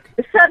classic.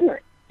 It's set in the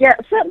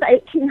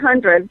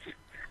 1800s.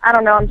 I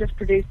don't know. I'm just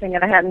producing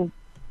it.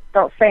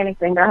 Don't say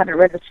anything, but I haven't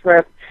read the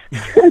script.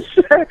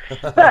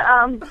 But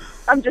I'm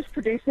just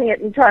producing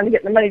it and trying to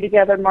get the money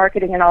together,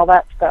 marketing and all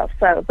that stuff.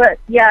 So, but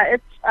yeah,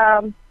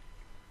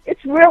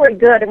 it's really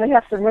good, and we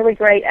have some really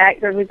great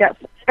actors. We've got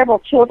several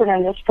children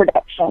in this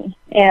production,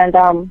 and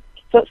so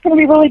it's going to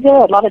be really good.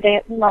 A lot of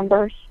dancing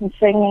numbers and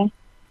singing.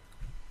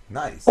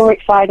 Nice. So we're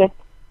excited.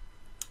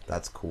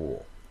 That's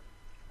cool.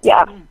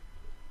 Yeah.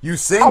 You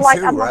sing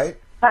too, right?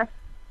 Oh,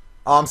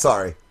 I'm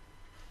sorry.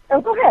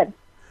 Oh, go ahead.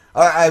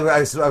 I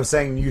was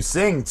saying you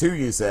sing too,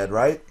 you said,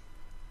 right?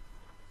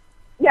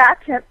 Yeah, I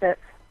attempt it.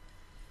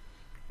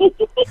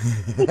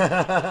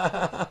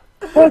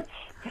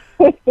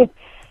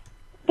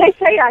 They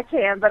say I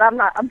can, but I'm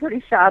not. I'm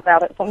pretty shy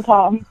about it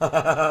sometimes.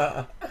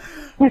 Yeah,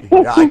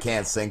 I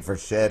can't sing for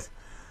shit.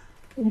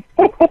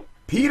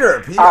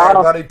 Peter, our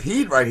buddy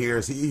Pete right here.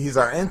 He's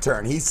our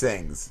intern. He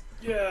sings.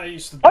 Yeah, I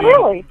used to.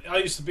 Really? I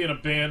used to be in a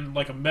band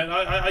like a metal.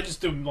 I just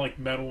do like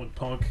metal and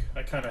punk.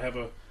 I kind of have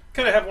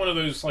one of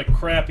those like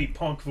crappy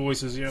punk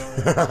voices, you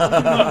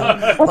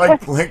know.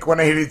 Like Blink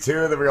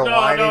 182, the real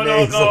whiny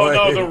names.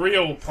 No, the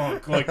real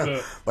punk, like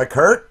the like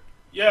Kurt.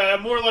 Yeah,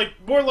 more like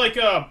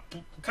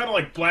kind of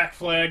like Black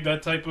Flag,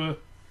 that type of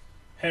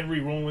Henry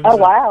Rollins. Oh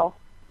wow,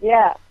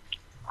 yeah.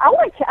 I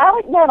like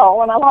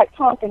metal and I like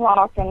punk and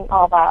rock and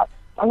all that.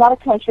 I'm not a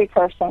country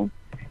person,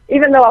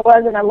 even though I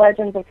was in a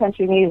Legends of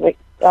Country Music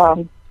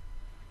show.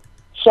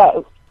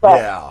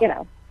 But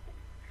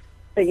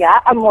but yeah,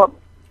 I'm more.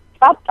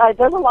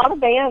 There's a lot of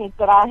bands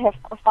that I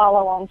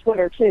follow on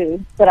Twitter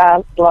too that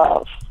I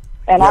love,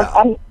 and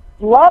I'm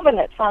loving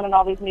it finding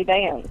all these new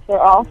bands.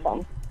 They're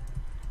awesome.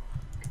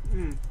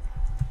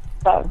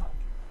 So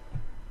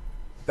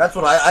that's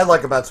what I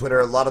like about Twitter.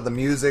 A lot of the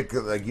music,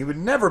 like you would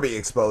never be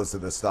exposed to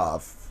this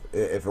stuff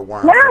if it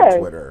weren't for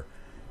Twitter.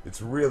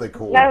 It's really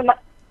cool. No,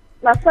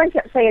 my friend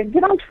kept saying,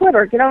 "Get on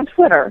Twitter, get on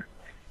Twitter."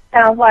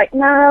 And I was like,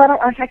 no,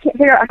 I can't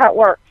figure out how it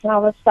works and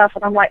all this stuff.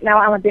 And I'm like, no,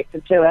 I'm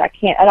addicted to it. I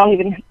can't. I don't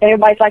even.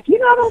 Everybody's like, you're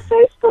not on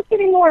Facebook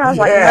anymore. And I was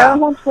like, no,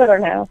 I'm on Twitter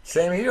now.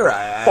 Same here.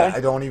 I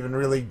don't even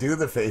really do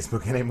the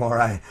Facebook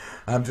anymore.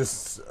 I'm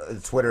just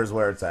Twitter's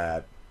where it's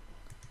at.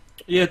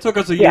 Yeah, it took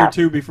us a year or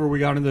two before we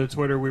got into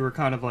Twitter. We were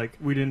kind of like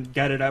we didn't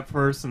get it at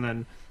first, and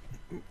then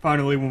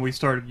finally when we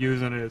started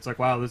using it, it's like,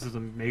 wow, this is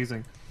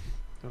amazing.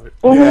 But,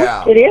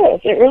 Yeah. It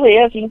is. It really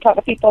is. You can talk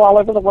to people all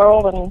over the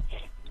world,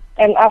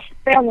 and I've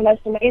found the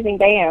most amazing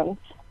bands.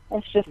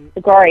 It's just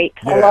great.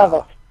 I love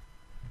it.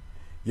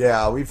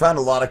 Yeah, we found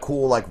a lot of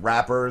cool like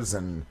rappers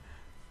and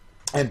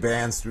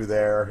bands through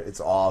there.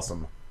 It's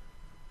awesome.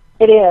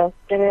 It is.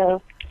 It is.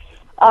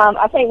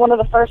 I think one of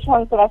the first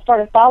ones that I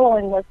started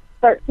following was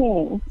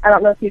 13. I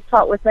don't know if you've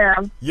talked with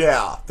them.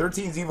 Yeah,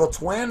 13's Evil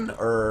Twin,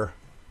 or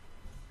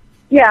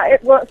Yeah,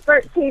 it was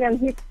 13,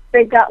 and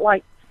they've got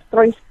like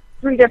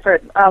three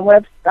different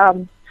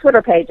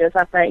Twitter pages,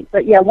 I think.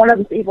 But yeah, one of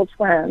them's Evil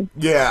Twin.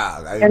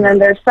 yeah, And then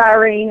there's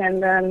Siren,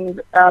 and then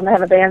they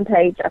have a band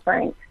page, I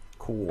think.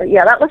 cool. But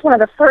yeah, that was one of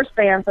the first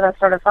bands that I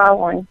started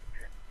following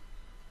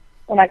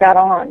when I got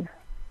on.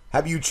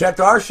 Have you checked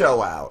our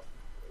show out?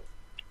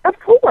 Of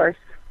course.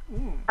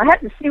 I had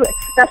to see it.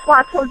 That's why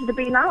I told you to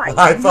be nice.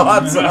 I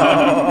thought so.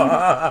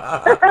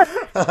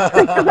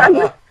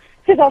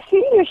 Because I've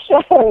seen your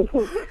show.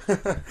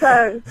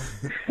 So.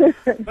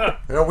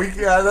 That's what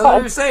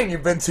you're saying.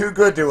 You've been too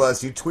good to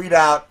us. You tweet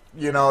out,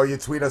 you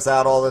tweet us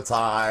out all the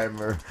time.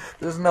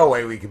 There's no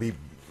way we could be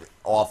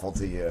awful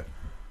to you.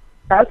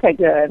 Okay,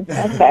 good.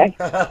 Okay.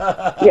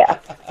 Yeah.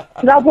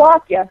 And I'll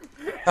block you.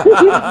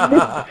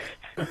 Well,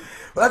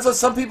 that's what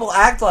some people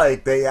act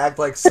like. They act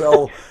like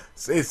so.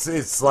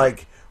 It's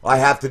like, I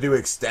have to do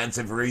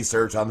extensive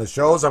research on the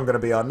shows I'm going to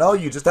be on. No,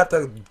 you just have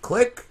to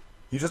click.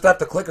 You just have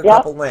to click a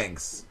couple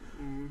links.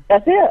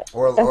 That's it.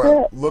 Or That's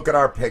it. look at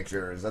our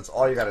pictures. That's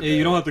all you got to do. yeah,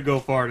 you don't have to go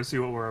far to see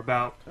what we're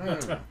about.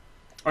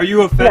 Are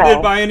you offended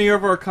No. by any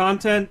of our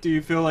content? Do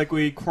you feel like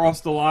we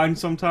cross the line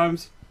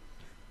sometimes?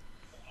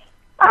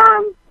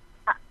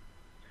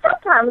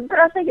 Sometimes, but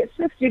I think it's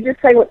just you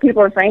just say what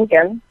people are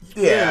thinking.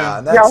 Yeah,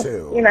 that Y'all,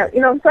 too. you know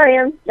what I'm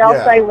saying? Y'all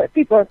say what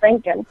people are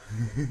thinking,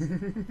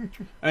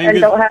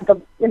 and don't have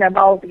the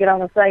balls to get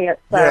on and say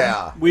it. So.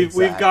 Yeah,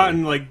 We've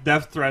gotten like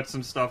death threats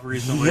and stuff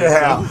recently.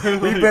 Yeah, so.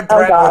 we've been Oh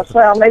threatened. gosh,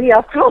 well maybe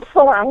I'll cross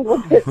the line a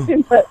little bit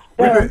too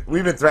much.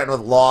 We've been threatened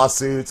with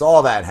lawsuits,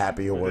 all that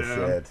happy horse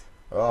shit.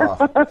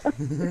 Oh.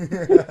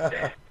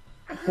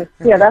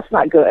 Yeah, that's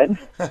not good.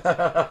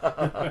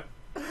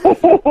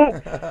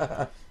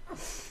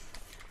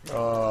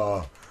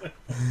 Oh.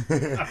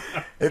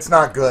 It's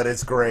not good.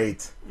 It's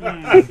great.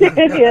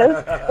 It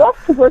is. Well,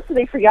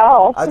 publicity for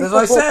y'all. That's what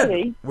I said.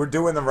 Publicity. We're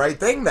doing the right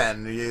thing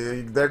then.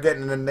 They're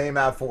getting the name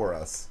out for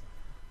us.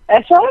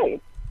 That's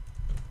right.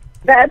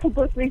 Bad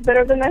publicity is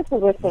better than no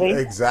publicity.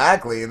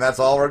 Exactly, and that's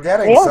all we're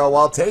getting, Yeah. so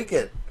I'll take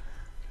it.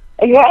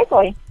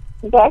 Exactly.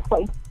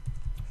 Exactly.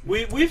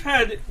 We've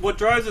had, what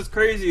drives us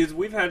crazy is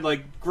we've had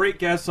like great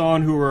guests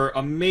on who were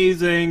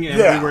amazing and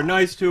Yeah. we were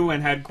nice to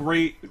and had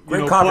great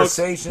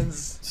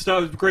Conversations.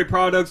 stuff, great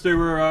products they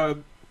were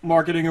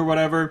marketing or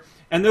whatever.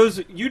 And those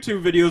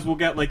YouTube videos will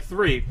get like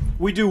 3.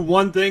 We do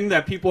one thing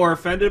that people are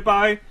offended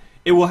by,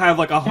 it will have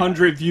like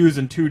 100 views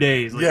in 2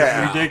 days. Like,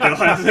 Yeah. it's ridiculous.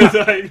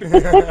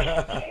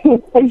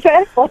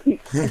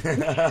 Exactly.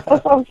 That's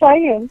what I'm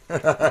saying.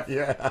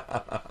 Yeah.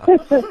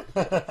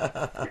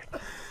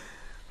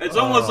 It's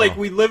almost like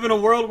we live in a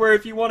world where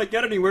if you want to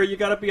get anywhere, you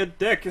got to be a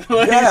dick.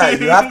 Yeah,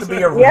 you have to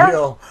be a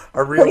real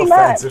Pretty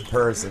offensive much.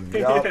 person.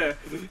 Yeah. Yep.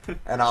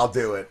 And I'll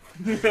do it.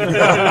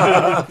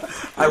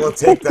 I will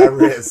take that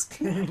risk.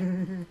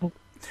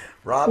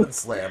 Robin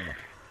Slim.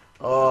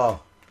 Oh,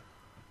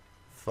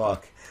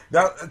 fuck.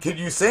 Now, could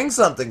you sing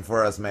something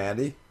for us,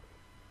 Mandy?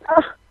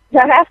 Do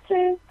I have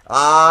to?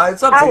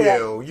 It's up to I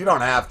will. you. You don't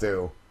have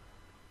to.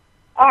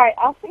 All right,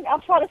 I'll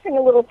try to sing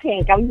a little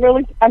Pink. I'm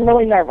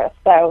really nervous,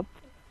 so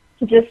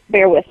just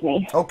bear with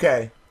me.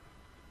 Okay.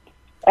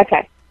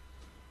 Okay.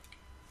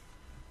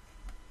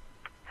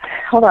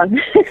 Hold on.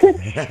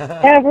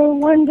 Ever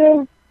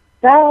wonder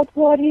about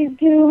what he's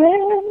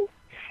doing?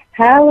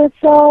 How it's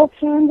all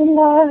turned to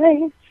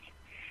life?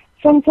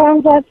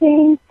 Sometimes I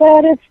think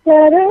that it's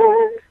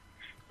better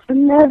to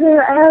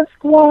never ask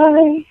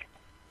why.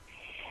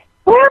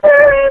 Where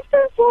there is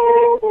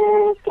desire,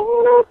 there's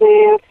gonna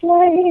be a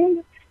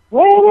flame.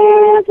 Where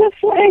there is a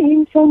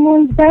flame,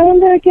 someone's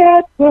bound to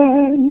get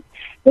burned.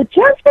 But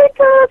just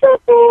because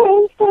it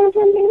burns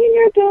doesn't mean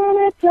you're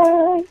gonna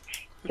die.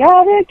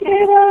 Gotta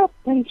get up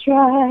and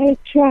try.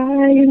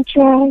 There you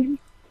go.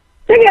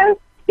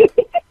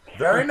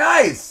 Very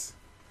nice.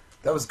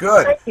 That was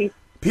good. Thank you.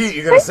 Pete,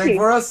 you gonna Thank sing you.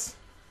 for us?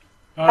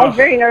 I was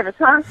very nervous,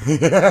 huh?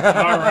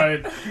 All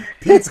right.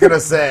 Pete's gonna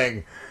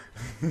sing.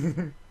 All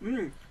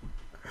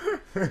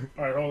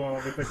right, hold on.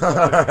 Let me think All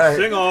about this. right.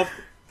 Sing off.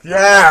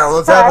 Yeah,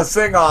 let's have a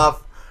sing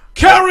off.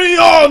 Carry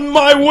on,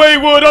 my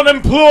wayward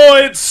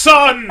unemployed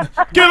son!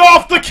 Get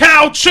off the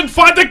couch and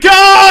find a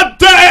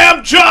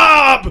goddamn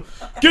job!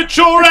 Get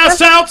your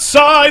ass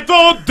outside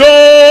the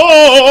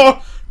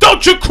door!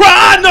 Don't you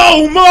cry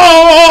no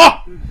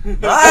more!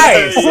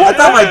 Nice! I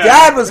thought my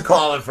dad was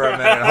calling for a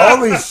minute.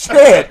 Holy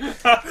shit!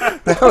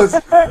 That was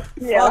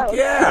Yeah. fuck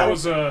yeah! That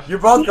was You're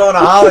both going to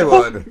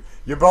Hollywood.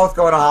 You're both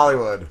going to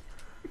Hollywood.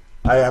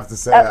 I have to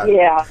say that.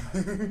 Yeah.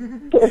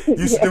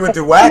 You should do a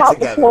duet Come off the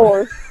together.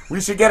 floor. We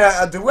should get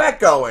a duet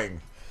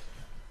going.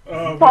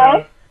 oh Huh?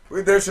 man.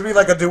 There should be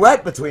like a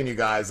duet between you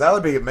guys. That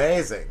would be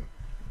amazing.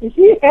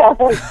 Yeah.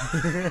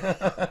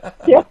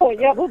 Yeah,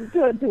 we'll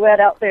do a duet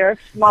out there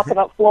mopping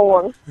up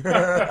floors.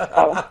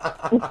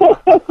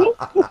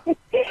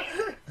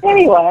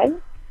 Anyway.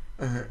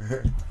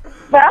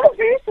 But I was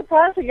very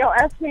surprised that y'all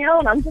asked me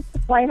out. I'm just a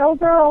plain old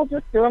girl,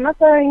 just doing my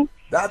thing.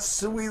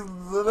 That's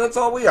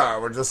all we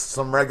are. We're just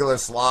some regular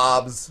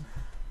slobs,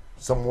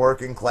 some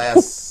working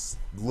class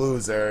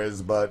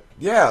losers. But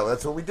yeah,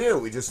 that's what we do.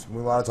 We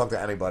want to talk to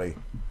anybody.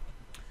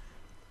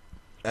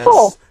 And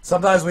Cool.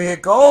 Sometimes we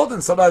hit gold,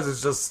 and sometimes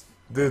it's just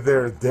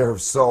they're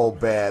so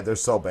bad. They're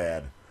so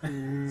bad.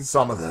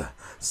 Some of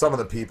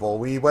the people.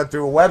 We went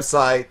through a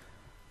website,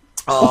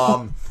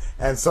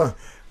 and so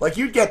like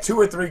you'd get 2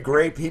 or 3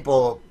 great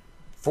people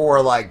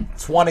for like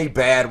 20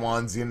 bad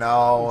ones, you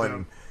know,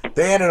 and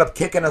they ended up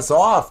kicking us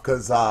off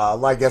because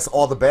I guess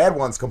all the bad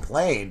ones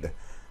complained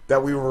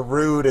that we were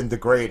rude and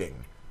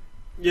degrading.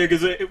 Yeah,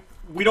 because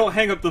we don't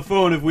hang up the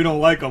phone if we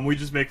don't like them. We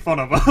just make fun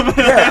of them.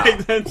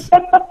 Yeah.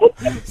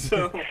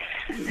 So.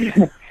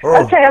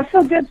 Okay, I'm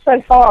so good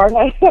so far. And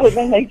I really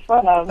been made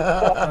fun of.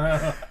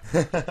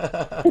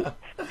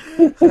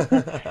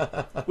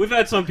 We've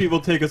had some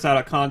people take us out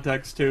of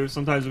context too.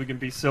 Sometimes we can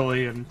be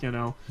silly, and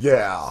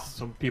Yeah.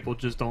 some people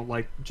just don't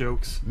like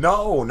jokes.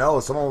 No,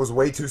 someone was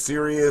way too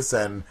serious,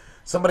 and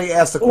somebody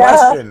asked a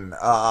question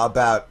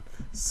about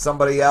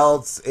somebody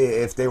else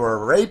if they were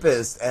a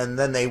rapist, and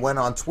then they went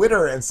on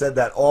Twitter and said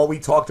that all we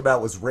talked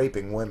about was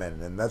raping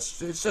women, and it's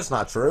just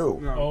not true.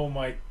 No. Oh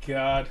my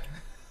God.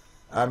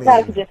 I mean,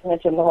 I could just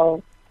mention the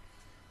whole.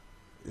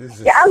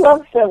 Yeah, I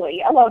love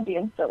Philly. I love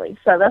being Philly,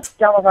 so that's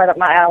y'all right up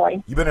my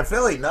alley. You've been in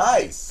Philly,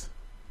 nice.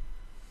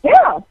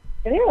 Yeah,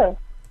 it is.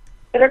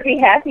 Better be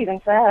happy than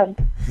sad.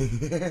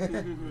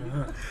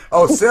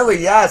 Oh,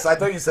 silly, yes. I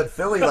thought you said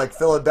Philly like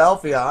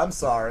Philadelphia. I'm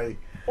sorry.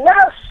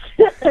 No,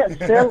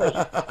 Philly.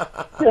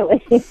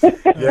 Philly.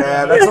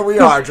 Yeah, that's what we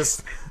are.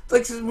 Just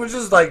like we're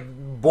just like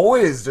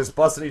boys, just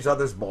busting each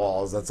other's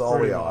balls. That's all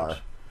we are.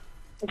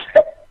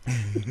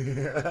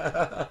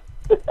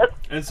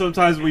 And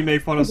sometimes we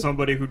make fun of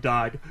somebody who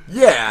died.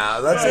 Yeah,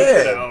 that's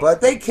it.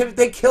 But they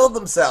killed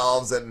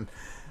themselves, and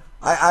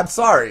I'm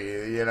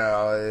sorry. You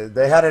know,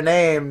 they had a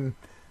name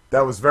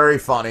that was very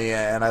funny,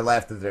 and I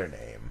laughed at their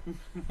name.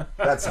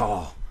 That's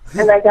all.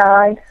 And they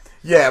died.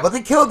 Yeah, but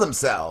they killed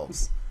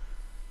themselves.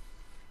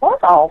 Well,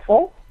 that's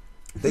awful.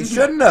 They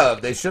shouldn't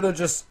have. They should have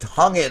just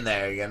hung in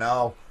there, you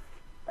know?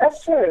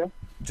 That's true.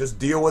 Just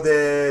deal with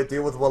it.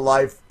 Deal with what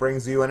life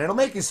brings you, and it'll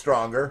make you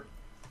stronger.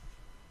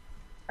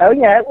 Oh,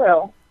 yeah, it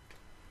will.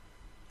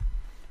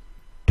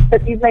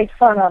 But you made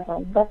fun of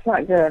them. That's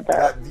not good,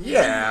 though.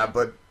 Yeah,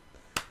 but...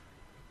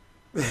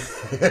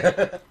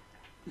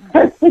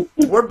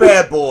 We're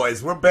bad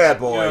boys. We're bad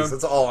boys. Yeah.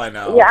 That's all I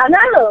know. Yeah, I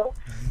know.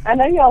 I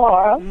know y'all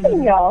are. I've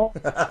seen y'all.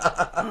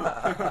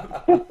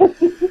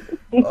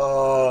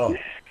 Oh,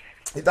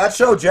 that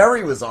show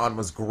Jerry was on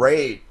was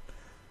great.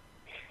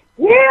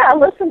 Yeah, I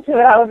listened to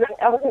it. I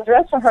was in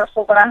dress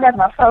rehearsal, but I had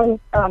my phone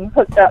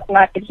hooked up, and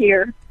I could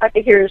hear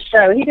his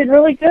show. He did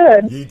really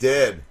good. He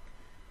did.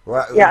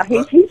 Well, yeah,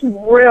 he's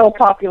real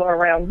popular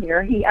around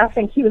here. I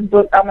think he was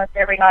booked almost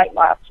every night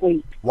last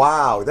week.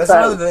 Wow, that's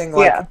another thing.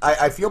 Like, yeah.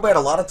 I feel bad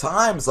a lot of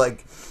times.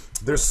 Like,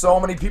 there's so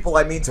many people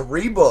I mean to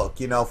rebook,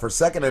 you know, for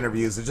second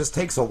interviews. It just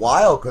takes a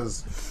while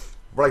because,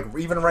 like,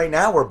 even right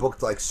now we're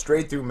booked like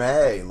straight through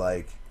May.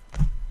 Like,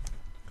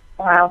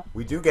 wow,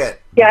 we do get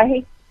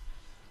he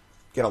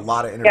get a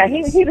lot of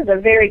interviews. Yeah, he was a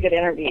very good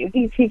interview.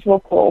 He's real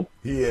cool.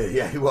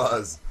 He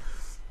was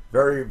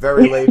very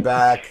very laid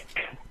back.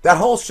 That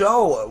whole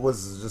show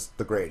was just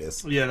the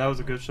greatest. Yeah, that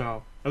was a good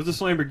show. That was this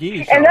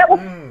Lamborghini show. And that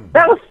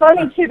was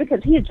funny too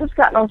because he had just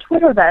gotten on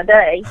Twitter that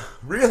day.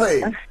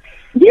 Really?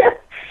 Yeah.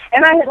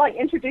 And I had like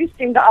introduced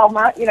him to all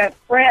my,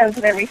 friends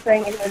and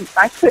everything, and then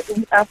I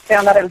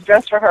found out it was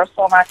dress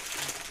rehearsal, and I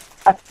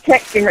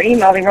texted him or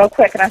emailed him real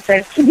quick, and I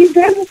said, "Can you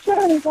do this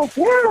show?" And he's like,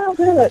 "Yeah, I'll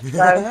do it."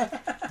 So,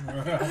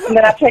 and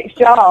then I texted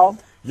y'all.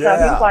 Yeah.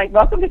 So he's like,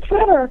 "Welcome to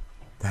Twitter."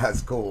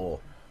 That's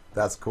cool.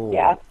 That's cool.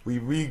 Yeah. We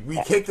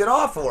kicked it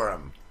off for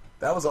him.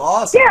 That was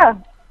awesome. Yeah.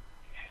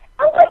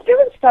 I like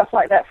doing stuff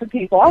like that for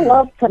people. I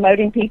love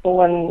promoting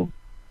people and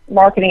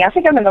marketing. I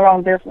think I'm in the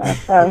wrong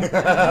business, so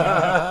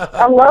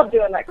I love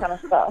doing that kind of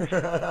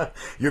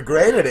stuff. You're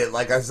great at it.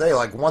 Like I say,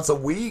 like once a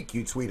week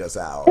you tweet us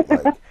out.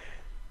 Like,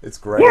 it's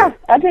great. Yeah,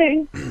 I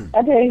do.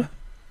 I do.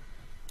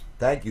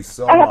 Thank you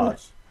so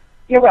much.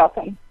 You're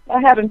welcome. I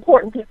have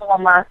important people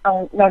on my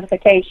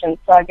notifications,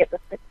 so I get to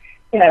see,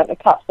 it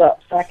pops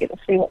up, so I get to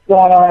see what's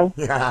going on.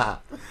 Yeah.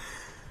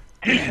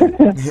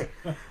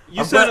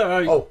 You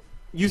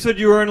said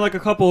you were in like a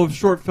couple of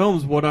short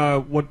films. What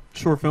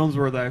short films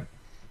were they?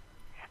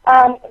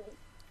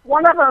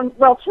 One of them,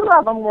 well, two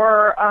of them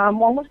were,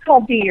 one was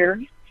called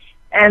Beard,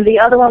 and the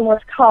other one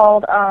was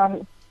called,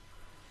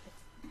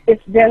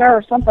 It's Dinner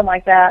or something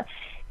like that.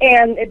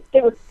 And it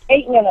was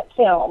 8-minute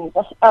films.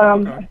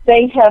 Okay.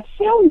 They have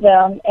filmed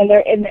them, and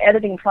they're in the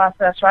editing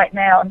process right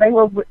now, and they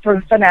were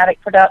through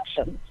Fanatic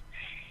Productions.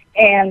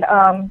 And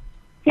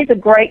he's a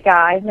great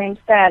guy. His name's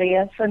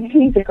Thaddeus, and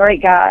he's a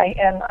great guy.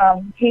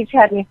 And he's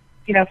had me,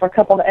 for a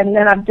couple. And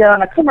then I've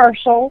done a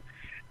commercial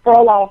for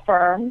a law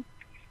firm.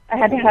 I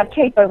had to have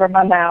tape over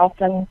my mouth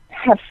and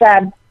have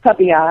sad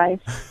puppy eyes.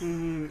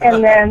 And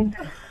then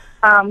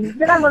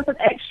I was an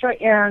extra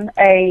in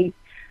a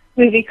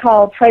movie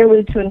called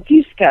Prelude to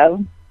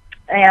Infusco,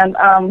 and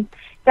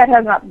that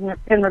has not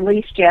been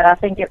released yet. I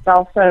think it's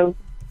also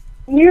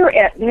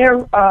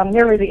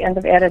nearly the end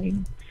of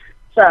editing,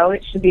 so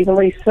it should be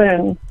released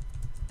soon.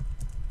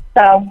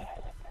 So,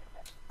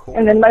 Cool.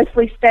 And then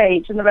mostly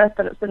stage, and the rest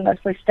of it's been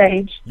mostly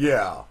stage.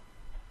 Yeah.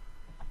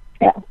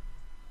 Yeah,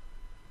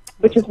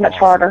 which is much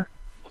harder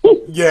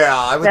Yeah,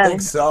 I would Then-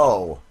 think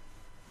so.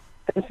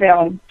 than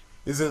film.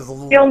 Is it a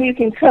little... Film you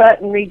can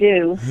cut and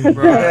redo.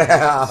 Right.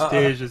 Yeah.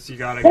 Stages, you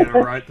gotta get it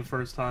right the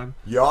first time.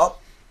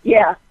 Yup.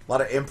 Yeah. A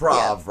lot of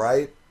improv,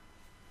 right?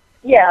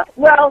 Yeah,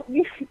 well,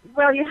 you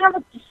have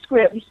a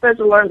script. You're supposed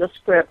to learn the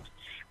script.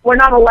 We're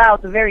not allowed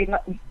to very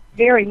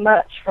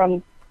much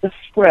from the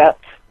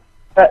script,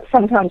 but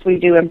sometimes we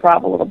do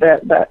improv a little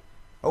bit. But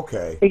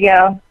Okay.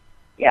 yeah,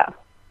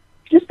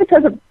 just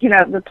because of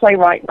the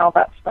playwright and all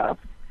that stuff,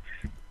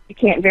 you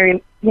can't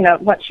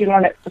once you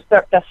learn it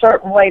a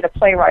certain way the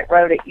playwright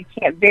wrote it, you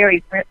can't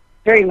vary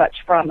very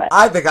much from it.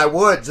 I think I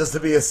would, just to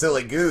be a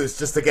silly goose,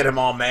 just to get him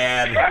all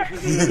mad.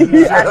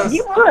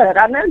 You would.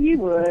 I know you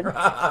would.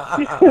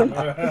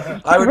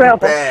 I would Rebel.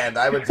 be banned.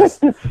 I would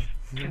just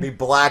be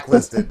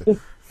blacklisted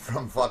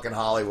from fucking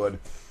Hollywood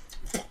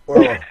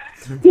or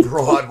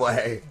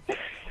Broadway.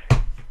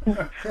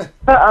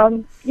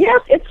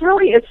 Yes, it's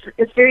very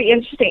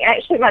interesting.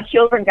 Actually, my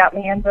children got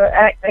me into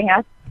acting.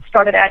 I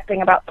started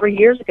acting about 3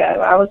 years ago.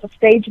 I was a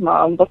stage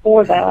mom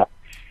before that.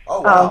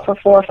 Oh, wow. For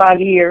 4 or 5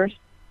 years.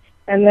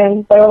 And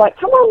then they were like,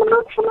 come on,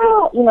 Mom, come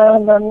out,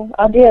 and then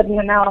I did, and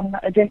now I'm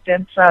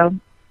addicted, so.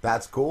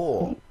 That's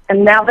cool.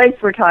 And now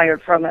they've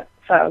retired from it,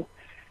 so.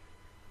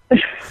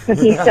 He's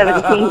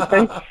 17,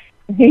 so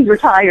he's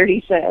retired,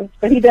 he says.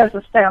 But he does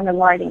the sound and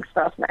lighting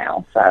stuff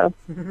now, so.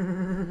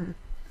 And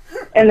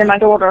then my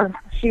daughter,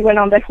 she went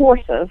on the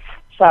horses,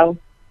 so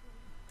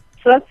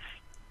that's,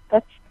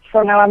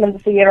 so now I'm in the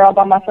theater all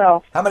by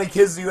myself. How many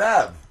kids do you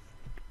have?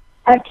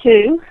 I have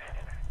 2.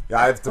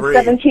 Yeah, I have 3.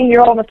 A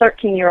 17-year-old and a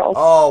 13-year-old.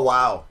 Oh,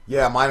 wow.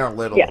 Yeah, mine are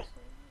little. Yes.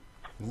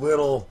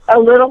 Little. A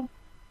little?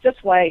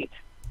 Just wait.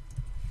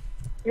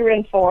 You're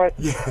in for it.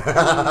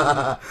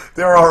 Yeah.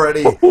 they're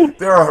already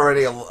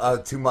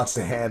too much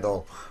to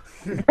handle.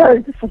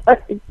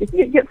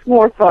 It gets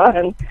more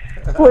fun.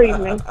 Believe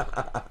me.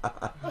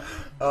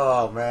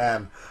 Oh,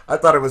 man. I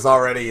thought it was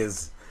already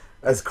as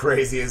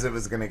crazy as it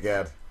was going to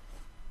get.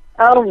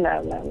 Oh,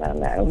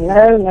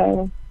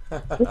 no.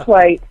 Just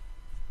wait.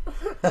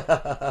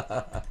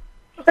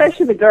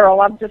 Especially the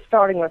girl. I'm just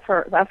starting with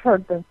her. I've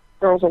heard the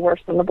girls are worse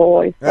than the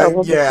boys. So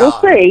we'll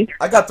see.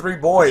 I got 3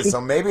 boys,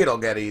 so maybe it'll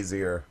get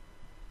easier.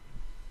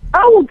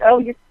 Oh,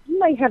 you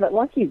may have it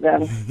lucky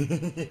then.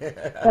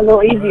 Yeah. A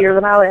little easier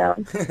than I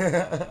am.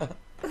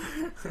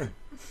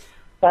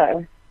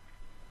 So.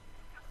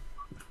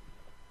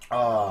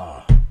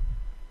 Oh.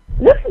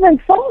 This has been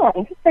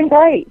fun. It's been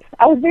great.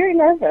 I was very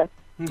nervous.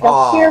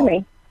 Don't scare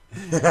me.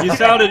 You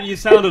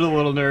sounded a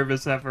little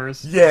nervous at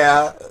first.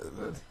 Yeah.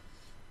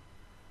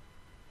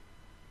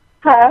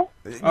 Huh?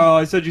 Oh,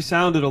 I said you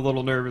sounded a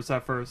little nervous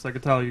at first. I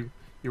could tell you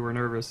were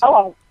nervous. Oh,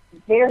 I was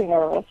very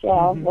nervous. Yeah,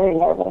 I was very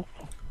nervous.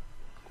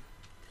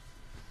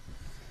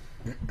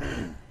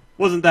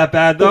 Wasn't that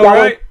bad though,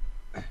 right?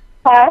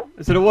 Huh?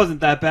 I said it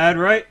wasn't that bad,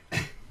 right?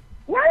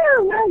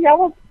 No,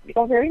 y'all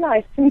were very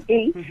nice to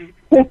me.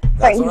 That's Thank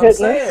what I'm goodness.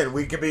 saying.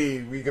 We could be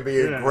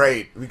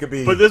great. We could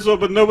be. But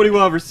nobody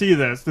will ever see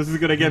this. This is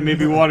gonna get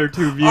maybe 1 or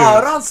 2 views.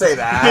 Oh, don't say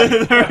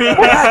that.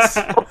 That's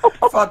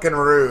fucking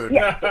rude.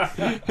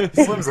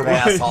 Slim's an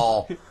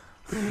asshole.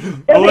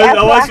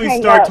 Unless we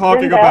start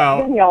talking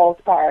about. Then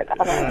y'all's part. I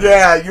don't know.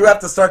 Yeah, you have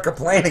to start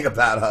complaining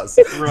about us.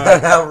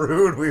 Right. How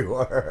rude we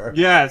were.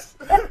 Yes,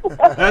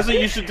 that's what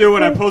you should do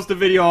when I post a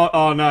video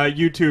on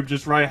YouTube.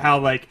 Just write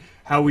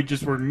how we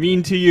just were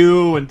mean to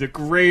you and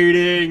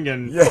degrading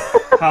and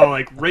how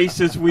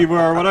racist we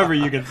were, or whatever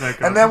you can think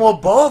of. And then we'll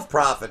both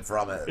profit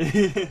from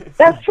it.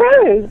 That's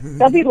true.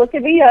 They'll be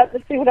looking me up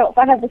to see what else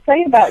I have to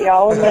say about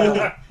y'all,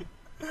 and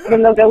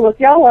then they'll go look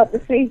y'all up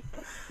to see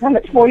how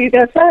much more you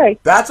gonna say.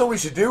 That's what we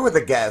should do with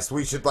a guest.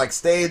 We should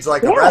stage a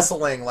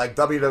wrestling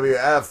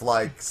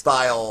WWF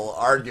style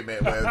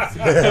argument with.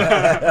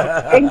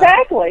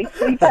 Exactly.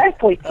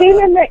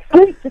 Tune in next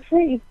week to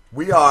see.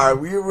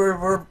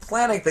 We're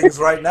planning things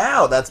right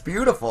now. That's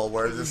beautiful.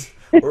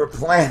 We're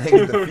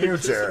planning the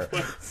future.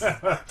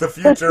 The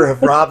future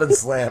of Rob and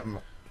Slim.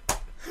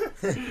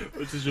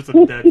 Which is just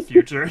a dead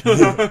future.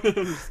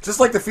 Just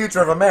like the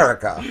future of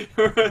America.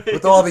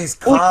 With all these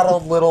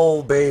coddled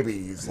little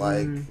babies.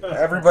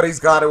 Everybody's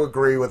got to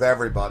agree with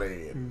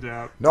everybody.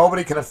 Yeah.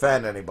 Nobody can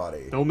offend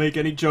anybody. Don't make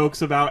any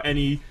jokes about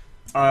any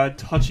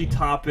touchy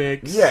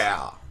topics.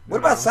 Yeah. What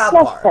about South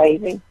That's Park?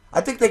 crazy.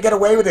 I think they get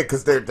away with it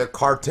because they're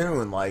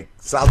cartoon, like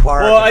South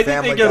Park. Well, and I think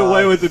Family they get Guy.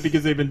 away with it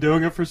because they've been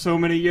doing it for so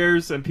many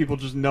years, and people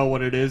just know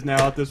what it is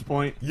now at this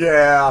point.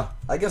 Yeah,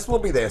 I guess we'll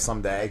be there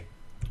someday,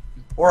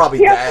 or I'll be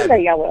Yeah, dead.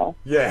 someday I will.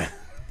 Yeah.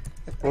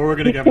 Or we're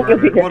gonna get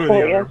murdered. One or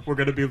the other. We're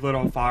gonna be lit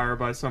on fire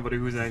by somebody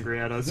who's angry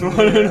at us.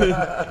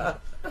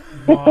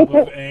 Mob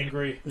of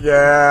angry.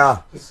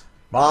 Yeah.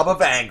 Mob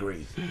of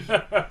angry.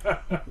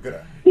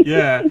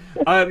 Yeah.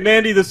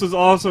 Mandy, this was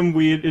awesome.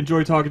 We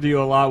enjoyed talking to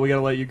you a lot. We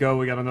gotta let you go.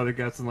 We got another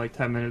guest in like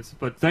 10 minutes.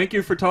 But thank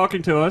you for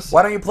talking to us.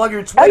 Why don't you plug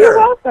your Oh, Twitter? you're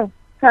welcome.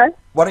 Huh?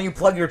 Why don't you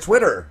plug your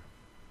Twitter?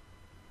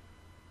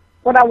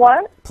 What I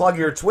what? Plug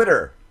your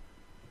Twitter.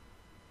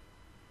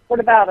 What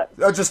about it?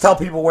 Just tell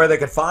people where they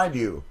can find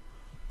you.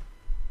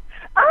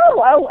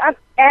 I'm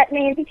at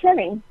Mandy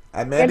Tenny.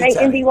 At Mandy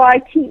Tenny.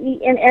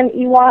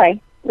 MandyTenney.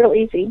 Real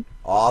easy.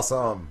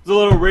 Awesome. It's a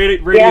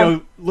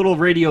little little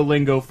radio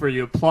lingo for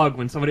you. Plug.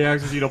 When somebody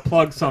asks you to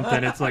plug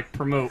something, it's like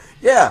promote.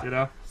 Yeah. You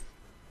know?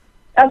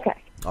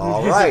 Okay.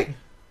 All right.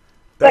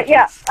 But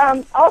yeah,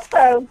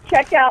 also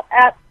check out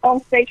at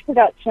On Stage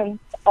Productions.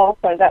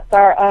 Also, that's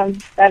our I'm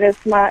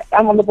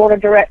on the board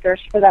of directors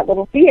for that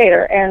little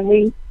theater, and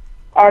we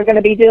are going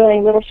to be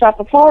doing Little Shop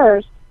of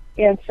Horrors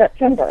in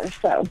September.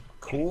 So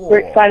cool. We're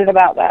excited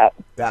about that.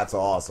 That's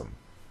awesome.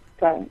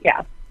 So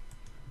yeah.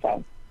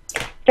 So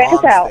check us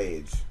On out.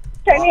 stage.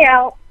 Check me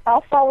out.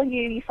 I'll follow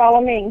you. You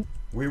follow me.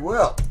 We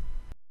will.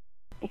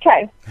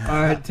 Okay.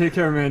 All right. Take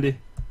care, Mandy.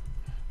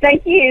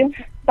 Thank you.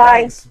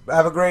 Bye. Thanks.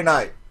 Have a great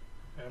night.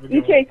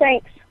 You too.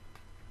 Thanks.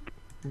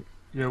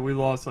 Yeah, we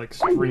lost like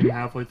Scream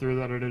halfway through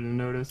that. I didn't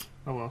notice.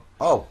 Oh well.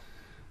 Oh.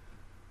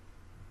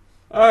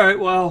 All right.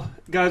 Well,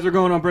 guys, we're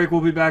going on break.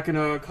 We'll be back in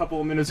a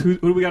couple of minutes. Who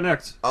do we got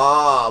next?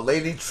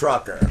 Lady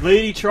Trucker.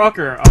 Lady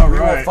Trucker. All We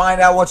right. will find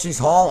out what she's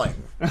hauling.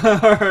 All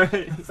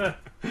right.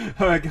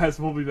 All right, guys.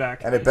 We'll be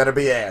back. And it better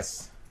be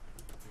ass.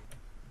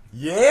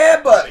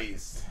 Yeah,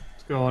 buddies.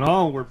 What's going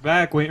on? We're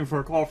back, waiting for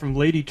a call from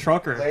Lady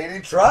Trucker.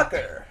 Lady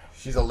Trucker.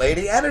 She's a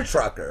lady and a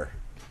trucker.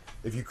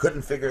 If you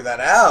couldn't figure that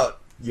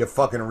out, you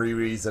fucking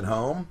Riri's at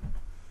home.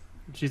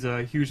 She's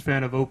a huge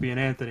fan of Opie and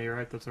Anthony,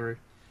 right? That's where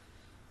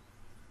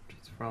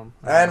she's from.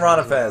 And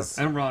Ronna Fez.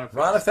 And Ronna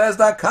Fez.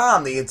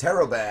 RonnaFez.com, the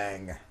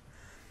Interrobang.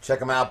 Check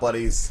them out,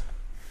 buddies.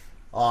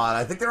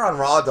 I think they're on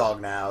Raw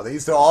Dog now. They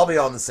used to all be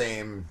on the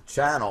same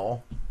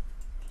channel.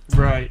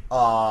 Right.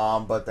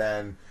 But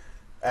then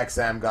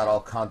XM got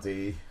all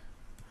cunty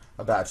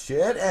about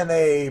shit, and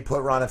they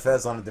put Ronna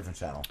Fez on a different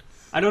channel.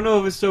 I don't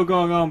know if it's still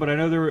going on, but I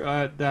know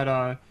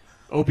that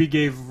Opie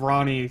gave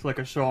Ronnie like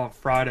a show on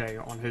Friday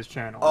on his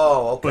channel.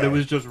 Oh, okay. But it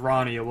was just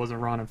Ronnie. It wasn't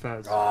Ron and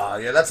Fez. Oh,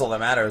 yeah, that's all that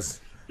matters.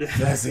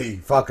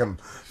 Fezzy. Fuck him.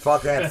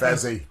 Fuck Aunt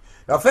Fezzy.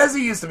 Now,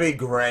 Fezzy used to be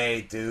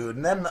great, dude.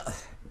 And then,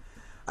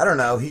 I don't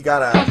know, he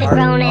got a... That's a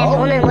grown-ass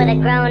woman with a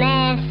grown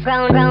ass.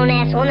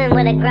 Grown-ass woman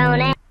with a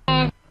grown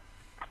ass.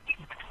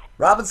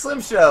 Robin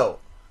Slim Show.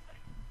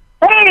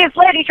 Hey, it's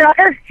Lady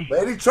Trucker.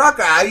 Lady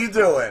Trucker, how you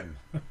doing?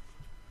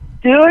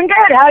 Doing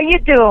good. How you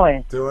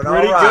doing? Doing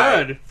Pretty all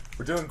right. good.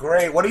 We're doing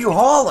great. What are you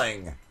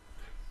hauling?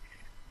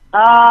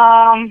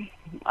 I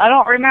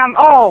don't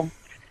remember.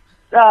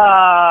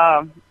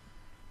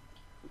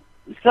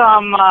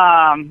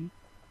 Some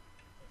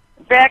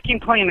vacuum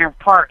cleaner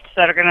parts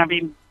that are going to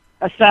be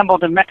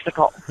assembled in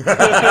Mexico.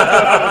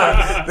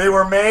 They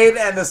were made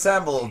and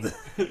assembled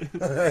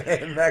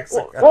in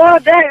Mexico. Well,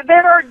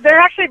 they're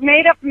actually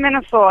made up in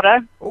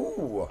Minnesota.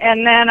 Ooh.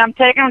 And then I'm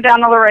taking them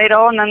down to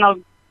Laredo, and then they'll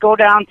go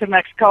down to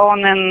Mexico,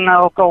 and then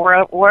they'll go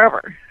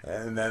wherever.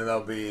 And then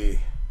they'll be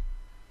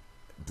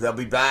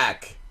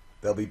back.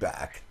 They'll be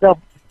back. They'll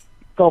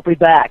be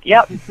back.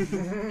 Yep.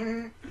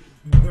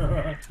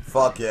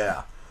 Fuck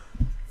yeah.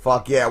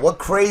 Fuck yeah. What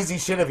crazy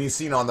shit have you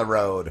seen on the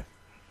road?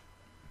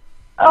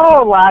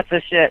 Oh, lots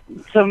of shit.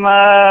 Some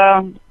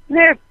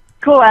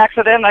cool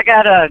accident. I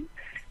got a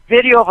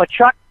video of a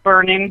truck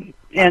burning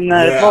in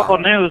the local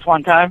news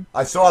one time.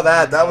 I saw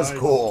that. That was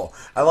cool.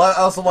 I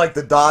also like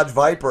the Dodge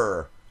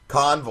Viper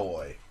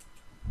convoy.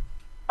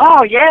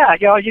 Oh, yeah.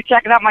 You're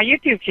checking out my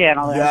YouTube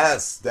channel then.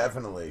 Yes,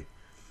 definitely.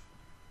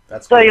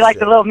 That's So cool you like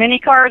shit. the little mini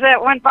cars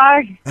that went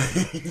by?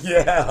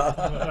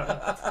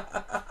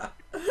 Yeah.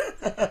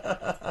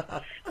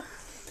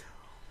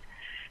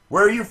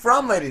 Where are you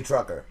from, Lady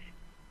Trucker?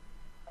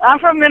 I'm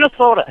from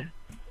Minnesota.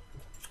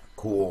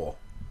 Cool.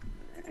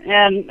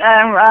 And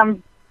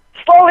I'm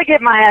slowly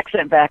getting my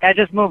accent back. I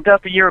just moved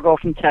up a year ago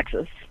from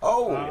Texas.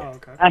 Oh.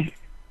 Okay.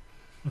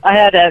 I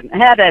had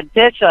to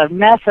ditch a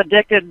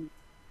meth-addicted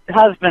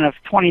husband of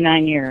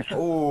 29 years.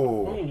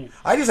 Ooh.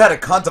 I just had a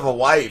cunt of a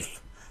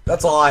wife.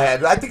 That's all I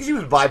had. I think she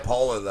was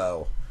bipolar,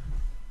 though.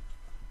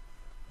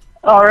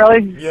 Oh,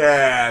 really?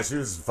 Yeah, she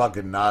was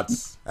fucking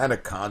nuts. And a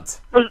cunt.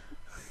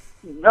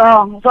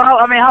 Oh, so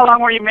how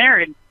long were you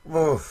married?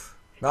 Oof.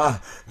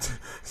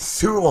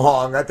 Too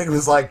long. I think it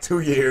was like 2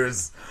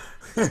 years.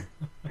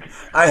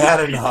 I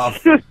had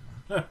enough.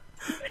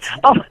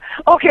 Oh,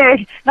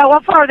 okay. Now,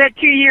 what part of that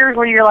 2 years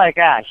were you like,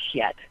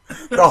 shit?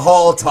 The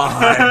whole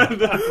time.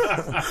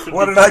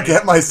 What did I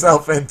get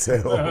myself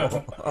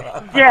into?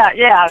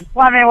 Yeah.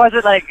 Well, I mean, was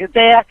it like the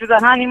day after the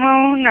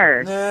honeymoon,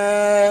 or?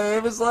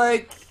 It was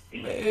like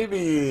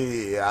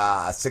maybe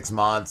 6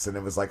 months, and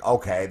it was like,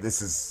 okay,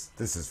 this is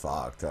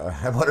fucked.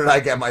 What did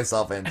I get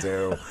myself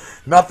into?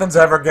 Nothing's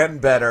ever getting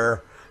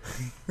better.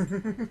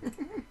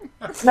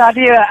 Now,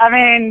 I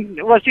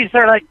mean, was she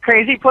sort of like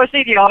crazy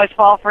pussy? Do you always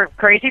fall for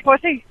crazy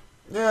pussy?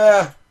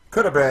 Yeah,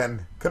 could have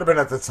been. Could have been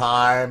at the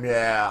time,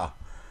 yeah.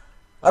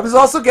 I was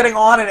also getting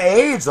on in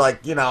age.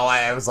 Like,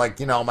 I was like,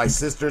 my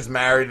sister's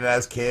married and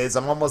has kids.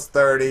 I'm almost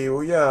 30.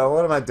 Well,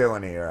 what am I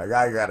doing here? I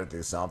got to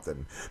do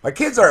something. My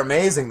kids are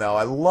amazing, though.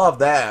 I love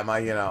them.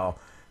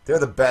 They're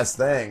the best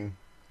thing.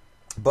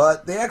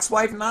 But the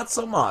ex-wife, not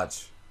so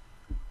much.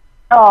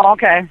 Oh,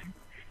 okay.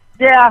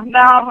 Yeah, no,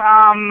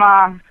 I'm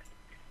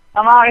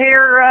out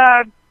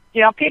here,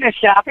 penis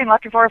shopping,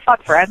 looking for a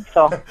fuck friend.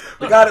 So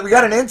we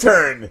got an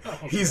intern.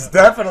 He's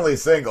definitely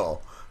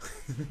single.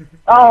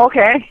 Oh,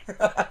 okay.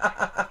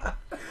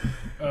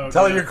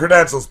 Tell her your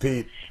credentials,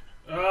 Pete.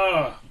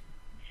 I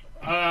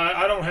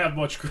don't have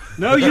much.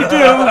 No, you do.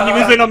 He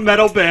was in a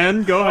metal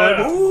band. Go ahead.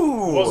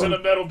 Ooh. Was in a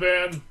metal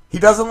band. He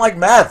doesn't like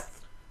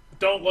meth.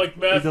 Don't like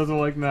meth. He doesn't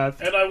like meth.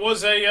 And I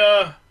was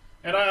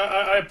and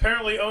I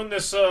apparently own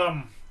this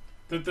demolition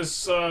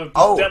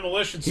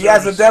service. He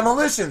has a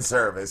demolition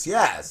service,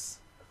 yes.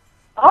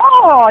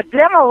 Oh,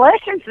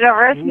 demolition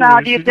service.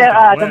 Now, do you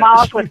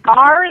demolish with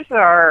cars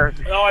or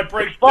No, I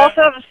break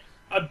explosives?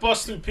 I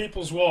bust through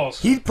people's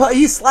walls.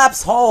 He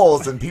slaps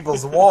holes in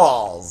people's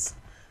walls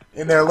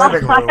in their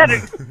living room.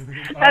 I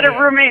had a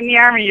roommate in the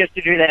Army used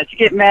to do that. She'd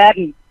get mad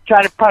and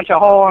try to punch a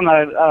hole in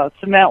a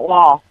cement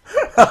wall.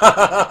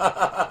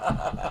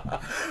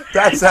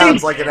 That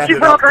sounds like it She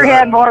broke her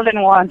hand more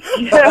than once.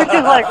 She's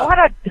like, what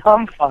a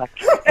dumb fuck.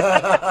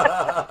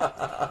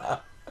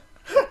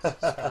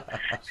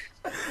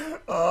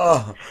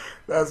 Oh,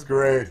 that's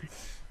great.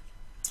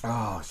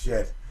 Oh,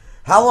 shit.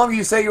 How long do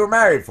you say you were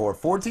married for?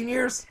 14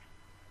 years?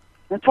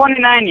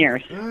 29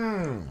 years.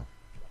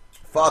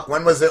 Fuck,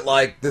 when was it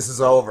like, this is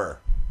over?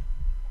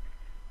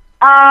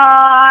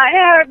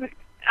 Yeah,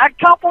 a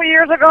couple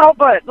years ago,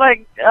 but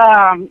the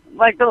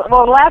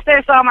last day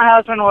I saw my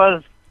husband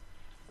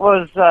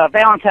was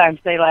Valentine's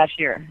Day last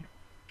year.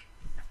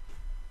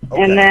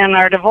 Okay. And then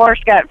our divorce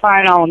got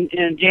final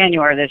in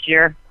January this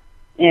year,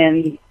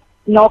 and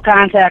no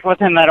contact with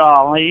him at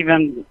all. I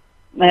even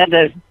had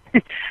to.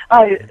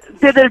 I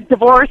did the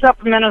divorce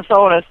up in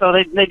Minnesota, so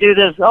they do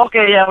this.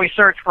 Okay, yeah, we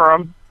search for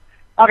him.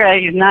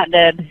 Okay, he's not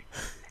dead.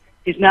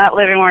 He's not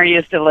living where he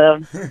used to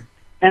live.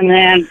 And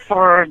then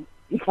for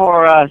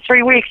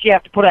 3 weeks, you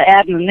have to put an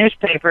ad in the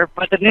newspaper.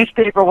 But the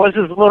newspaper was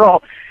this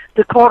little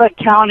Dakota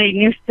County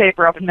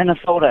newspaper up in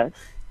Minnesota.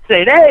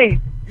 Saying, "Hey,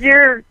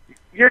 you're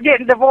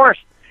getting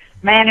divorced."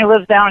 Man who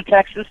lives down in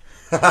Texas.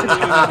 If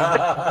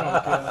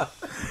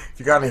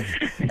you got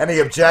any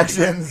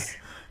objections?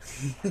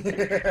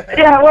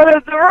 Yeah, well,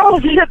 the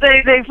rules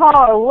they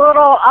follow a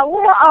little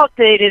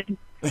outdated,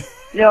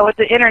 with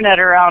the internet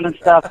around and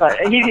stuff.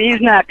 But he's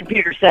not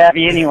computer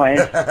savvy anyway.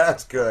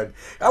 That's good.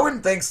 I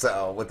wouldn't think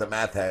so with the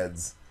math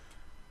heads.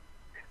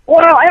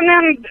 Well, and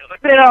then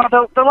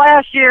the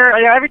last year,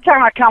 every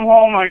time I come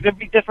home, there'd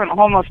be different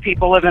homeless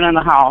people living in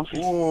the house.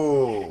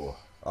 Ooh,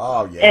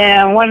 oh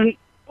yeah. And when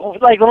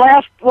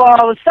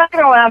the second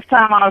to last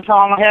time I was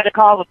home, I had to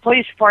call the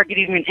police before I could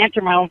even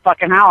enter my own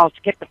fucking house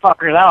to kick the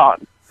fuckers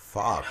out.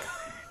 Fuck.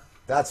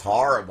 That's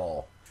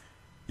horrible.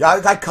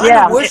 Yeah, I kind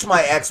of wish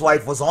my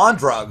ex-wife was on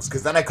drugs,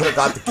 because then I could have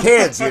got the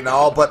kids,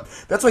 But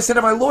that's what I said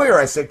to my lawyer.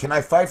 I said, can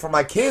I fight for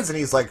my kids? And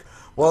he's like,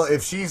 well,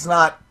 if she's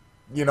not,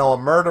 a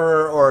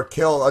murderer or a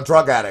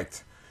drug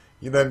addict,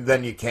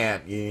 then you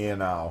can't,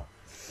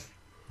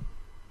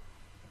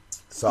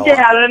 So,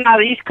 yeah,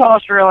 the East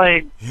Coast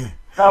really,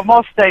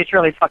 most states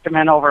really fuck the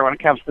men over when it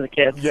comes to the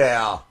kids.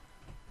 Yeah.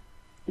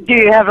 Do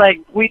you have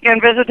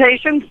weekend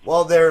visitations?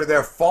 Well,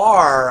 they're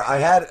far.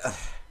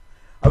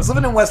 I was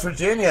living in West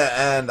Virginia,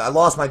 and I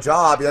lost my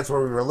job. That's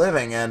where we were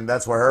living, and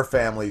that's where her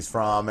family's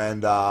from.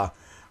 And I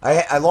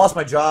lost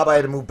my job. I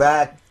had to move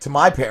back to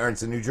my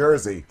parents in New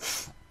Jersey.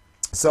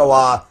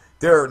 So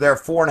they're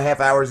 4.5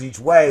 hours each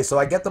way. So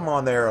I get them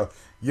on their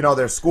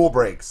school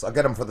breaks. I'll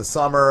get them for the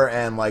summer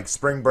and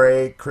spring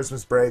break,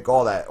 Christmas break,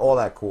 all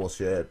that cool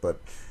shit. But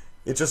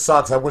it just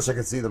sucks. I wish I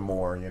could see them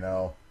more.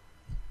 Yeah.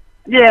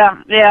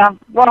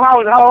 Well,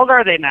 how old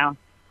are they now?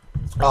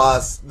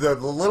 The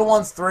little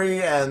one's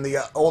 3, and the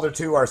older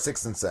 2 are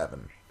 6 and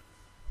 7.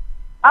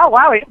 Oh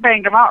wow, you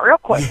banged them out real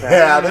quick. Then.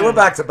 Yeah, they were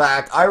back to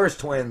back, Irish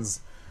twins.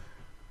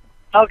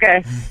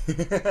 Okay.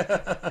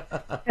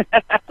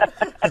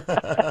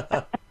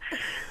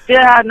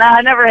 Yeah, no,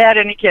 I never had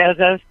any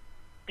kids. I was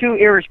too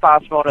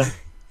irresponsible to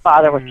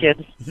bother with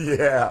kids.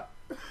 Yeah.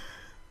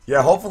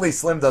 Yeah, hopefully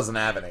Slim doesn't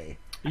have any.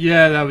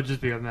 Yeah, that would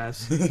just be a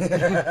mess.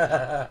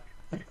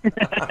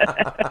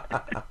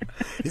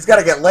 He's got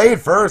to get laid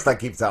first, I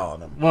keep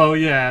telling him. Well,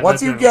 yeah.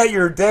 Once you get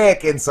your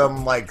dick in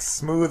some,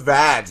 smooth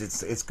vag,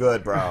 it's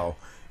good, bro.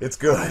 It's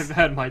good. I've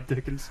had my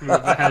dick in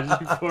smooth vag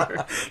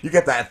before. You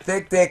get that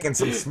thick dick and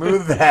some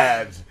smooth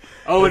vag.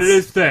 Oh, and it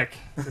is thick.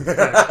 It's thick.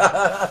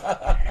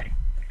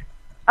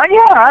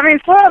 Yeah, I mean,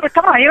 so, but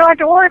come on, you don't have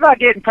to worry about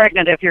getting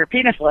pregnant if you're a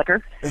penis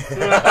licker.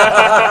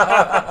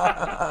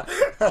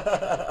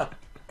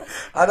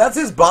 That's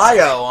his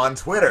bio on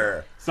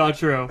Twitter. It's not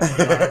true.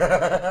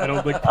 I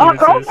don't think Oh,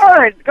 go penises.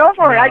 for it. Go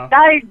for Yeah. it.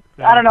 I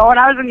don't know. When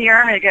I was in the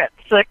Army, I got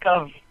sick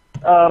of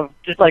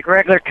just like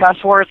regular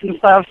cuss words and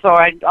stuff, so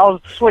I'll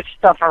switch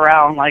stuff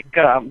around. Like,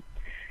 I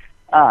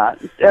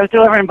was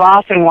delivering in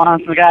Boston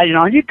once, and the guy,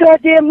 you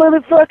goddamn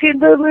motherfucking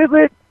blah, blah,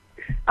 blah.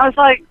 I was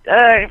like,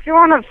 if you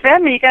want to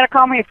offend me, you got to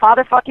call me a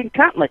father-fucking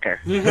cunt licker.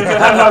 Not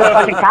a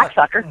motherfucking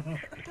cocksucker.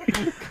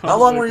 How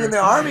long were you in the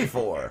Army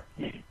for?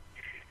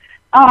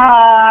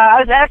 I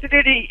was active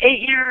duty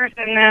 8 years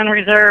and then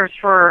reserves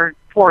for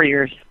 4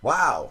 years.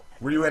 Wow.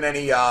 Were you in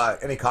any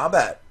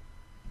combat?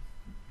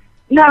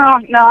 No,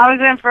 I was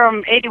in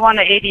from 81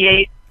 to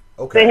 88.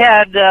 Okay. They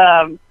had,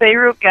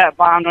 Beirut got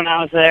bombed when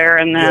I was there,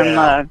 and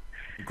then,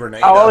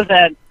 Grenada. what was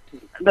that?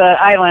 The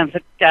islands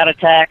that got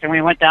attacked, and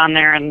we went down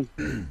there and,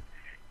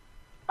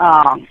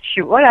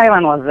 shoot, what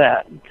island was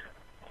that?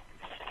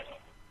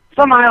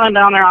 Some island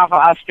down there off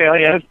of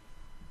Australia.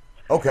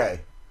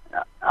 Okay.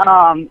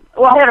 Well,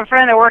 I had a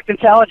friend that worked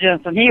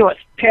intelligence, and he was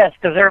pissed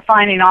because they were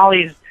finding all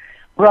these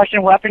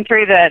Russian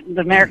weaponry that the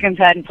Americans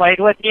hadn't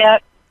played with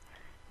yet.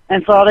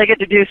 And so they get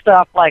to do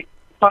stuff like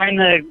find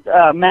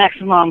the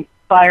maximum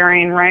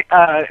firing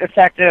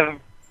effective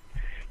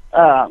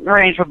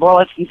range for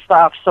bullets and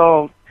stuff.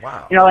 So,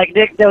 wow. Like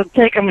they'll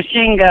take a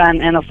machine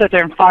gun and they'll sit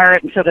there and fire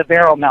it until the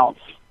barrel melts.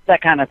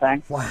 That kind of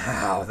thing.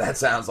 Wow, that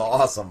sounds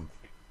awesome.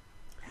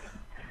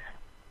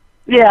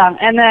 Yeah,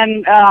 and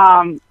then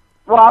I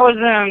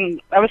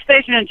was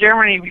stationed in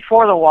Germany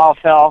before the wall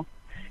fell,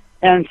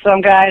 and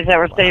some guys that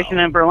were stationed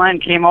in Berlin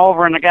came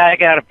over, and the guy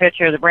got a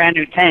picture of the brand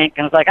new tank,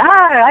 and was like,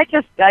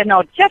 I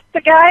know just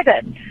the guy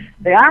that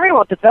the Army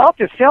will develop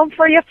to film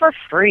for you for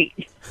free.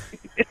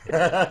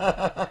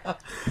 Yeah,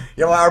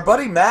 well, our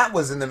buddy Matt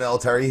was in the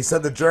military. He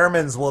said the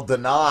Germans will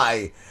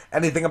deny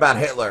anything about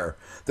Hitler.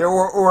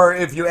 Or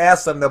if you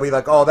ask them, they'll be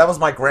like, "Oh, that was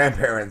my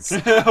grandparents.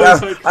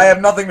 I have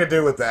nothing to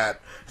do with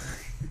that."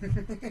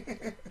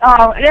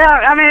 Oh, yeah,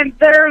 I mean,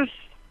 there's,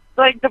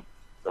 after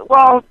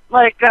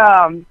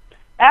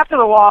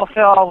the wall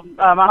fell,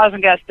 my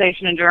husband got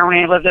stationed in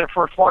Germany and lived there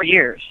for 4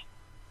 years.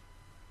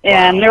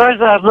 And there was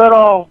a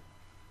little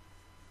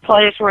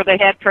place where they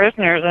had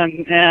prisoners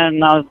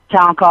in a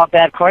town called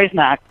Bad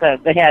Kreuznach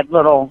that they had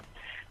little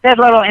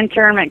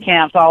internment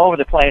camps all over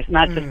the place,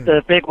 not just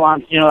the big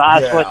ones,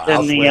 Auschwitz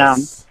and the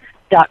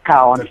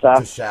Dachau and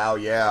stuff. Dachau,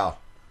 yeah.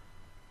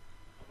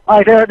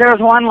 Like there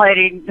was one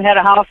lady who had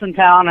a house in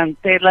town, and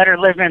they let her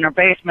live in her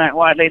basement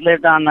while they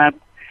lived on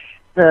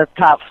the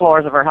top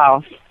floors of her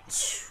house.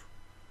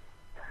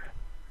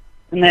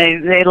 And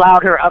they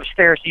allowed her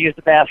upstairs to use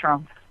the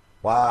bathroom.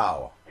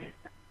 Wow.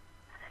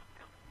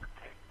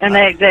 And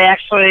they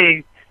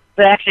actually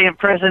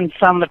imprisoned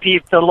some of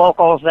the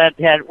locals that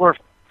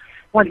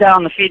went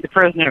down to feed the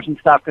prisoners and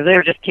stuff because they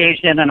were just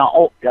caged in and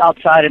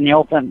outside in the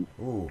open.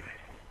 Ooh,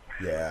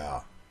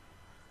 yeah.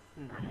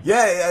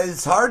 Yeah,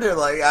 it's hard to,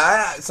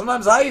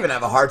 sometimes I even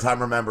have a hard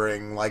time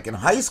remembering, like, in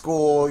high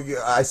school,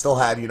 I still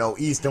had,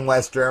 East and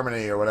West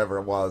Germany or whatever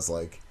it was,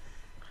 like.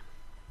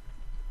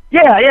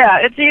 Yeah,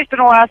 it's East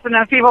and West, and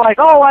then people are like,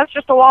 oh, well, it's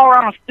just a wall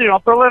around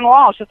Berlin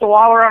Wall, it's just a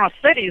wall around a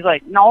city. It's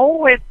like,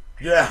 no, it's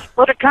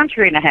split a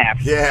country in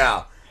half.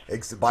 Yeah,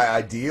 it's by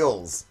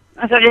ideals.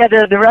 I said, yeah,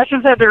 the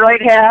Russians had the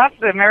right half,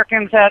 the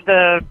Americans had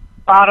the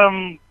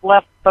bottom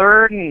left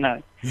third, and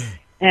the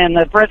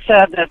Brits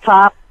had the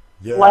top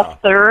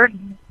left third.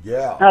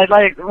 Yeah.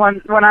 Like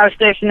when I was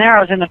stationed there,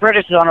 I was in the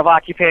British zone of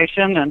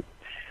occupation, and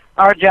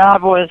our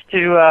job was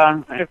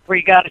to, if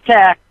we got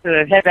attacked,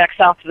 to head back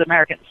south to the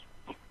Americans.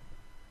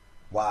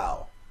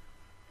 Wow.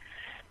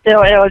 It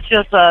was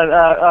just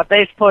a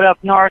base put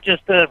up north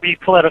just to be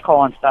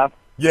political and stuff.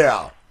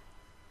 Yeah.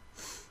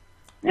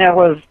 It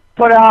was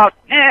put out,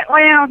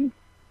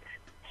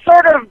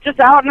 sort of just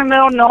out in the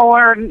middle of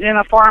nowhere in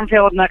a farm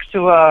field next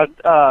to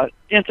a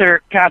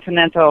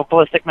intercontinental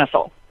ballistic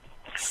missile.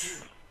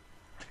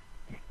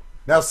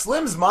 Now,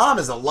 Slim's mom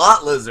is a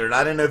lot lizard.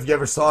 I didn't know if you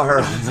ever saw her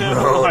on the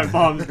road. My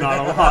mom's not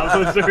a lot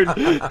lizard.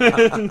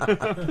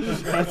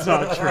 That's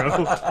not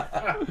true.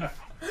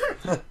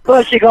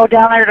 Will she go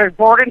down there to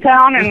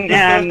Bordentown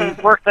and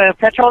work the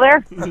petrol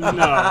there?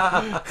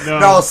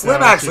 No,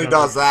 Slim actually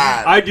does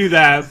that. I do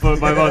that, but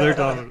my mother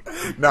doesn't.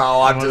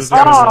 No, I'm just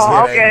kidding.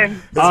 Okay.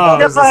 The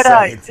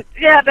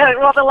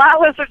lot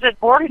lizards at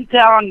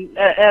Bordentown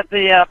at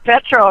the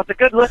petrol, the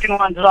good-looking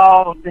ones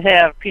all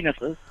have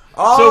penises.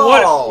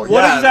 So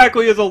what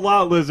exactly is a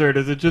lot lizard?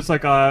 Is it just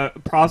like a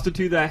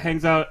prostitute that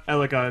hangs out at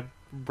like a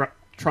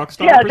truck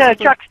stop? Yeah,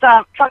 it's a truck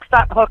stop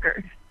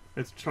hooker.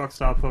 It's truck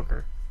stop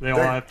hooker. They all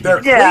have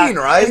they're yeah, clean,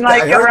 right? And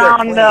like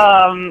around is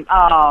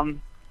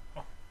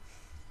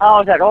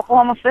that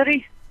Oklahoma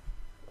City?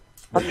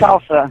 Or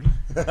Tulsa?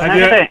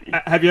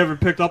 Have you ever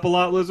picked up a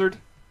lot lizard?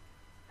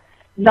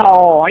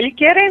 No, are you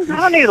kidding? I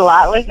don't need a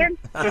lot, lizard.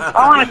 If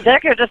I want a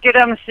ticket, just get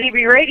on the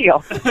CB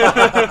radio.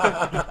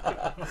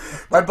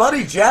 My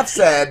buddy Jeff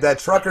said that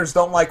truckers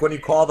don't like when you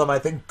call them, I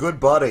think, good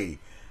buddy.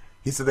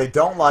 He said they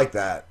don't like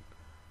that.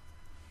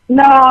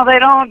 No, they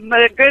don't.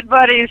 The good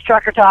buddies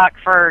trucker talk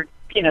for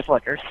penis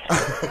lickers.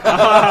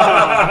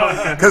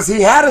 Because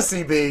he had a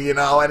CB, you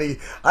know, and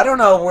I don't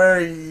know where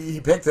he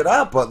picked it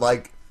up, but,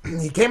 like,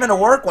 he came into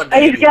work one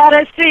day. He's got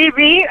a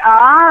CB?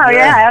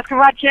 Yeah, ask him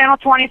about Channel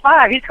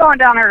 25. He's going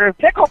down there to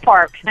Pickle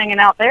Park, hanging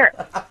out there.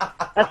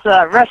 That's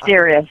rest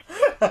areas.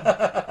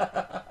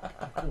 A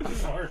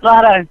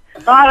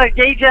lot of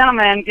gay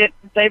gentlemen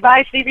they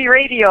buy CB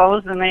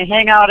radios and they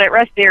hang out at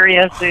rest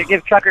areas to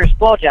give truckers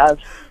blowjobs.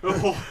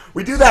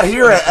 We do that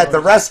here at the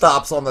rest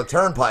stops on the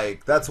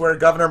turnpike. That's where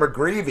Governor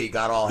McGreevey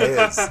got all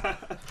his.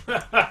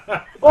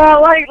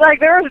 Well, like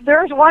there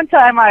was one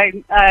time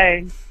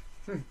I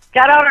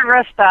got out at a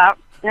rest stop,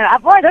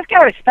 and boy, this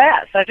guy was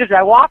fast.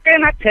 I walk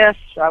in, I piss,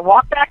 I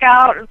walk back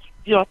out,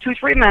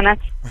 2-3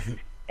 minutes,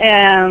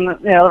 and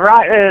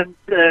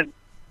the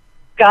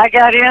guy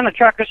got in, the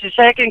truck was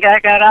shaking, guy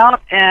got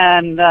out,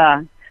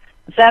 and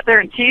sat there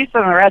and teased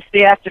him the rest of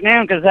the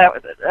afternoon because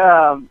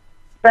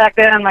back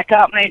then my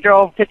company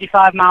drove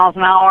 55 miles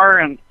an hour,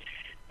 and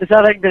the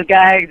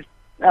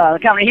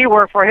company he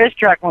worked for, his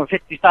truck went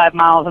 55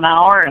 miles an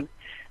hour, and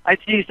I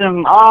teased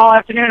him all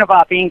afternoon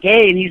about being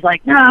gay, and he's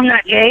like, "No, I'm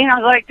not gay." And I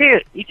was like,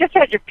 "Dude, you just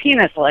had your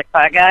penis licked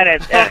by a guy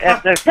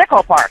at the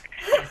Pickle Park."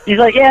 He's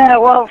like, "Yeah,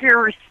 well, if you're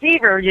a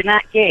receiver, you're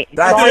not gay.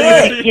 That's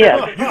it.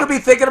 You could be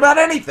thinking about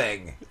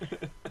anything."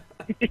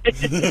 But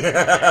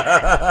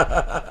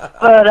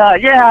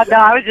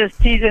I was just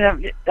teasing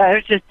him. I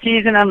was just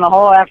teasing him the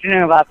whole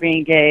afternoon about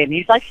being gay, and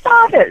he's like,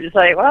 "Stop it!" It's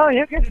like, "Well,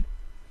 you're the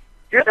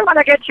one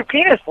that gets your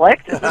penis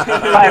licked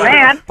by a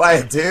man, by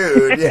a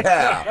dude."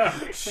 Yeah,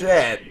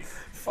 shit.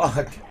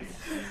 Fuck.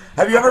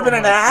 Have you ever been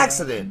in an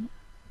accident?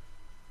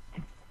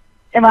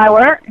 Am I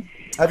where?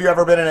 Have you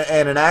ever been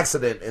in an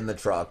accident in the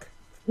truck?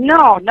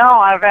 No.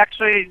 I've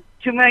actually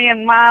 2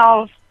 million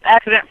miles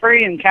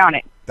accident-free and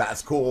counting.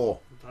 That's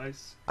cool.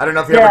 Nice. I don't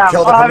know if you ever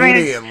killed a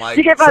comedian.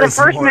 You get by the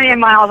first million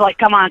miles, like,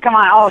 come on,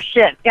 oh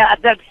shit, God,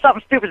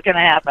 something stupid's gonna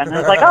happen. And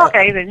it's like,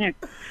 okay, then you're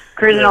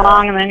cruising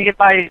along, and then you get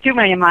by 2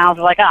 million miles,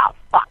 you're like, oh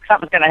fuck,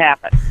 something's gonna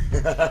happen.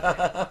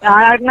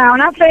 Now, I'm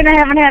not saying I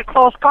haven't had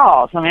close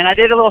calls. I mean, I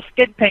did a little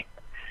skid pad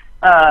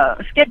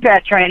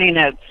training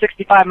at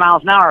 65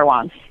 miles an hour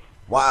once.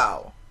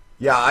 Wow.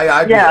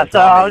 Yeah, so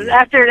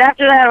after that,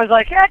 I was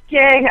like,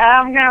 okay,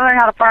 I'm gonna learn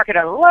how to park it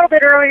a little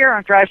bit earlier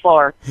and drive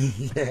slower.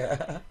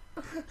 Yeah.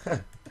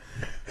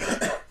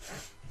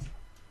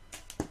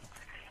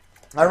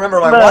 I remember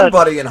my one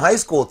buddy in high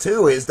school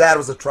too. His dad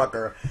was a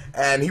trucker,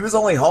 and he was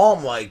only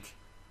home like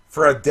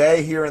for a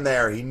day here and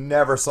there. He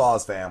never saw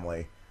his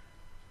family.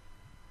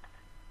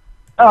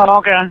 Oh,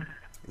 okay.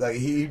 Like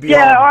he'd be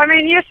home. I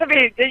mean, it used to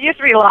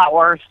be a lot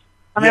worse.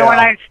 I mean, when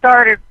I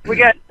started, we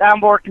got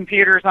onboard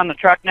computers on the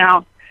truck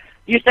now.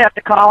 You used to have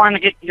to call in to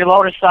get your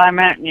load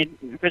assignment, and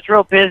if it's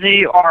real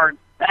busy, or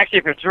actually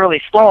if it's really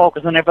slow,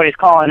 because then everybody's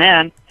calling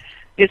in,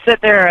 you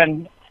sit there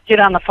and get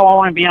on the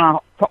phone and be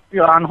on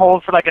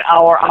hold for like an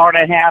hour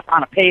and a half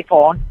on a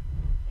payphone.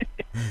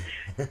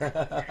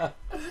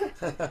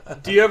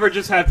 Do you ever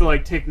just have to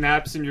like take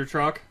naps in your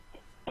truck?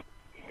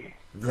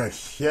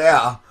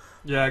 Yeah.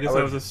 Yeah, I guess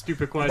that was a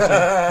stupid question.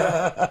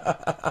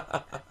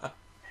 I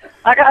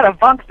got a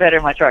bunk bed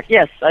in my truck.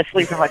 Yes, I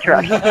sleep in my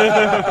truck.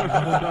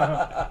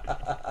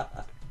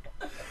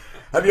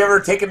 Have you ever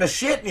taken a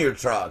shit in your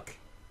truck?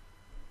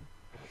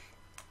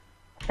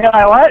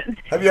 What?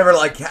 Have you ever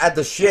like had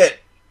the shit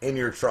in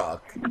your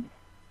truck?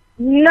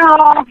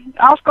 No,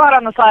 I'll squat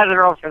on the side of the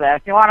road for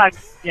that. If you want to,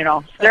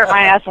 stare at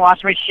my ass and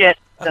watch me shit,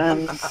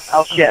 then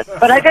I'll shit.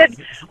 But I did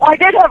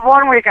have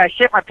one week I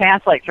shit my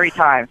pants like 3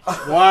 times.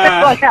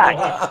 Wow. Like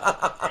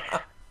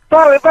that.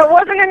 But it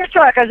wasn't in the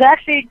truck. I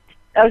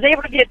was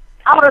able to get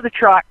out of the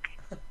truck.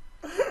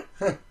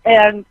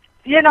 And,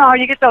 you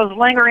get those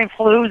lingering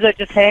flus that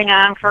just hang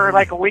on for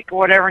like a week or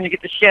whatever, and you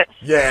get the shit.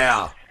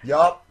 Yeah.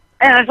 Yup.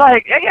 And it's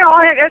like,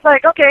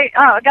 okay,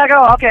 I gotta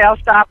go. Okay, I'll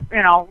stop,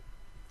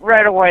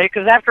 right away.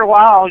 Because after a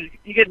while,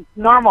 you get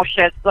normal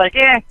shit. It's like,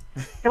 you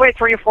wait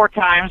 3 or 4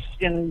 times,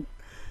 and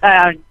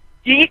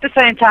you eat the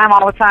same time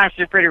all the time, so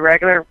you're pretty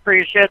regular for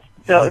your shit.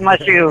 So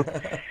unless you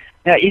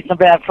eat some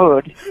bad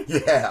food.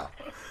 Yeah.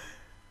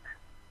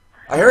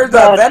 I heard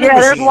that.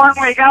 There's one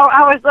week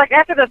I was like,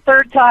 after the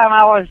 3rd time,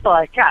 I was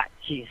like, God,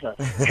 Jesus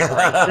Christ, this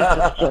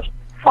is just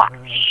fuck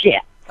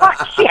shit.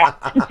 Fuck shit.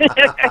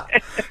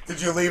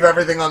 Did you leave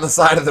everything on the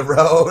side of the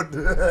road?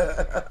 In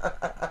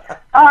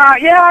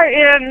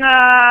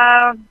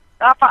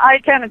off of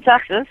I-10 in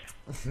Texas.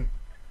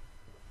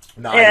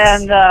 Nice.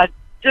 And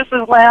just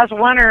this last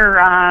winter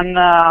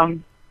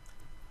on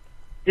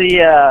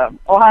the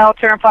Ohio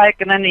Turnpike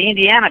and then the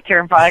Indiana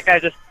Turnpike, I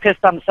just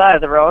pissed on the side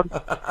of the road.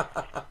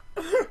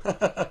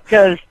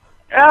 Because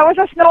it was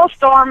a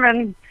snowstorm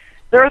and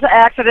there was an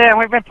accident, and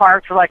we've been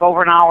parked for like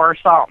over an hour or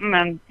something,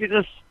 and you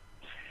just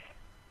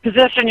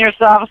position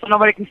yourself so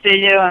nobody can see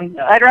you. And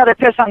I'd rather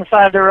piss on the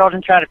side of the road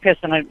than try to piss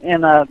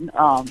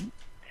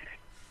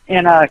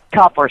in a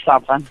cup or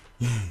something.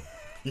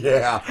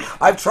 Yeah,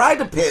 I've tried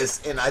to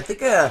piss in, I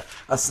think, a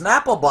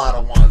Snapple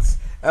bottle once,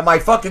 and my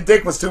fucking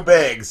dick was too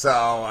big, so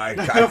I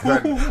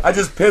couldn't. I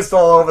just pissed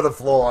all over the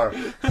floor.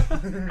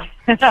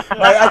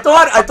 I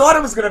thought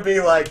it was gonna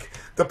be like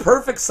the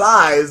perfect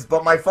size,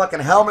 but my fucking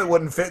helmet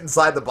wouldn't fit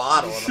inside the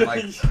bottle, and I'm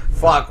like,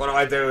 fuck, what do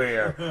I do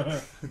here?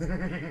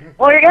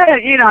 Well, you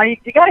gotta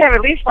have at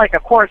least like a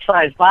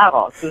quart-sized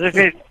bottle, because if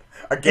it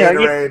A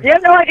Gatorade. You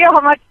have no idea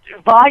how much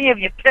volume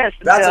you piss.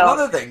 That's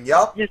another thing.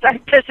 Yup. You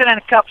start pissing in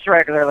cups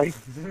regularly.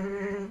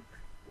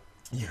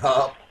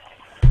 Yup.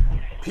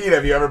 Pete,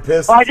 have you ever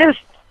pissed? Well, I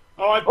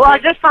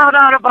just found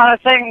out about a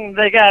thing.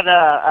 They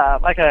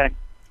got like a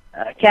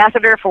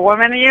catheter for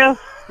women to use.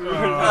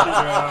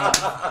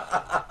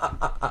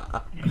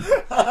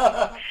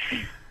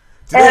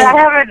 And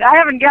I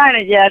haven't gotten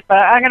it yet, but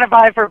I'm gonna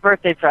buy it for a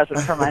birthday present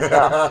for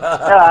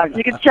myself.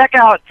 You can check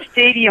out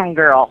Stadium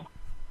Girl.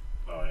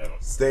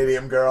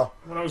 Stadium Girl.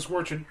 When I was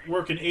working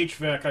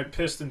HVAC, I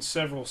pissed in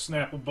several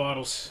Snapple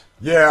bottles.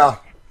 Yeah.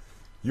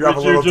 You have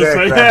a little dick,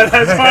 man. Yeah,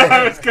 that's what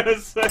I was gonna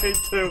say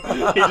too.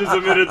 He just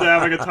admitted to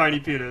having a tiny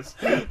penis.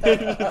 Well,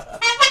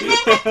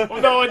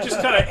 no, I just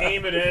kind of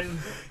aim it in.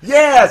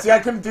 Yeah, see, I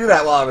couldn't do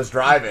that while I was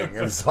driving.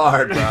 It was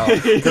hard, bro.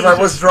 Because I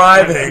was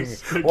driving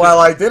while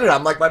I did it.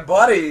 I'm like, my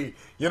buddy,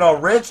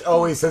 Rich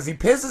always says he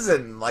pisses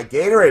in, like,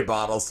 Gatorade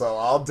bottles, so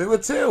I'll do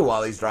it, too,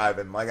 while he's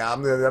driving. Like,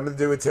 I'm gonna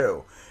do it,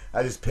 too.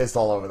 I just pissed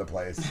all over the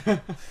place. Yeah,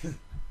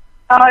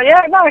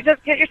 no,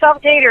 just get yourself a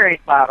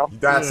Gatorade bottle.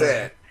 That's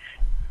it.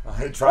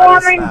 I try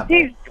to snap.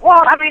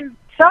 I mean,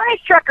 some of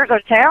these truckers are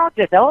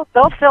talented. They'll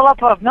fill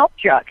up a milk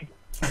jug.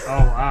 Oh,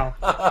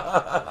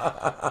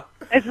 wow.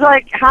 It's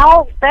like,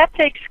 how that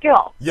takes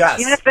skill.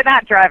 Yes. Even if they're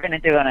not driving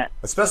and doing it.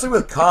 Especially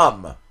with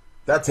cum.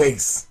 That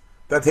takes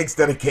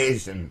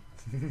dedication.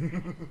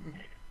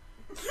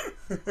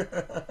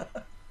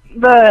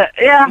 But,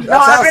 yeah, That's no,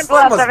 how I've been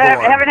Slim blessed. was I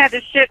born. haven't had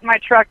to shit in my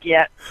truck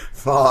yet.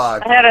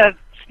 Fuck. I had a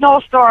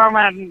snowstorm,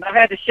 and I've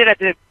had to shit at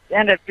the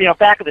end of,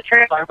 back of the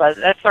trailer, but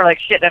that's sort of like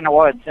shit in the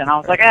woods. And I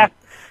was like, just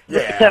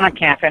pretend I'm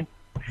camping.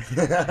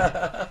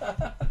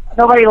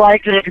 Nobody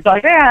likes it. It's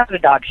like, that's the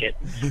dog shit.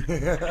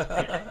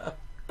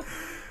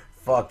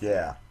 Fuck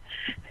yeah.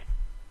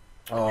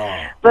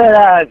 Oh.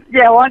 But,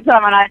 yeah, one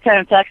time on I-10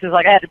 in Texas,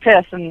 like, I had to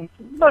piss, and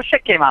no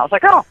shit came out. I was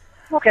like, oh,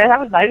 okay, that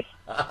was nice.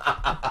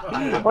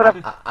 Would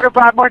have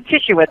brought more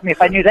tissue with me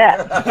if I knew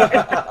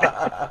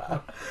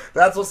that.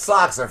 That's what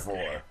socks are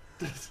for.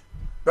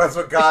 That's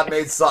what God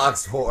made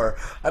socks for.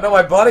 I know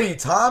my buddy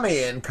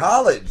Tommy in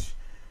college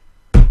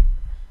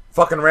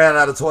fucking ran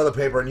out of toilet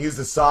paper and used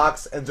his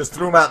socks and just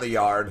threw them out in the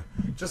yard.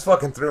 Just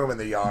fucking threw them in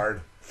the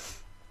yard.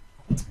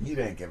 He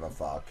didn't give a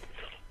fuck.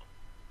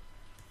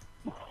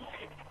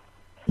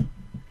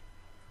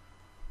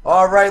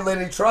 All right,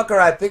 Lady Trucker,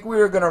 I think we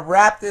are going to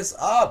wrap this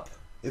up.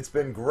 It's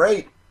been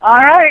great. All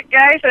right,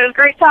 guys. It was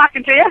great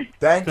talking to you.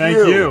 Thank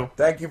you.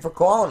 Thank you for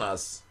calling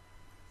us.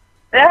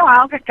 Yeah,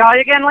 I'll call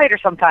you again later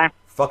sometime.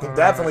 Fucking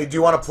definitely. Do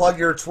you want to plug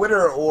your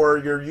Twitter or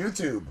your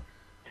YouTube?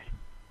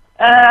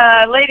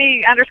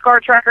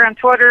 Lady_trucker on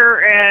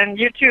Twitter, and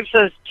YouTube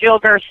says Jill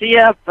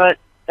Garcia, but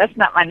that's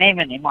not my name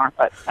anymore,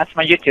 but that's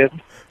my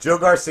YouTube. Jill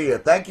Garcia.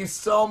 Thank you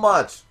so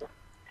much.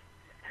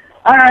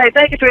 All right.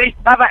 Thank you, sweetie.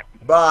 Bye-bye.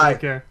 Bye.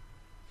 Take care.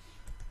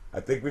 I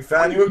think we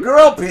found you a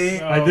girl,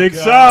 Pete. I think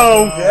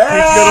so. Yeah.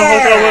 He's gonna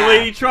hook up with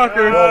Lady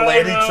Trucker. Little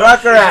Lady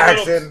Trucker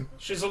action.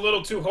 She's a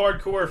little too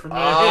hardcore for me.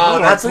 Oh,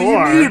 that's what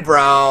you need,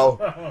 bro.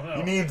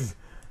 You need.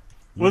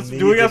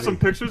 Do we have some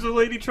pictures of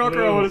Lady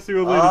Trucker? I want to see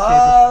what Lady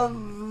Trucker.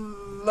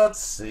 Let's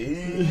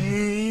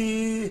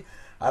see.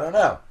 I don't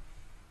know.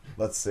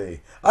 Let's see.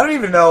 I don't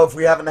even know if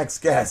we have a next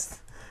guest.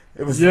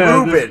 It was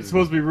Ruben. It's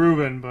supposed to be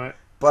Ruben, but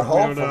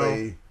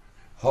hopefully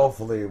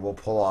we'll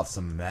pull off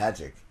some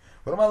magic.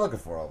 What am I looking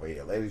for over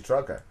here? Lady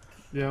Trucker.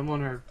 Yeah, I'm on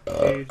her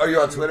page. Are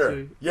you on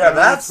Twitter? Yeah,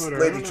 that's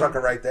Lady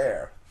Trucker right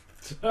there.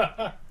 Is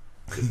that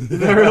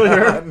really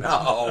her?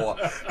 No,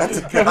 that's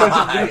a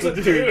guy. That's a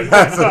dude.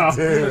 That's a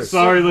dude.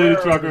 Sorry, Lady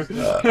Trucker.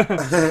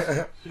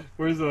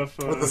 Where's the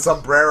photo? With the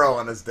sombrero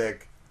on his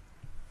dick.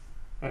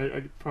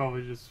 I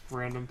probably just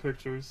random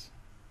pictures.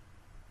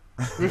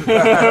 What is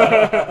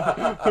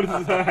that?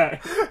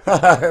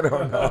 I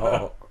don't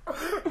know.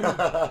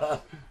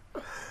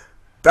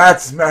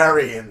 That's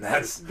Marion.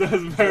 That's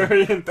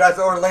Marion. That's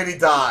or Lady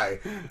Di.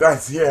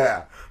 That's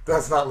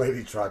not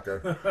Lady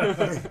Trucker.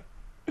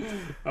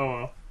 Oh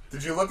well.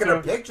 Did you look at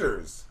her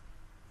pictures?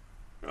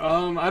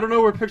 I don't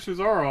know where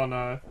pictures are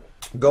on.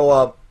 Go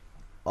up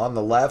on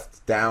the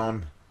left,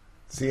 down.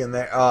 See in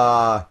there.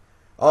 I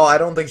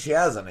don't think she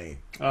has any.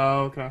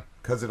 Oh, okay.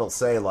 Because it'll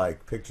say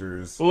like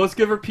pictures. Well, let's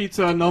give her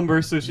pizza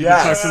number so she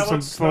can text him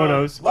some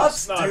photos.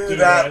 Let's do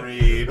that,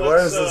 Reed.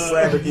 Where's the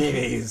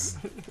Lamborghinis?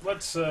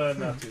 Let's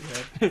not do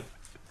that.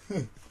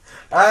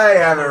 I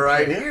have it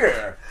right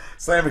here.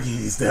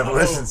 Lamborghini's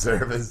Demolition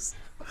Service.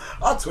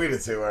 I'll tweet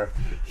it to her.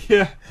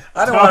 Yeah.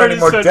 I don't want any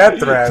more death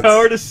threats.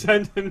 Tell her to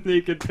send him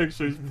naked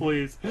pictures,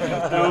 please.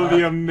 That would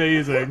be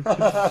amazing.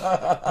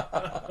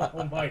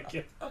 Oh my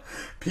god.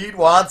 Pete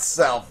wants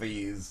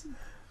selfies.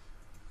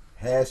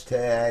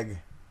 Hashtag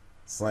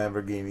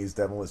Lamborghini's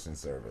demolition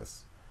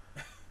service.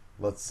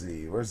 Let's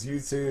see. Where's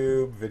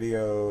YouTube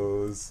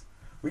videos?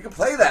 We can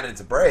play that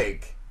into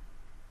break.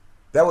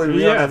 That way we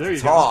don't have to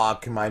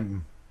talk.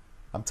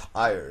 I'm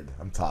tired.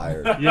 I'm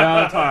tired. Yeah,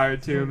 I'm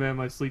tired too, man.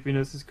 My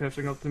sleepiness is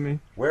catching up to me.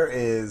 Where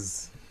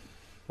is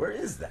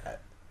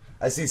that?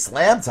 I see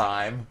Slam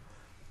Time.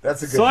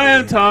 That's a good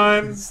Slam name.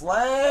 Time.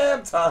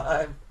 Slam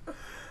Time.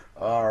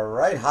 All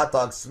right, hot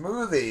dog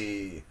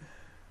smoothie.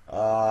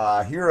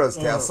 Heroes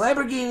Tale.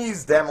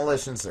 Lamborghini's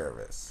demolition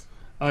service.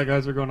 All right,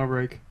 guys, we're going on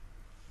break.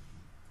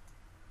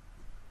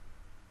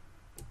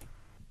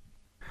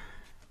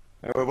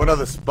 Anyway, what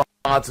other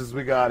sponsors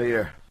we got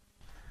here?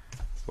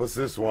 What's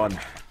this one?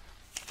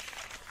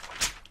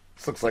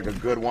 This looks like a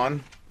good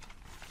one.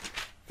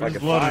 We're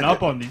just loading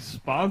up on these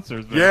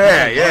sponsors,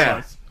 man.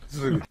 Yeah.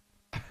 This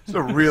is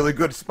a really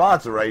good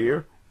sponsor right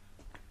here.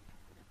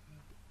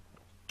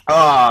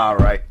 All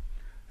right.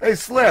 Hey,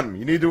 Slim,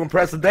 you need to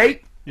impress a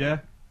date? Yeah.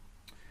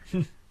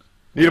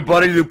 Need a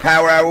buddy to do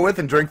power hour with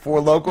and drink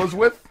 4 locos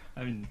with?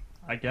 I mean,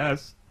 I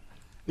guess.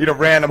 Need a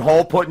random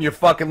hole put in your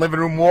fucking living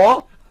room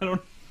wall? I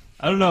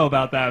don't know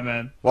about that,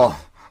 man. Well,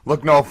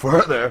 look no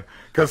further,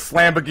 because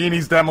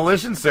Lamborghini's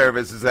demolition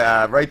service is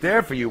right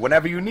there for you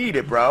whenever you need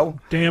it, bro.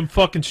 Damn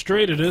fucking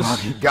straight it is.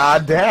 Fucking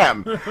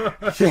goddamn.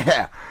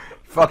 Yeah.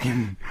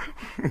 Fucking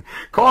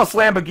call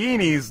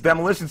Lamborghini's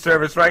demolition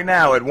service right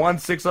now at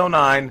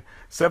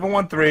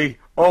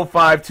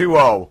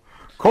 1-609-713-0520.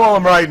 Call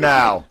him right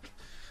now.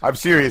 I'm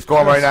serious.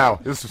 Call him right now.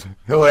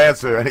 He'll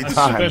answer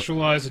anytime. I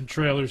specialize in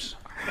trailers.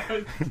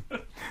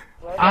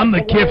 I'm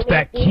the gift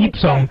that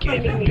keeps on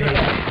giving,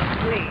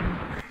 baby.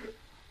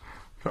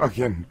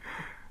 Fucking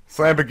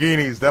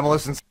Lamborghini's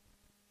demolition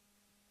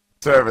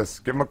service.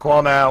 Give him a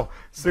call now.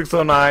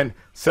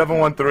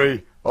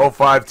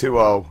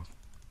 609-713-0520.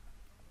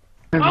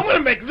 I'm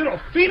gonna make little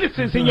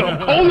fetuses in your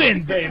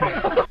colon, baby.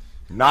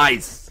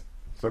 Nice.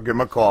 So give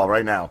him a call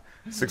right now.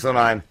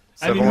 609-713-0520.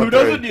 I mean, who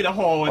doesn't need a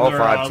hole in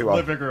their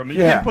living room? You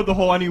can put the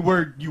hole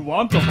anywhere you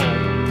want the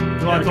hole.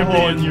 You want the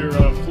hole in your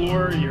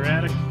floor, your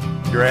attic,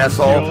 your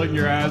asshole, in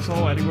your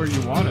asshole, anywhere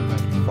you want it,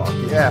 man. Fuck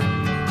yeah,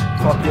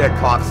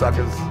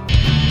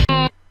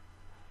 cocksuckers.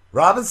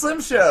 Robin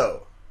Slim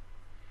Show.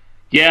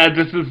 Yeah,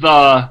 this is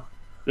a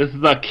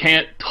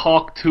can't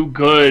talk too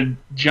good,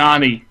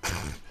 Johnny.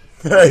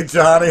 Hey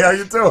Johnny, how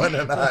you doing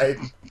tonight?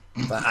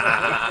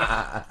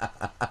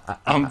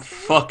 I'm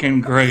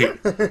fucking great.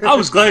 I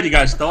was glad you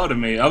guys thought of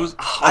me. I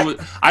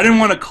didn't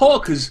want to call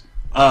because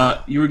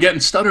you were getting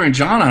Stuttering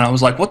John, and I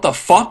was like, "What the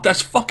fuck?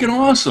 That's fucking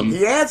awesome."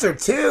 He answered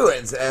too,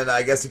 and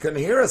I guess he couldn't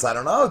hear us. I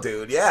don't know,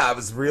 dude. Yeah, I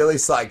was really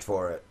psyched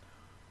for it.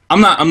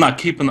 I'm not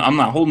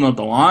holding up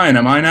the line,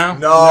 am I now?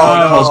 No.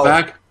 He calls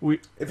back.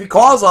 If he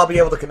calls, I'll be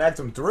able to connect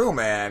him through,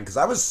 man. Because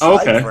I was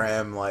psyched for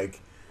him.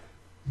 Like,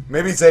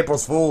 maybe it's April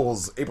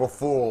Fools.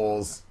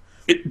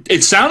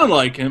 It sounded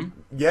like him.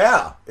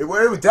 Yeah,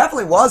 it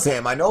definitely was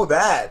him. I know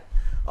that.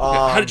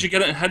 How did you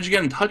get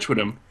in touch with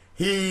him?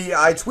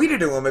 I tweeted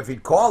to him if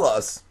he'd call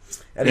us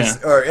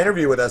or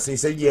interview with us, and he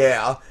said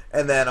yeah.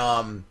 And then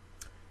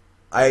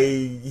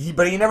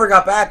but he never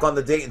got back on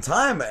the date and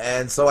time,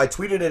 and so I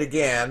tweeted it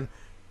again,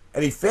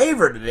 and he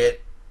favorited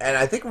it, and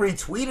I think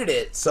retweeted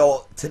it.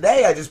 So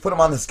today I just put him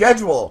on the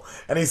schedule,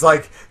 and he's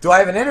like, "Do I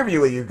have an interview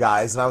with you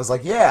guys?" And I was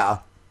like, "Yeah.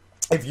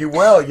 If you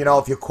will,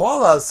 if you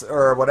call us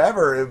or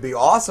whatever, it would be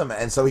awesome."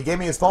 And so he gave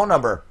me his phone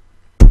number,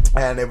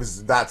 and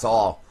that's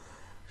all.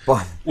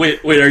 But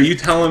wait, are you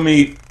telling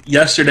me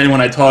yesterday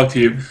when I talked to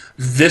you,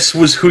 this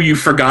was who you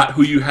forgot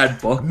who you had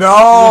booked? No,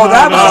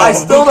 I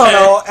still don't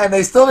know, and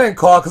they still didn't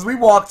call because we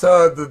walked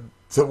to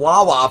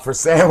Wawa for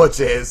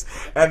sandwiches,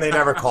 and they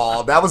never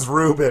called. That was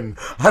Ruben.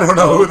 I don't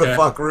know who the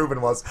fuck Ruben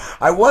was.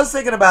 I was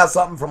thinking about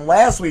something from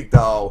last week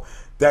though,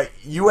 that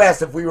you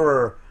asked if we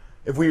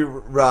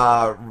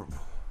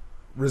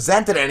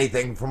resented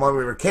anything from when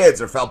we were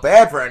kids or felt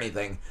bad for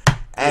anything,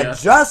 and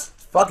just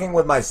fucking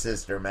with my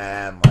sister,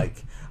 man.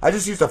 Like, I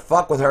just used to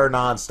fuck with her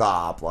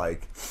nonstop,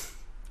 like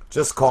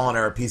just calling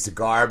her a piece of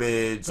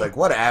garbage, like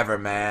whatever,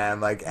 man,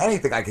 like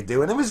anything I could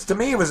do. And to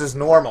me it was just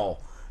normal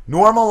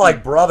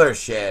like brother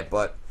shit,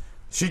 but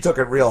she took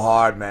it real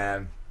hard,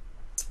 man.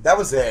 That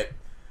was it.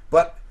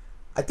 But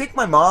I think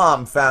my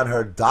mom found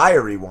her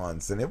diary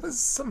once, and it was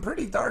some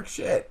pretty dark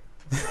shit.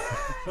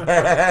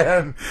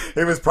 And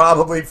it was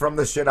probably from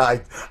the shit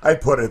I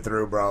put it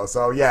through, bro.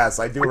 So yes,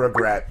 I do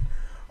regret.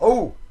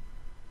 Oh,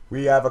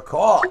 we have a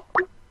call.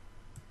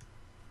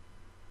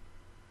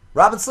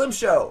 Robin Slim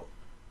Show.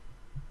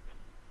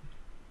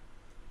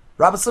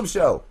 Robin Slim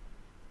Show.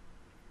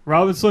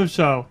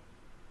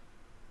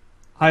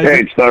 Hi. Hey,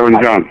 it's Stuttering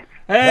John.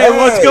 Hey,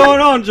 what's going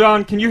on,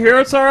 John? Can you hear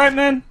us all right,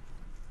 man?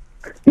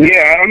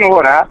 Yeah, I don't know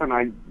what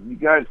happened. You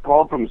guys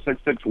called from a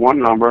 661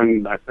 number,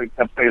 and I think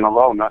kept saying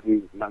hello.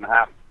 Nothing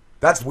happened.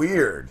 That's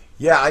weird.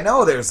 Yeah, I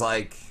know there's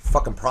like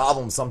fucking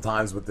problems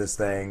sometimes with this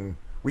thing.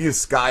 We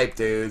use Skype,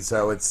 dude,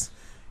 so it's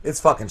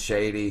fucking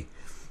shady.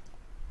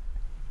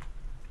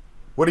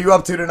 What are you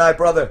up to tonight,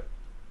 brother?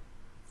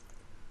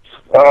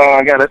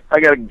 I got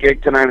a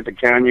gig tonight at the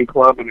Canyon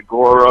Club in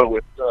Agora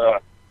with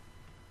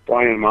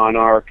Brian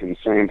Monarch and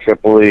Sam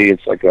Tripoli.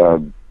 It's like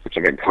a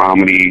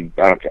comedy.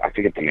 I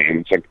forget the name.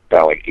 It's like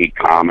about like 8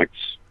 comics.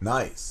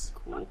 Nice.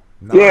 Cool.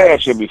 Nice. Yeah,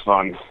 it should be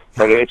fun.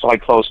 But it's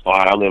like close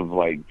by. I live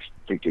like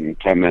freaking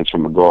 10 minutes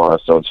from Agora,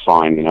 so it's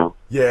fine, you know.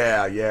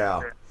 Yeah,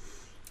 yeah.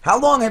 How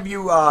long have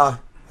you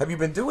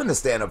been doing the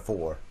stand-up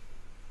for?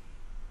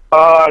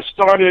 I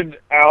started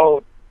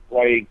out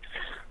like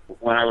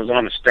when I was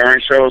on the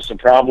Stern show, so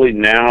probably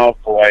now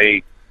for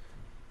like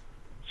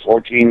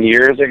 14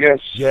 years, I guess.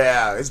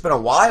 Yeah, it's been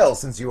a while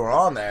since you were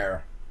on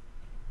there.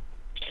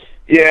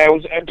 Yeah, it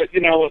was, but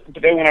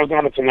but then when I was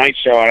on the Tonight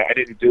Show, I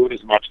didn't do it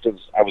as much because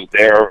I was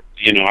there.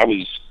 When I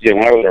was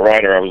a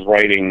writer, I was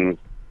writing.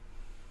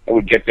 I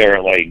would get there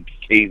at like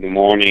 8 in the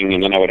morning,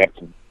 and then I would have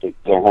to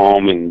go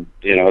home, and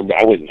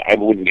I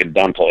wouldn't get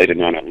done till 8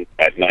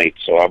 at night.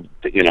 So I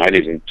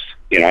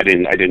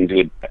didn't do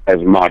it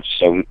as much.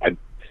 So I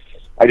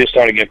just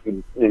started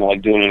getting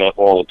like doing it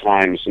all the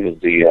time as soon as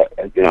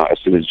as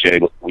soon as Jay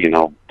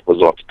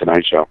was off the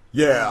Tonight Show.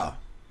 Yeah,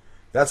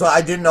 that's why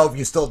I didn't know if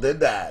you still did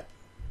that.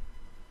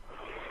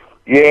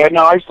 Yeah,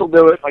 no, I still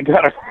do it. I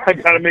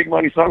gotta make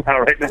money somehow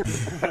right now.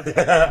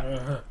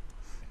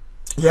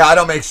 Yeah, I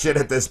don't make shit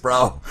at this,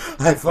 bro.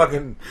 I'm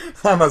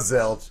a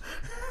zilch.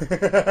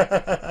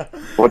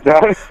 What's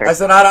that? I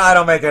said I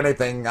don't make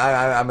anything.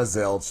 I'm a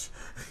zilch.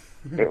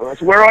 So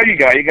where are you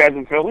guys? You guys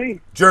in Philly?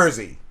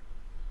 Jersey.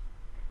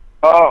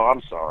 Oh,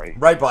 I'm sorry.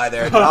 Right by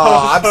there.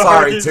 Oh, I'm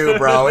sorry too,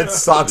 bro. It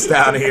sucks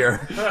down here.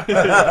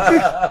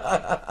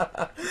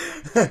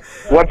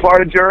 What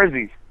part of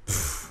Jersey?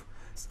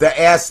 It's the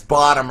ass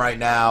bottom right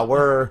now.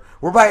 We're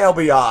by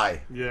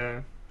LBI.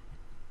 Yeah.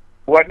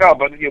 What? No,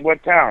 but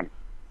what town?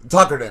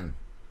 Tuckerton.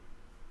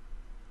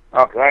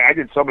 Oh, I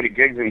did so many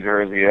gigs in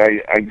Jersey.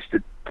 I used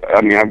to.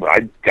 I mean, I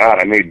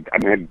made.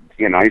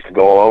 I used to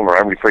go all over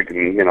every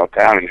freaking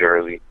town in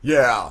Jersey.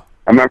 Yeah.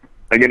 I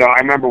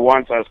remember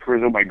once I was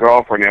cruising with my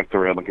girlfriend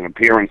after like an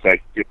appearance at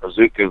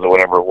Bazookas or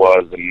whatever it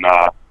was, and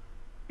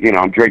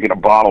I'm drinking a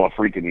bottle of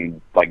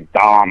freaking like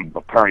Dom,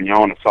 a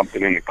Perignon or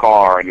something in the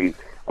car, and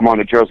I'm on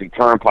the Jersey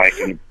Turnpike,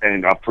 and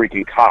a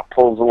freaking cop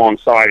pulls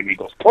alongside of me,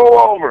 goes, "Pull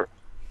over."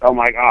 I'm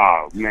like,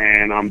 oh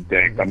man, I'm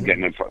dick. I'm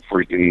getting a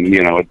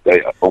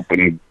freaking,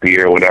 open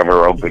beer,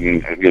 whatever, open,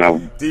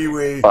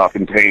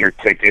 container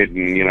ticket,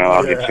 and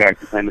I'll get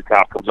checked. And the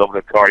cop comes over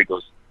to the car. He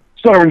goes,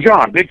 "Stuttering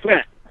John, big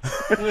fan."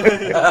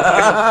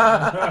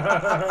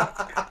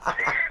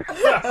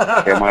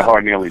 Yeah, my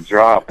heart nearly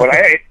dropped. But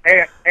hey,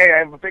 I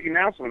have a big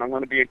announcement. I'm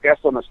going to be a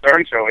guest on the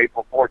Stern Show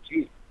April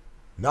 14th.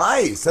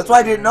 Nice. That's why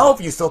I didn't know if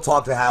you still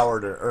talk to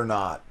Howard or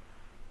not.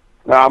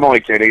 No, I'm only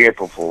kidding.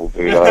 April Fool's,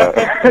 dude. I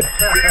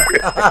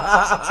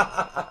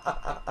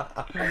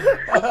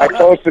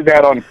posted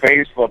that on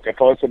Facebook. I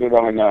posted it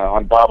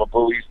on Baba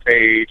Booey's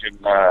page, and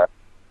I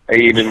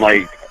even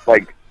I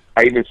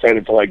even sent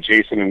it to like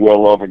Jason and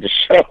Will over the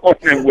show, and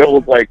then Will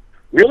was like,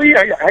 "Really?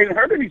 I hadn't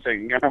heard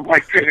anything." And I'm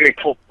like,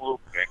 "April Fool's,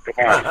 man,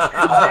 come on."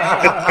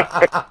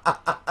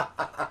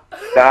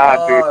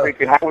 Nah, dude,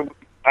 freaking Howard.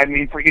 I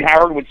mean, freaking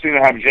Howard would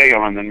sooner have Jay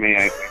on than me,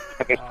 I think,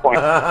 at this point.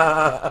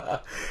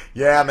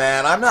 Yeah,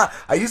 man.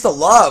 I used to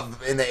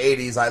love, in the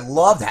 80s, I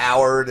loved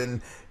Howard,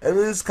 and it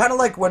was kind of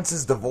like once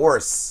his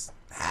divorce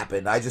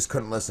happened, I just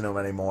couldn't listen to him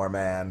anymore,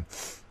 man.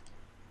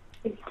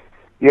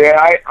 Yeah,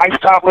 I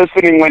stopped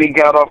listening when he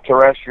got off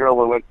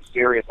terrestrial and went to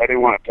Sirius. I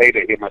didn't want to pay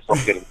to hear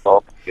myself get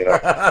insulted,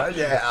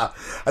 Yeah.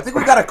 I think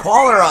we got a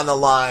caller on the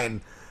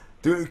line.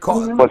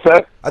 What's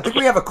that? I think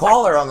we have a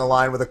caller on the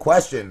line with a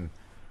question.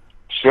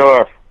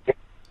 Sure.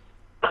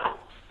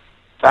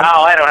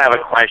 Oh, I don't have a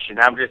question.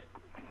 I'm just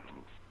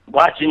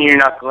watching you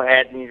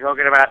knucklehead, and you're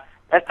talking about,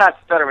 that's not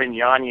Stuttering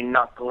John, you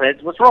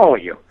knuckleheads. What's wrong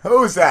with you?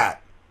 Who's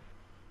that?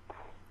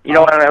 You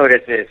don't want to know who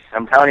this is.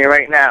 I'm telling you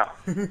right now.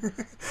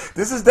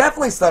 This is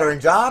definitely Stuttering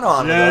John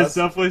on with Yeah, us. it's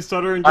definitely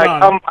Stuttering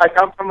John. I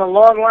come from a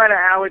long line of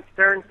Howard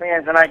Stern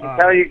fans, and I can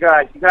tell you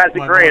guys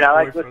are great. I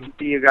like listening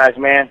to you guys,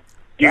 man.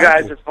 You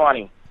guys are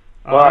funny.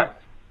 But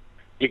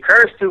you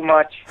curse too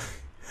much,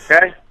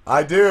 okay?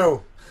 I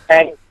do.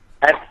 And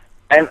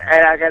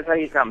I gotta tell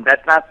you something.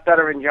 That's not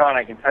Stuttering John.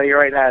 I can tell you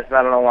right now. It's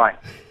not on the line.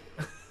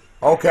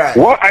 Okay.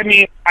 What? I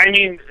mean,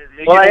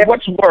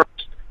 what's worse?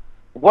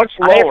 What's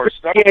lower?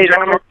 Stuttering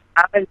John?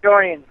 I'm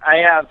enjoying.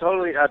 I'm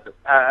totally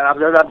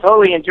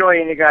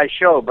enjoying you guys'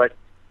 show, but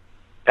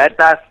that's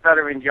not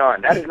Stuttering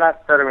John. That is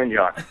not Stuttering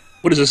John.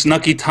 What is this,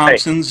 Nucky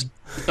Thompson's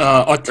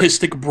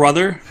autistic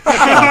brother?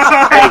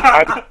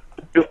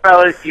 You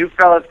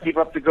fellas keep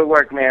up the good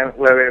work, man.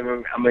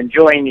 I'm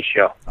enjoying the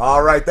show.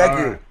 All right, thank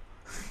you.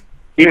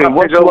 Dude,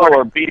 what's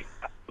lower? Dude,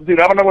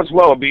 I don't know what's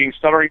lower, being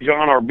Stuttering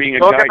John or being a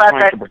guy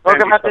trying to pretend Talk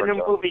about the he's new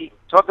Stuttering movie.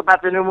 Talk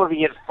about the new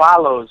movie. It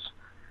Follows.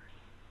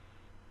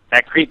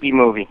 That creepy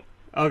movie.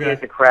 Okay.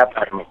 Scared the crap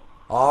out of me.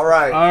 All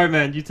right. All right,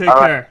 man. You take All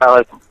care. right,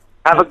 fellas.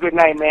 Have a good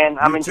night, man.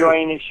 I'm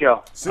enjoying the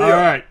show. See All ya.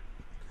 right.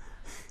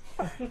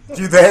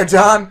 You there,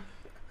 John?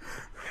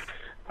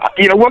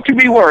 You know, what could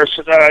be worse?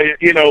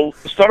 You know,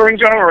 Stuttering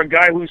John or a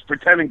guy who's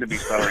pretending to be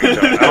Stuttering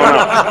John? I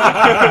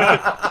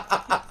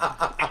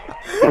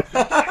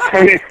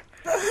don't know.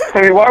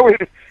 I mean, why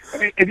would... I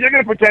mean, if you're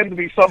going to pretend to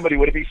be somebody,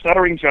 would it be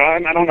Stuttering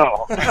John? I don't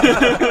know.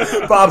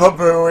 Baba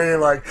Booey,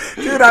 like,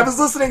 dude, I was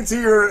listening to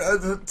your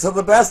to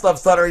the best of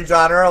Stuttering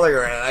John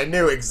earlier, and I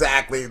knew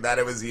exactly that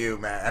it was you,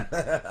 man.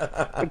 Dude,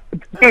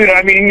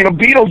 I mean, you know,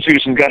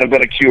 Beetlejuice has got a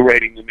better Q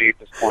rating than me at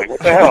this point. What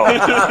the hell?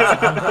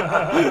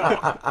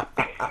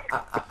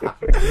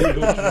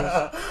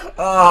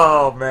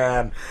 Oh,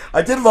 man.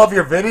 I did love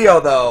your video,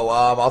 though.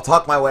 I'll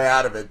talk my way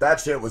out of it. That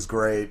shit was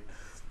great.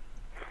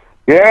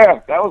 Yeah,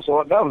 that was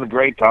a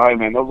great time,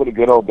 man. Those were the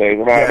good old days.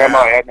 And I remember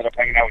I ended up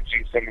hanging out with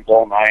Gene Simmons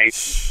all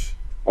night.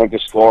 Went to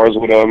scores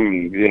with him,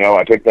 and you know,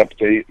 I picked up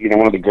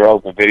one of the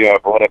girls in the video. I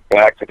brought it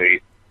back to the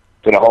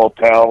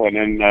hotel,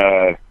 and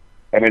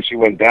then she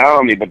went down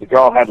on me. But the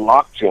girl had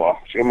lockjaw.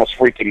 She almost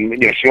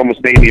she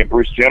almost made me a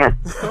Bruce Jenner.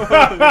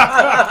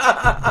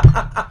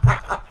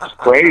 It's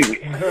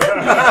crazy.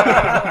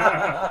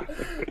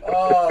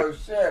 Oh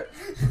shit.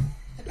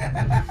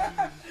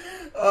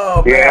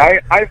 Oh, man.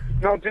 Yeah,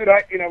 no, dude,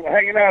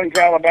 hanging out in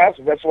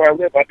Calabasas, that's where I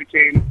live. I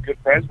became good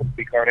friends with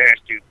the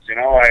Kardashians, you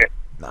know.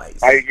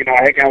 Nice. I used to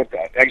hang out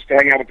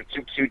with the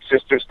two cute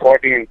sisters,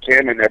 Courtney and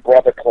Kim, and their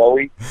brother,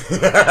 Chloe.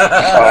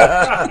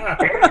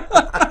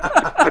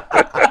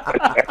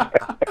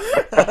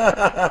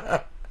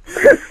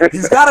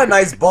 He's got a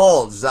nice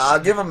bulge.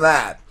 I'll give him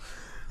that.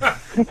 That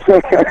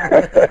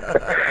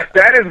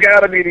has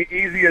got to be the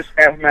easiest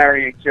F,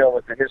 marry, and kill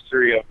in the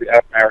history of the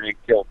F, marry, and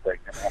kill thing.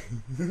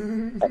 You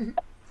know?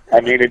 I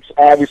mean, it's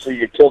obviously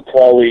you kill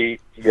Chloe,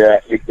 you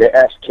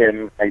F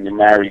Kim, and you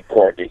marry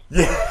Courtney.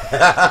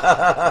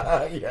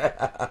 Yeah.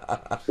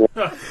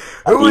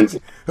 Who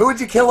would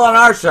you kill on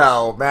our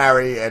show,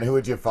 marry, and who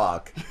would you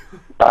fuck?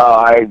 No,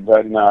 I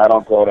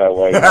don't go that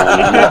way.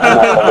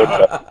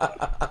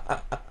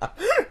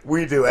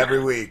 We do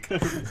every week.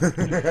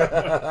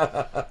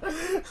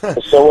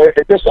 So is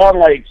this on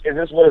what is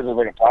this,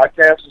 like a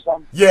podcast or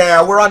something?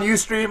 Yeah, we're on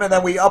Ustream, and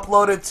then we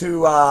upload it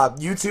to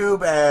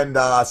YouTube and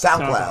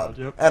SoundCloud.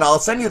 Yep. And I'll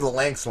send you the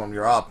links when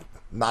you're up.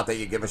 Not that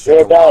you give a shit.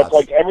 Yeah, no, it's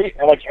like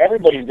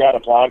everybody's got a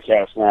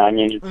podcast now. I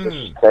mean, it's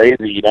just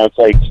crazy. You know, it's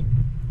like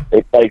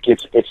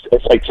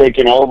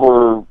taking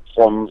over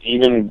from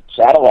even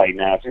satellite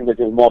now. It seems like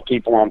there's more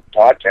people on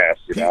podcasts,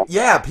 you know?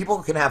 Yeah, people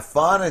can have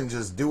fun and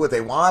just do what they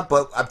want,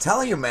 but I'm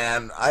telling you,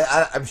 man,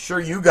 I'm sure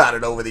you got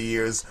it over the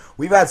years.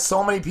 We've had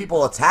so many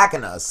people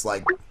attacking us,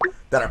 like,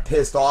 that are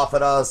pissed off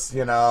at us,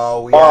 you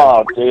know?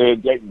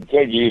 Dude,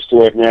 get used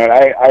to it, man.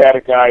 I had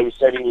a guy who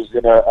said he was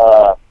going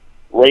to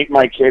rape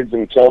my kids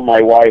and kill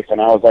my wife,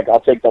 and I was like, I'll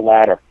take the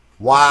latter.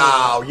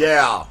 Wow,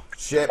 yeah.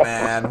 Shit,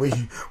 man.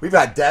 We've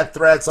had death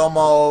threats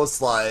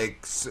almost,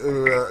 like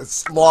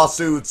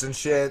lawsuits and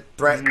shit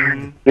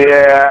threatened.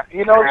 Yeah,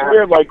 you know, it's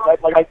weird. Like I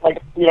go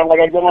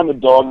on the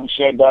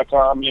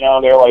dogshed.com. You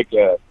know, they're like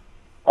a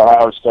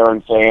Howard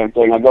Stern fan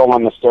thing. I go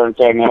on the Stern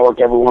Fan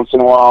Network every once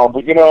in a while,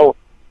 but you know,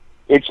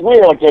 it's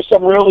weird. Like there's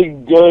some really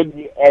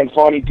good and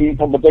funny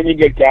people, but then you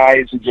get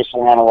guys who just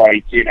want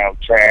to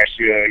trash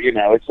you. You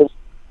know, it's just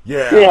you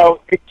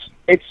know,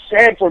 it's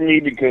sad for me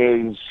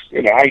because,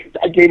 you know, I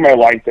gave my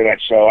life to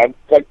that show. I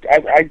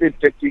did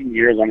 15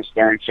 years on the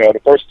Stern Show. The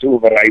first two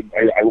of it, I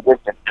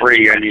worked for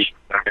free, and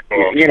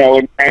you know,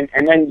 and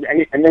then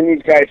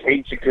these guys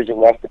hate you because you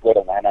left to go to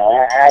Atlanta.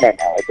 I don't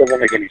know. It doesn't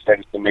make any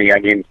sense to me. I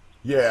mean,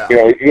 yeah,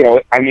 you know.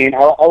 I mean,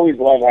 I'll always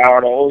love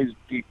Howard. I'll always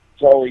be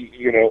totally,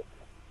 you know,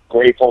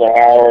 grateful to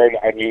Howard.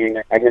 I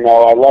mean, I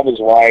love his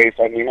wife.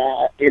 I mean,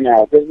 I don't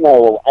have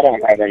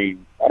any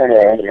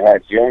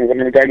hard feelings. I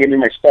mean, the guy gave me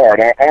my start.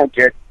 I don't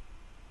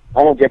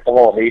get the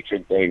whole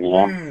hatred thing, you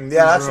know?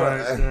 Yeah, that's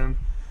right.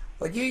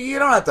 Like, you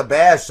don't have to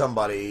bash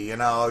somebody, you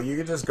know? You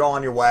can just go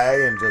on your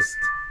way and just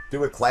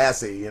do it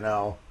classy, you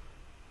know?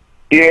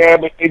 Yeah,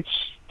 but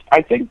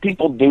I think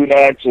people do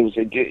that because,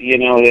 you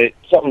know, that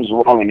something's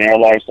wrong in their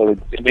life, so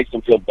it makes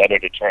them feel better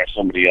to trash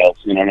somebody else,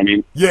 you know what I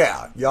mean?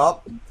 Yeah,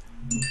 yup.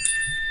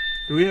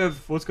 Do we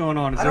have, what's going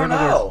on? I don't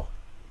know.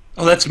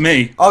 Oh, that's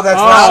me. Oh, that's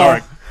Ralph.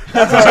 Sorry.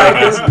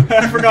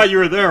 I forgot you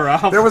were there,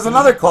 Ralph. There was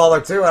another caller,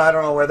 too, and I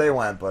don't know where they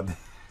went, but...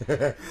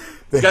 You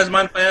guys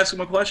mind if I ask him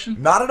a question?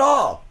 Not at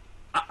all.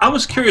 I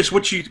was curious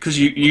because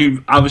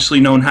you've obviously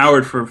known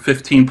Howard for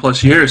 15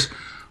 plus years.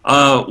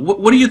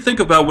 What do you think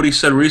about what he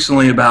said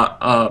recently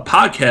about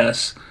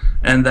podcasts,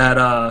 and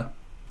that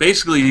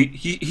basically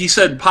he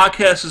said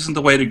podcasts isn't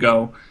the way to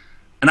go,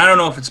 and I don't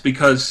know if it's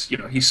because, you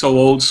know, he's so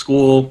old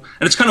school,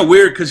 and it's kind of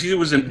weird because he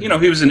was an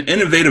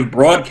innovative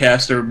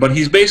broadcaster, but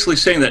he's basically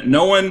saying that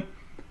no one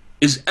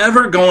is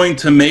ever going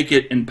to make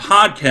it in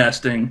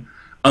podcasting.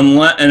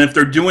 And if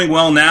they're doing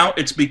well now,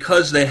 it's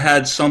because they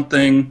had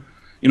something,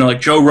 you know,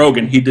 like Joe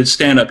Rogan. He did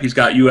stand-up. He's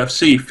got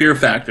UFC, Fear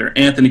Factor.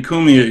 Anthony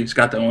Cumia, he's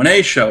got the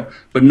O&A show.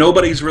 But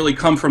nobody's really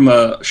come from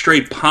a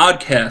straight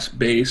podcast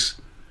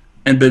base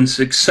and been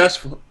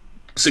successful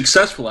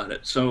at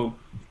it. So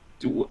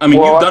I mean,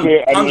 well, you've done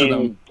I tons of them.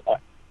 mean,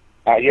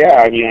 yeah,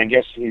 I mean, I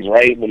guess he's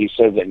right when he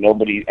says that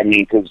nobody. I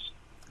mean, because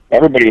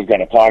everybody who's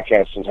got a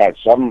podcast has had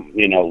some. I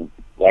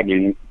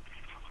mean,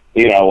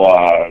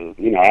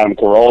 Adam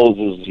Carolla's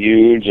is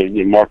huge,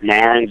 and Mark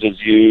Maron's is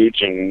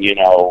huge, and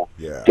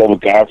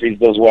Gilbert Gottfried's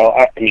does well.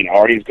 I mean,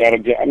 Artie's got a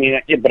good. I mean,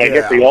 but I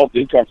guess they all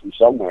do come from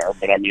somewhere.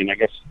 But I mean, I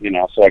guess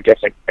So I guess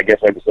I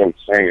understand what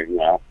you're saying.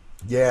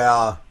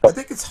 Yeah, I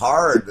think it's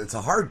hard. It's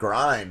a hard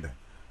grind.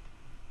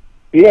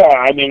 Yeah,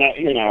 I mean, unless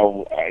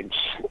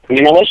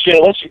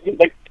you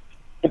like.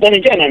 But then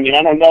again, I mean,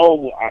 I don't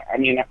know. I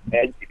mean,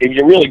 if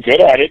you're really good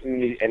at it,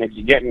 and if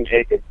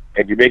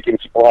you're making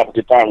people have a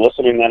good time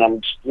listening, then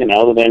I'm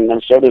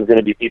sure there's going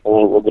to be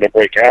people who are going to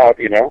break out.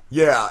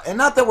 Yeah, and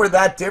not that we're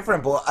that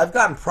different, but I've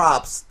gotten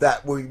props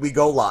that we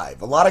go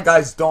live. A lot of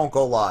guys don't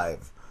go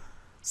live,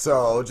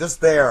 so just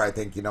there, I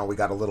think we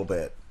got a little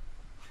bit.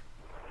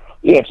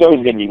 Yeah, it's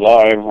always going to be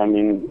live. I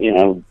mean,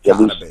 at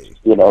least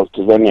because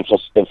then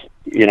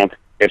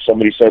if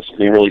somebody says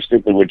something really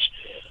stupid, which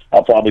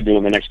I'll probably do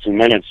in the next 2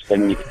 minutes,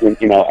 then I mean,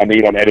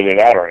 you don't edit it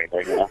out or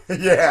anything,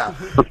 Yeah,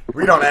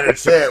 we don't edit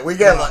shit. We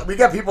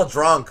get people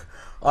drunk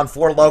on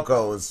Four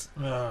Locos.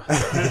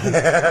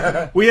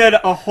 We had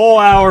a whole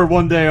hour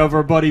one day of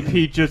our buddy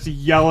Pete just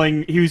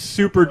yelling. He was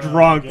super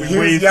drunk. He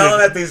was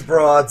yelling at these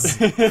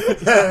broads.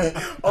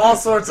 All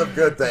sorts of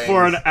good things.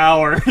 For an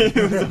hour. It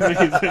was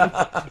amazing.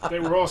 They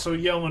were also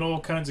yelling all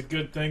kinds of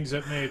good things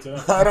at me, too.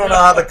 I don't know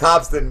how the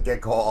cops didn't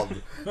get called.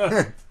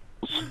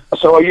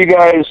 So are you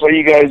guys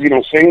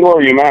single or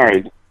are you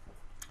married?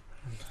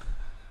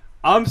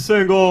 I'm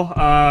single.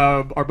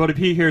 Our buddy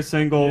Pete here is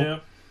single. Yeah.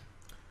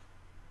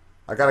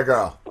 I gotta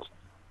go.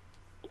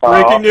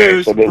 Breaking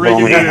news. So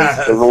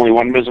there's only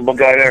one miserable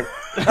guy there?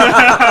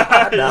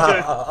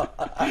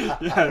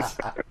 Yes.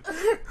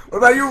 What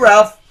about you,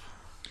 Ralph?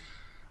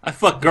 I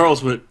fuck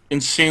girls with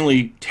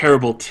insanely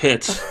terrible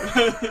tits.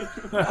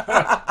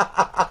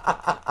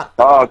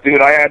 Oh,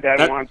 dude, I had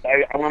that once.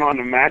 I went on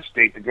a match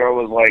date. The girl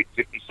was like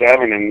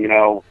 57, and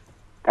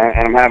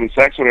and I'm having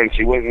sex with her, and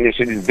she wouldn't.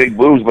 She had these big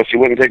boobs, but she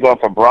wouldn't take off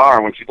her bra.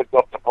 And when she took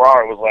off the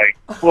bra, it was like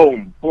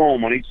boom,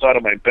 boom on each side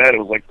of my bed. It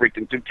was like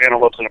freaking 2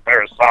 cantaloupes and a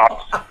pair of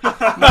socks.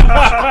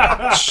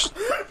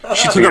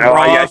 She took her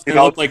bra off. They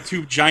looked like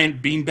 2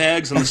 giant bean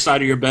bags on the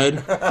side of your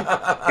bed.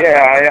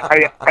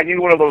 Yeah, I need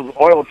one of those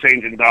oil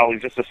changing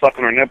dollies just to suck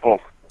on her nipple.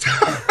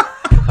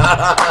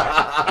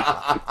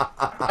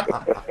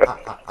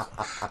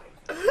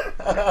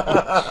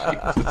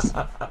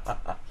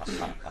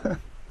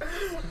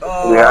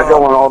 Yeah, I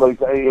go on all those.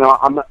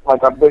 I'm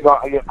big on.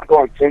 I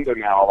go on Tinder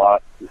now a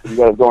lot. You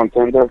guys go on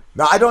Tinder?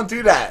 No, I don't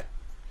do that.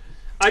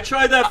 I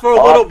tried that for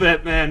a little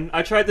bit, man.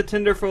 I tried the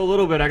Tinder for a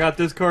little bit. I got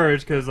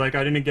discouraged because I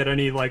didn't get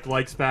any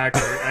likes back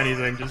or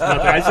anything. Just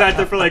nothing. I sat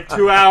there for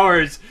 2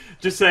 hours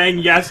just saying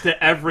yes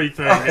to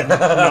everything and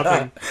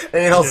nothing.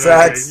 Anal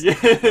sex.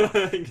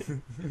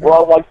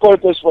 Well, put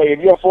it this way: if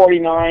you're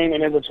 49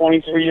 and there's a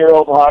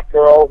 23-year-old hot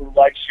girl who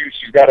likes you,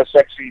 she's got a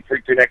sexy,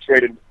 freaking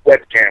X-rated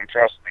webcam.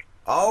 Trust me.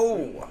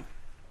 Oh,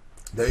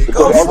 there you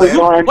go.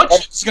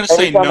 She's gonna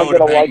say no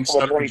to banging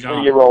Stuttering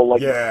John.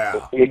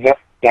 Yeah.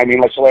 I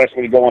mean, she'll ask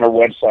me to go on her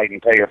website and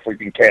pay her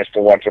freaking cash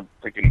to watch her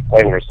freaking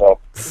play with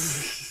herself.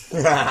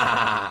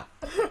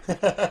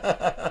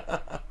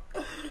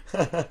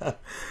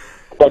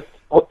 But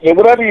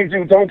whatever you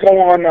do, don't go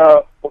on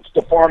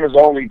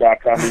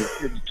thefarmersonly.com.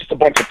 There's just a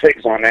bunch of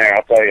pigs on there,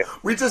 I'll tell you.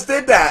 We just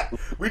did that.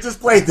 We just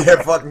played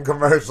their fucking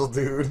commercial,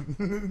 dude.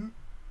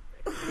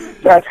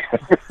 That's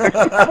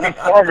how many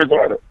farmers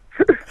are there?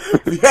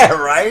 Yeah,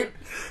 right?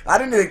 I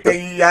didn't think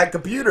they had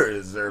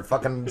computers or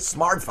fucking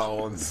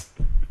smartphones.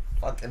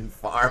 Fucking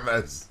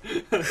farmers.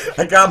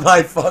 I got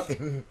my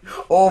fucking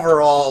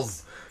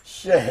overalls.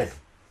 Shit.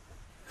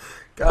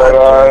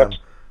 God.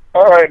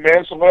 All right,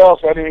 man. Somebody else?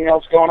 Anything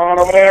else going on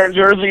over there in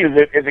Jersey?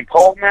 Is it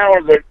cold now,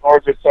 or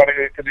is it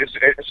starting? It's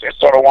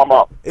starting to warm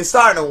up? It's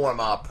starting to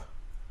warm up.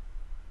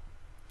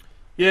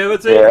 Yeah,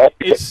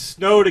 it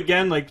snowed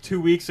again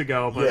 2 weeks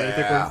ago, but I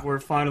think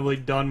we're finally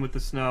done with the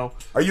snow.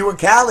 Are you in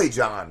Cali,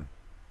 John?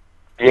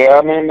 Yeah,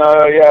 I'm in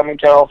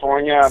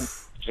California. I'm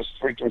just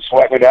freaking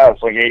sweating it out.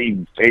 It's like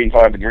 80,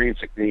 85 degrees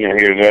here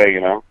today.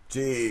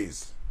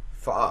 Jeez,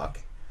 fuck.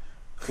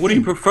 What do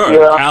you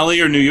prefer, Cali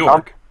or New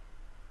York?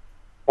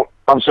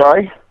 I'm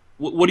sorry?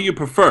 What do you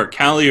prefer,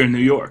 Cali or New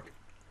York?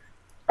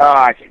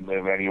 I can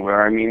live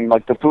anywhere. I mean,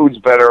 the food's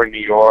better in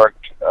New York.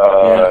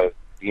 I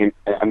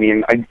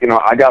mean,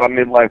 I got a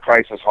midlife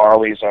crisis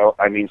Harley, so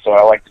I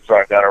like to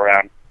drive that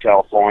around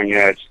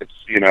California.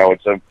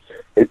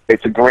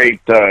 It's a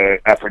great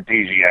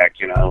aphrodisiac,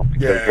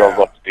 because girls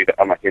love to do that.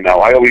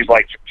 I always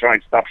like to try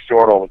and stop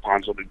short all the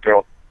time, so the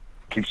girl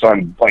keeps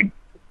on her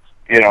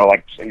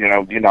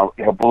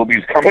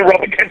boobies coming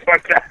up against my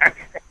back.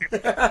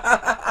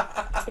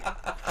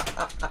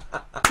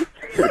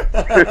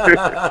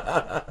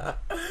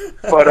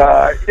 But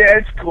yeah,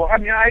 it's cool. I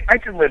mean, I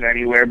can live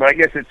anywhere, but I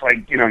guess it's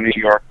New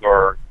York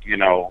or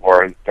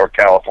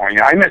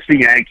California. I miss the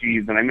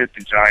Yankees and I miss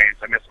the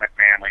Giants. I miss my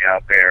family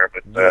out there,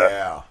 but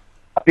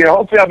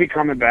hopefully I'll be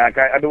coming back.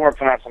 I've been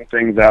working on some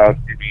things out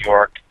in New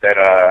York that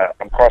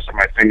I'm crossing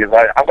my fingers.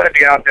 I'm going to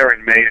be out there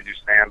in May to do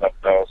stand-up,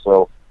 though.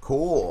 So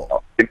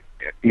cool.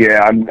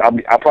 Yeah,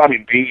 I'll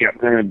probably be. I'm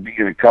going to be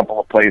in a couple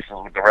of places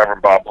with the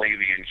Reverend Bob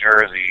Levy in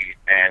Jersey,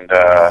 and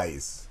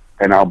nice.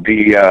 And I'll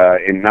be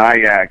in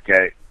Nyack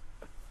at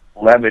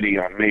Levity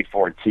on May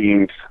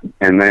 14th,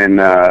 and then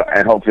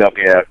and hopefully I'll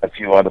be at a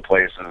few other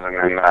places, and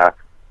then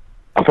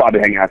I'll probably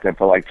hang out there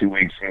for like 2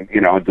 weeks and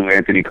do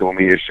Anthony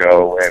Comia's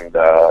show and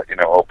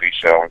Opie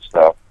show and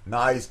stuff.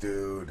 Nice,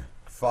 dude.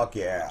 Fuck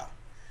yeah.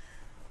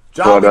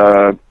 John,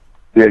 But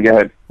yeah, go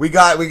ahead. we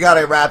got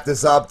to wrap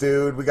this up,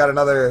 dude. We got a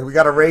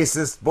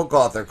racist book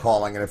author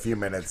calling in a few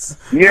minutes.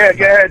 Yeah,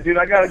 go ahead, dude.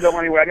 I gotta go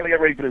anyway. I gotta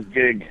get ready for this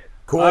gig.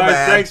 Cool, All right,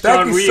 man. thanks, Thank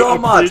John. you We so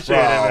much, appreciate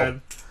bro. it,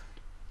 man.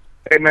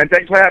 Hey, man,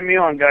 thanks for having me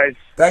on, guys.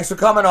 Thanks for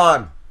coming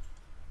on.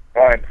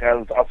 All right,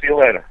 I'll see you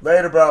later.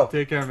 Later, bro.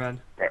 Take care,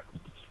 man.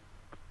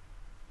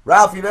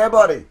 Ralph, you there,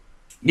 buddy?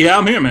 Yeah,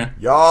 I'm here, man.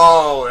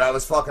 Yo, that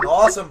was fucking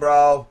awesome,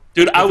 bro.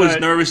 Dude, I was Okay,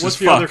 nervous what's as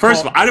the fuck. other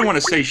First call? of all, I didn't want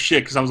to say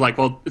shit because I was like,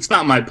 well, it's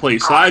not my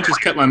place. So I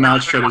just kept my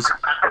mouth shut as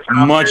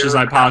much as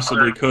I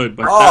possibly could.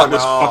 But that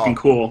was fucking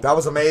cool. That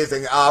was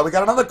amazing. We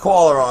got another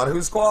caller on.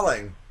 Who's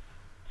calling?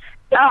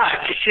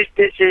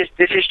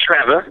 This is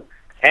Trevor,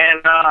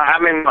 and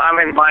I'm in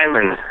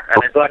Vineland,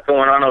 and there's a lot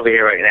going on over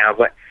here right now.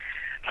 But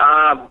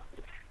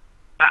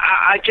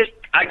I just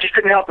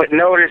couldn't help but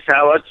notice.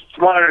 I just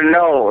wanted to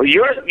know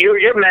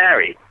you're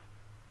married.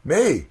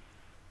 Me?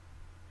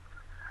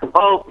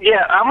 Oh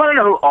yeah, I want to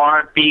know who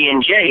R, B,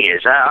 and J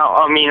is.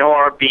 I mean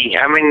R, B.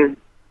 I mean,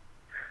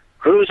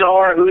 who's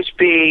R, who's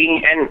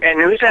B,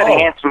 and who's that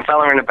handsome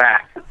fella in the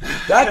back?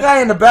 That guy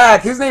in the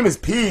back, his name is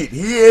Pete.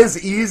 He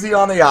is easy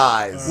on the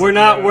eyes. We're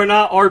not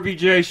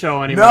RBJ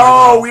show anymore.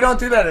 No, we don't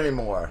do that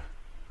anymore.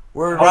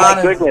 We're Oh my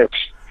goodness,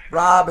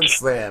 Rob and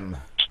Slim.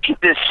 Pete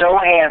is so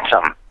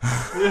handsome.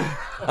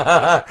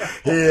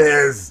 He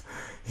is.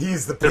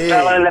 He's the The pig.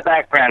 fella in the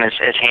background is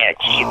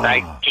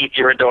handsome. Keith,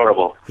 you're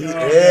adorable. He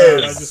I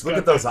is. just Look got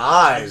at those that-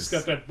 I eyes. just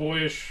got that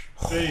boyish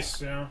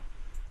face,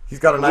 He's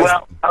got a nice.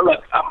 Well,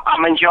 look,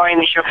 I'm enjoying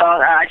the show, fella.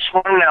 I just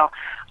want to know.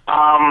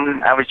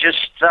 I was just.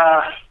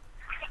 I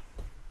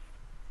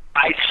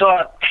saw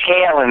a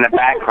tail in the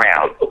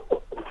background.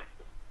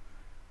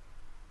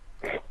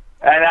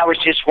 And I was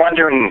just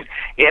wondering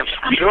if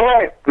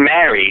you're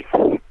married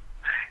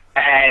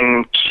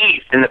and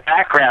Keith in the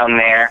background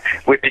there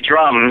with the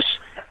drums,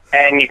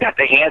 and you got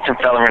the handsome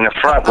fella in the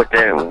front with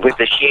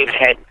the shaved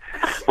head.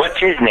 What's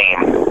his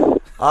name?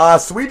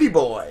 Sweetie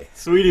Boy.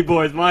 Sweetie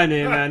Boy's my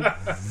name, man.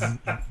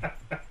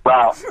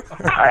 Well,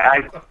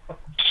 I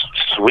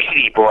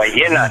Sweetie Boy,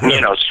 you're not,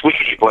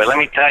 Sweetie Boy. Let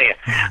me tell you,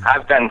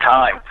 I've done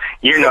time.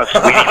 You're no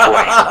Sweetie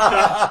Boy.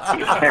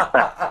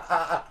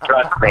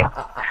 Trust me.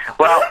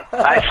 Well,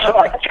 I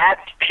saw a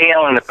cat's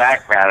tail in the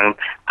background, and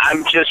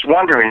I'm just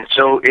wondering,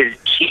 so is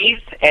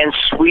Keith and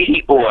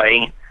Sweetie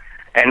Boy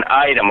an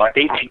item? Are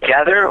they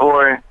together,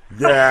 or?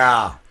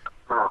 Yeah.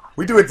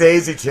 We do a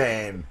daisy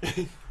chain.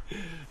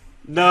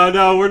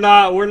 No, we're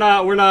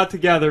not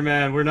together,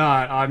 man. We're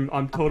not.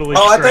 I'm totally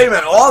Oh, I straight. thought you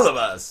meant all of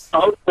us.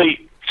 Oh, so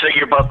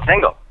you're both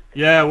single?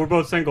 Yeah, we're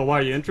both single. Why,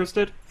 are you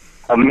interested?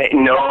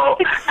 No,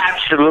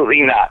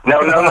 absolutely not. No.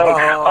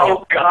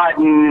 Oh, God,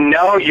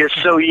 no, you're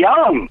so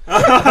young.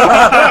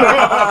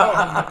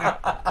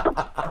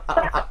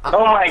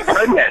 Oh, my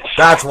goodness.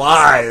 That's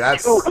why.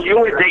 That's You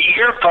with the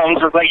earphones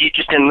look like you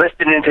just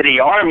enlisted into the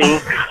army,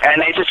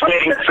 and they're just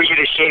waiting for you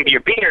to shave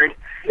your beard.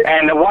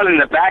 And the one in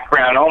the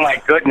background, oh, my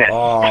goodness.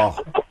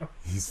 Oh,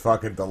 he's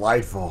fucking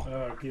delightful.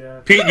 Oh, yeah.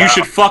 Pete, you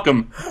should fuck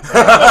him. Just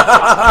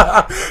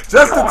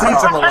to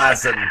teach him a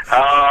lesson.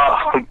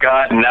 Oh,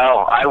 God,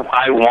 no. I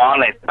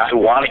want it. I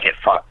want to get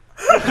fucked.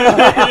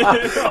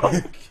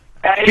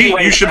 Pete,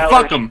 you should fellas.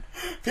 fuck him.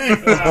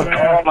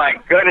 Oh, my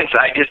goodness.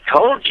 I just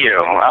told you.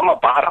 I'm a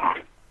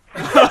bottom.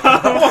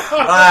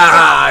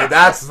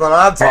 That's what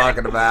I'm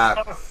talking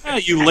about. Yeah,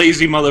 you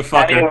lazy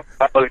motherfucker. Anyway,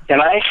 can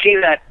I see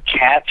that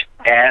cat's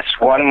ass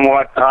one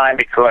more time?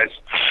 Because,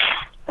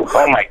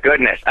 oh my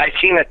goodness, I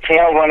seen a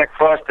tail run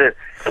across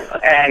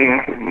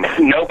and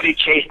nobody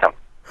chased him.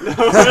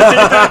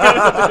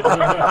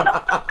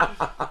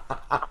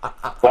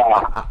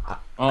 Wow.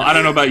 Well, I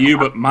don't know about you,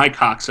 but my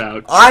cock's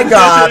out. I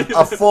got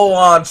a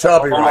full-on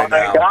chubby Oh right my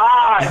now.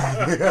 God!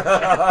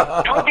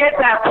 Don't get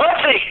that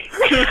pussy!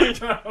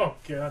 Oh,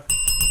 God.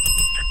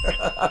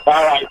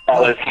 All right,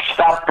 fellas,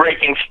 stop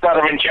breaking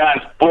Stuttering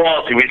John's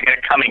balls. He was going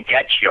to come and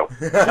get you.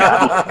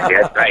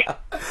 That's right.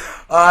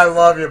 I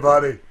love you,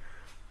 buddy.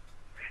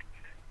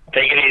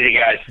 Take it easy,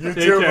 guys. You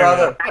too,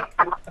 brother.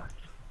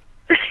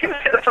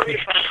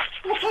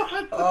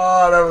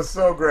 Oh, that was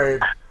so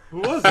great. Who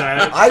was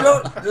that?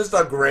 Just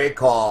a great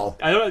call.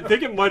 I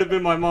think it might have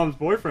been my mom's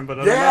boyfriend, but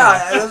I don't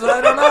Yeah,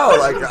 I don't know.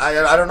 Like,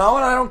 I don't know,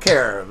 and I don't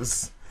care. It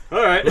was,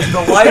 all right. It was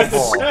delightful.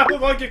 Sounded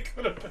like it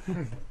could have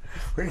been.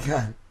 We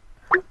got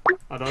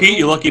Pete,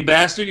 you lucky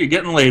bastard, you're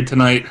getting laid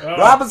tonight.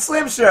 Rob and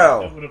Slim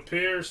Show. That would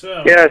appear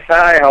so. Yes,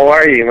 hi, how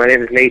are you? My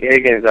name is Nate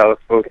Higgins. I was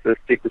supposed to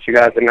speak with you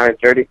guys at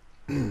 9:30.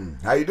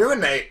 How you doing,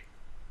 Nate?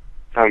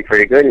 I'm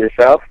pretty good. And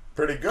yourself?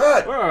 Pretty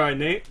good. We're all right,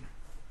 Nate.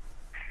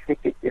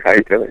 How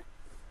you doing?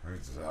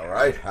 All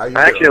right. How you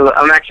I'm doing?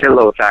 actually a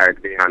little tired,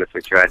 to be honest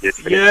with you. I just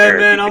finished Yeah, therapy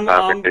man,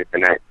 conference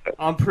tonight. So.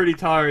 I'm pretty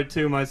tired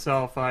too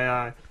myself.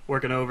 I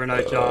work an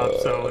overnight job,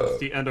 so it's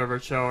the end of our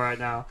show right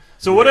now.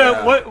 So what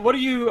are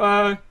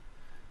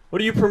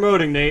you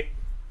promoting, Nate?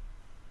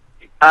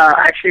 I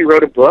actually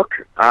wrote a book.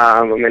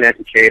 I'm an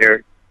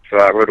educator, so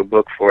I wrote a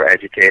book for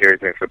educators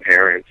and for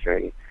parents,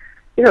 and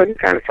just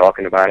kind of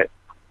talking about it.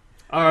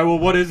 All right. Well,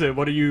 what is it?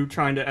 What are you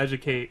trying to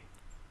educate?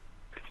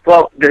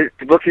 Well, the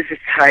book is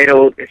just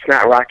titled, it's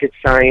not rocket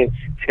science,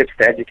 tips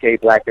to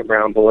educate black and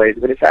brown boys,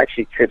 but it's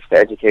actually tips to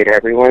educate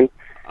everyone.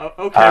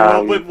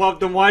 Okay, well,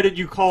 then why did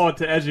you call it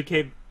to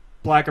educate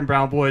black and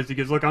brown boys?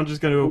 Because, look, I'm just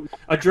going to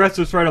address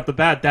this right off the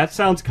bat. That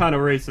sounds kind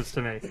of racist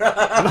to me.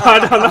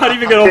 I'm not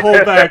even going to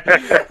hold back.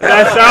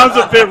 That sounds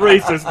a bit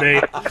racist,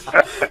 Nate.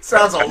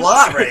 Sounds a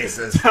lot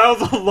racist.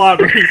 Sounds a lot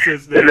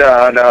racist, Nate.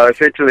 No,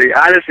 essentially,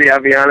 honestly,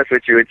 I'll be honest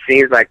with you, it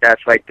seems like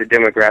that's like the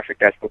demographic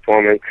that's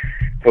performing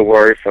the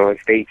worst on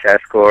state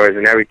test scores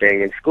and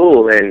everything in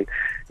school, and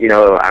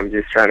I'm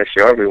just trying to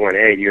show everyone,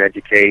 hey, you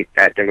educate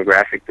that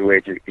demographic the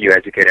way you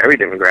educate every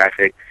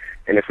demographic,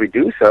 and if we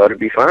do so, it'll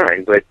be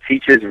fine. But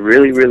teachers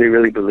really, really,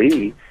 really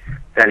believe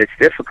that it's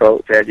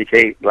difficult to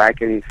educate black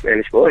and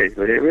Spanish boys,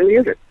 but it really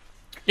isn't.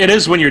 It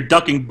is when you're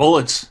ducking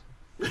bullets.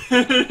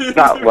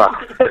 Not well.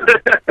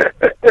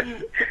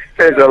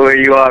 Depends on where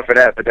you are for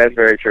that, but that's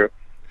very true.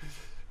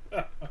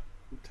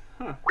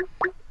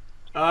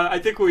 I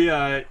think we,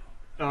 oh,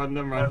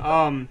 never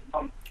mind.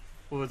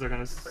 What was I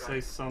gonna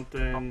say?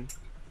 Something.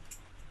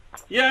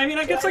 Yeah, I mean,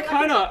 I guess I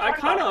kind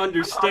of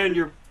understand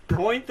your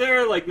point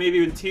there. Like, maybe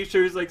when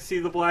teachers see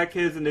the black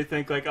kids and they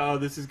think oh,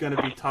 this is gonna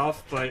be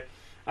tough. But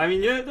I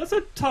mean, yeah, that's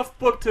a tough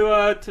book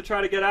to try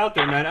to get out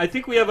there, man. I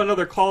think we have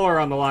another caller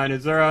on the line.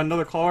 Is there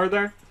another caller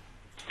there?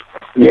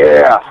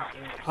 Yeah.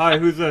 Hi,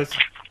 who's this?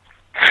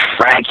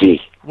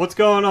 Frankie. What's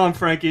going on,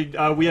 Frankie?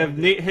 We have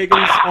Nate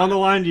Higgins on the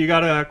line. Do you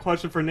got a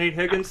question for Nate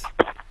Higgins?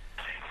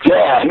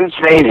 Yeah, who's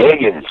Nate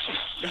Higgins?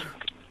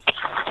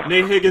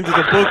 Nate Higgins is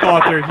a book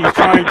author. He's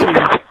trying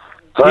to...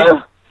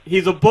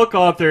 He's a book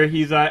author.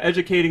 He's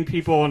educating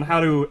people on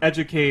how to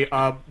educate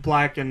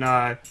black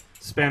and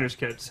Spanish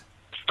kids.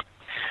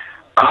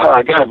 Oh,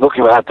 I got a book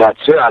about that,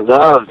 too. I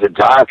love the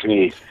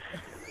darkness.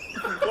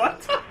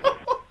 What?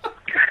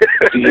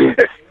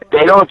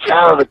 They don't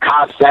tell the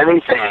cops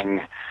anything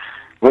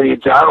when you're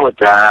done with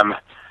them.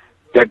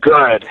 They're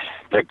good.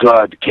 They're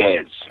good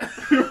kids.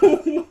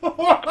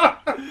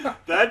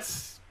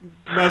 That's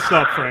messed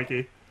up,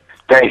 Frankie.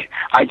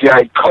 I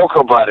drank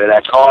cocoa butter.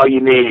 That's all you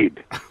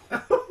need.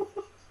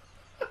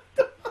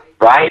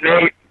 Right,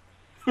 Nate?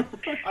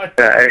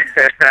 I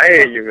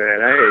hear you,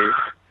 man. I hear you.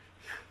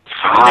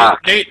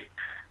 Fuck.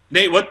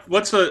 Nate,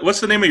 what's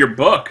the name of your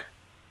book?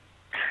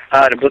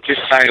 The book is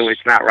titled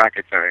 "It's Not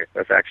Rocket Science."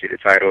 That's actually the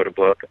title of the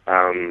book.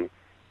 And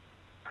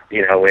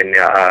the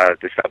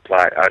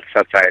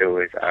subtitle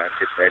is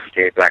 "Tips to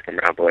Educate Black and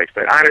Brown Boys."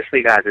 But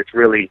honestly, guys, it's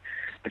really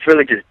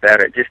just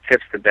better. Just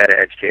tips to better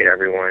educate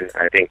everyone.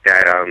 I think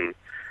that a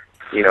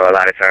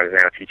lot of times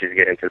now teachers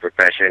get into the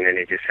profession and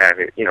they just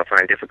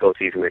find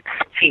difficulties with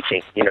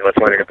teaching. It's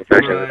one of the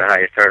professions with the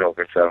highest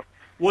turnover. So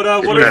what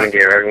trying to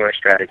give everyone a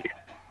strategy.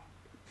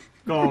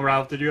 Go on,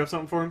 Ralph. Did you have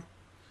something for him?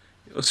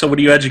 So what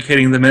are you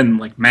educating them in?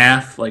 Like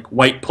math? Like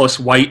white plus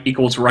white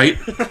equals right?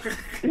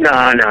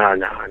 No.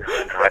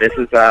 This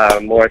is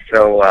more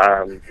so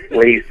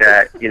ways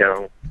that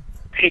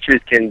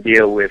teachers can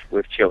deal with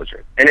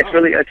children, and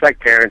it's like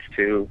parents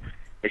too.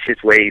 It's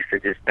just ways to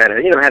just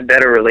better have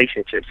better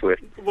relationships with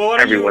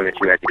everyone that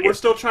you educate. We're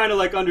still trying to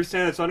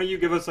understand it. So why don't you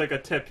give us a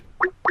tip?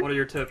 What are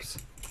your tips?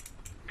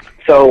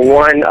 So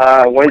one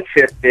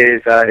tip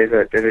is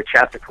there's a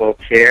chapter called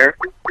Care,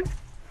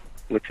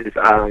 which is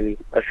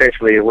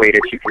essentially a way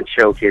that you can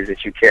show kids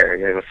that you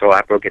care. So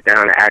I broke it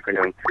down. The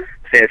acronym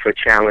stands for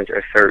Challenge,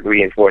 Assert,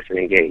 Reinforce, and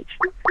Engage.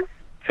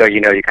 So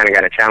you kind of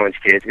got to challenge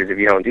kids, because if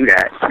you don't do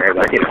that,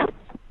 everybody,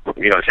 if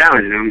you don't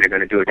challenge them, they're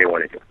going to do what they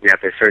want to do. You have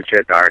to assert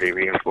your authority,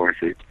 reinforce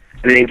it,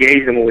 and then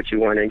engage them in what you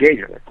want to engage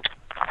them in.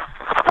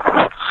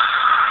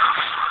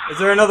 Is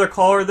there another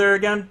caller there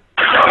again?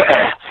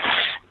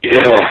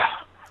 Yeah.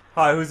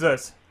 Hi, who's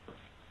this?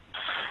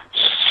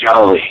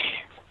 Joey.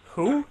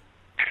 Who?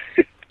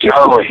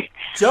 Joey.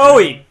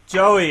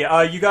 Joey,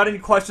 you got any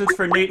questions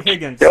for Nate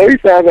Higgins? Joey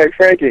sounds like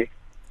Frankie.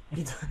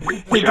 He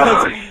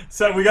does.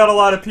 So we got a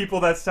lot of people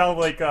that sound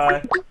like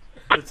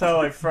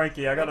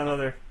Frankie. I got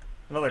another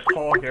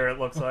call here. It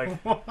looks like.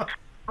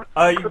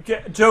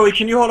 Joey,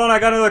 can you hold on? I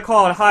got another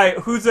call. Hi,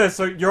 who's this?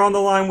 So you're on the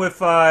line with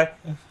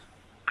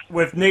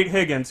Nate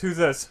Higgins. Who's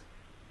this?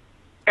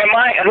 Who am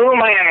I on the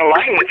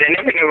line with? I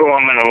never knew who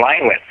I'm on the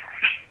line with.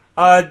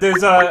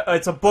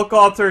 It's a book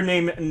author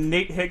named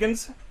Nate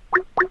Higgins.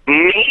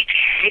 Nate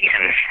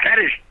Higgins.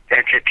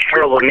 That's a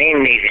terrible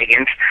name, Nate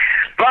Higgins.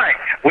 But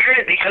where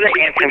did the other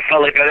handsome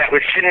fella go that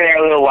was sitting there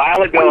a little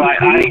while ago?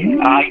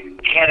 I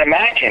can't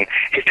imagine.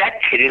 Is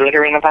that titty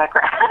litter in the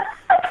background?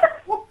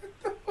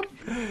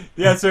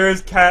 Yes, there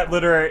is cat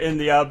litter in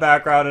the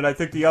background, and I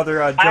think the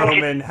other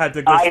gentleman had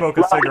to go smoke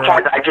a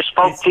cigarette. I just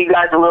spoke to you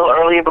guys a little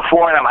earlier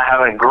before, and I'm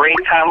having a great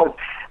time with.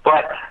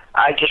 But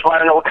I just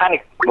want to know what kind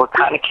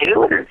of kitty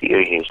litter do you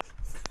use?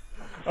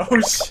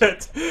 Oh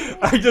shit!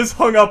 I just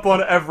hung up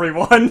on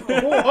everyone.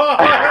 It's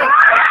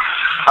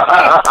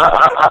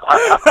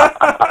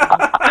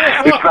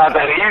not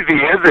that easy,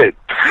 is it?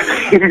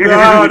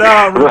 No,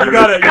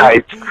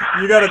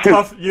 you got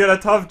a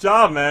tough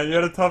job, man. You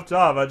got a tough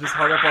job. I just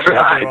hung up on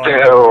everyone.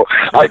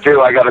 I do.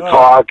 I gotta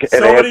talk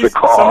and answer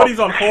calls. Somebody's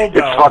on hold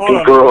though. It's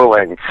fucking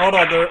grueling. Hold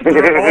on,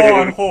 they're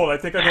all on hold. I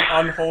think I can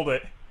unhold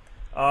it.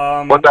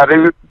 What that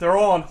is? They're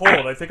all on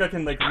hold. I think I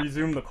can like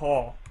resume the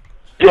call.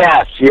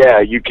 Yes, yeah,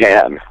 you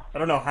can. I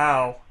don't know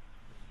how.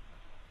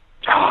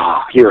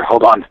 Here,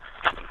 hold on.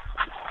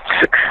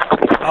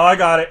 Oh, I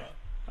got it.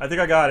 I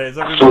think I got it. Is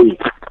everybody?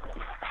 Sweet.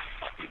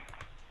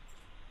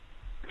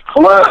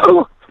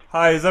 Hello.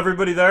 Hi, is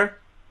everybody there?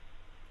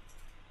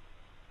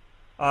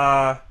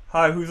 Hi,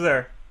 who's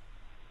there?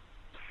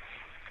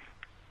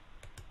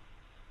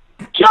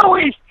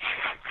 Joey.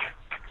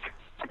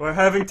 We're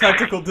having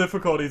technical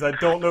difficulties. I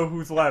don't know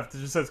who's left. It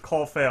just says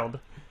call failed.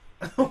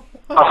 Oh,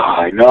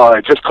 I know.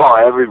 I just call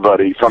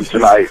everybody from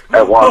tonight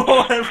at once.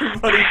 Oh,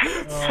 everybody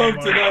from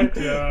tonight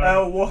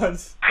at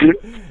once.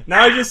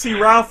 Now I just see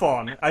Ralph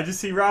on.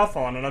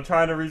 and I'm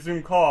trying to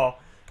resume call,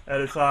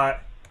 and it's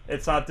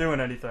not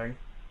doing anything.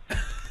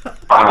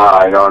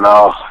 I don't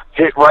know.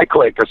 Hit right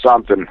click or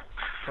something.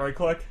 Right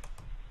click?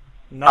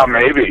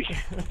 Maybe.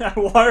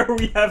 Why are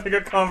we having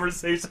a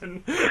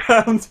conversation?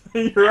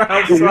 You're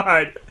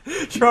outside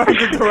trying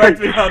to direct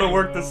me how to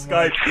work the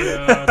Skype.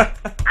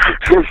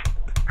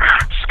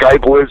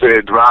 Skype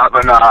wizard, Rob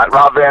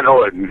Van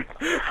Horton.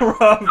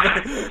 Rob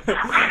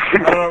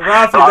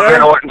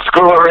Van Horton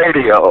School of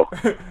Radio.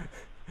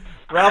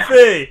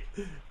 Ralphie!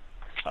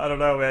 I don't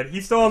know, man.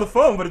 He's still on the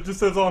phone, but it just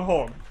says on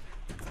hold.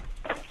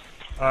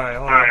 Alright,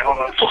 hold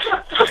on.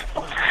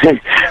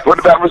 Hey, what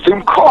about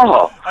resume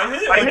call? I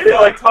hit it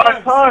like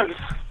 5 times.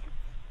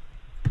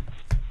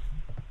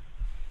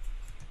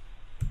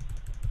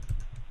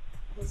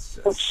 It's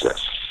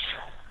just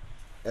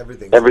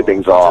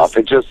everything's off.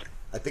 It just.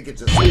 I think it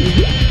just.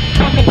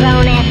 That's a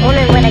grown ass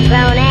woman with a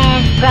grown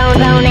ass.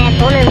 Grown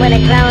ass woman with a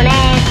grown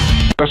ass.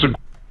 That's a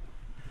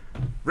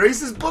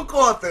Racist book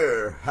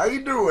author. How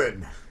you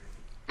doing?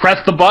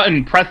 Press the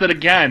button. Press it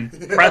again.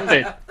 Press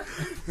it.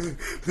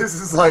 This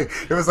is like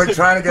it was like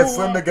trying to get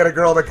Slim to get a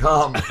girl to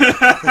come.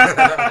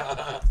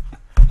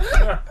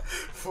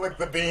 Flick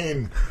the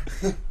bean.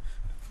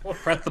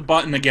 Press the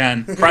button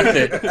again. Press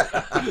it.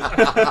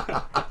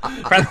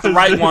 Press the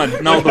right one.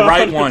 No, the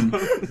right one.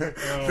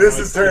 This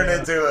has turned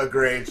into a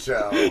great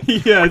show.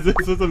 Yeah, this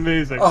is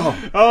amazing.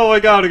 Oh my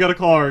god, I gotta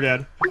call her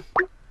again.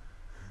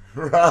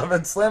 Rob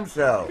and Slim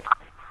show.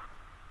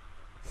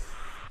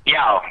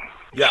 Yo.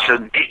 Yeah. So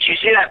did you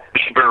see that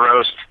Bieber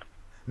roast?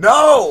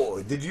 No.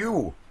 Did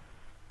you?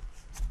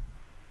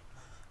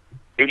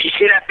 Did you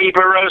see that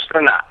Bieber roast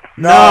or not?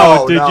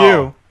 No, did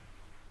you?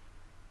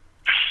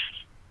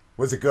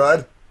 Was it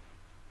good?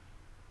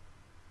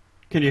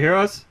 Can you hear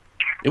us?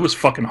 It was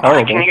fucking horrible.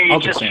 I can hear you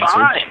just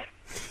fine.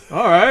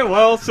 Alright,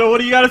 well, so what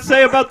do you gotta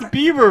say about the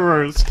Bieber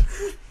roast?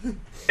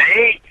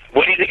 Hey,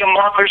 what do you think of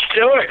Martha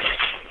Stewart?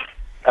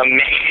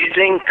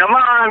 Amazing. Come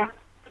on.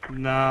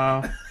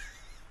 No.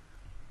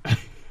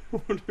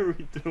 What are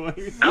we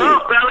doing? Oh,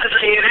 fellas,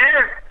 are you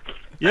there?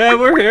 Yeah,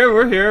 we're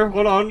here.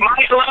 Hold on. Am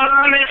I alone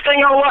on this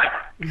thing or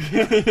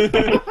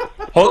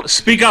what?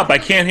 Speak up, I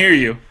can't hear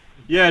you.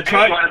 Yeah,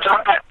 try. Hey, want to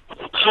talk about,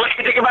 so what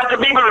do you think about the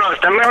Bieber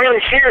roast? I'm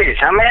really serious.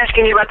 I'm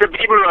asking you about the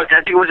Bieber roast. I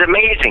think it was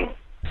amazing.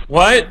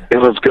 What? It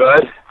was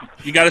good.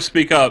 You gotta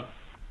speak up.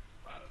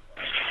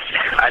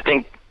 I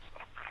think...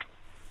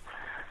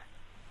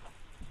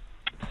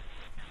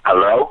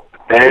 Hello?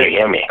 Can you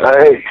hear me?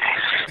 Hey.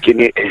 Can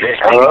you... Is this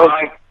Hello?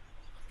 thing on?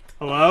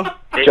 Hello?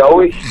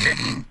 Joey?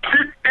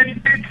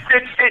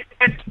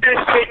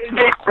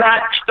 It's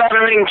not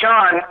Stuttering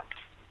John.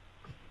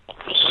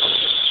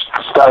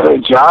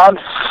 Stuttering John?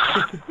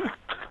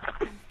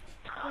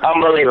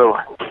 Unbelievable.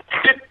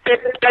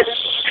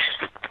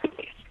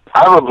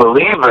 I'm a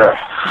believer.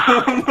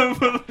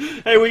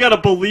 Hey, we got a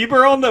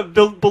believer on the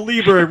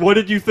believer. What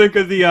did you think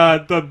of the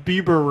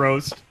Bieber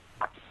roast?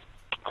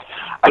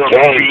 I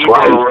came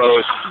twice.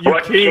 Roast. You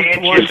What came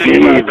can't twice. you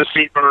say about the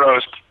Bieber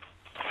roast?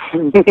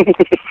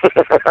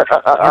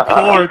 Our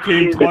caller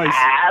came twice.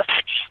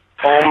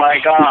 Oh my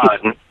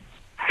god.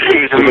 He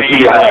was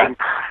amazing.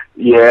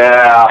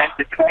 Yeah. And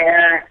his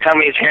hair, tell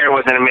me his hair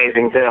wasn't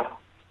amazing too.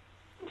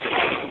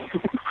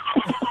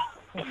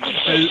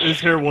 His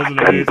hair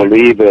wasn't I couldn't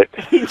amazing. believe it.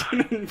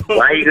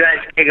 Why are you guys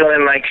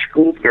giggling like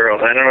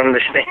schoolgirls? I don't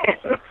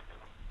understand.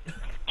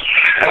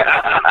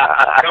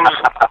 Come on.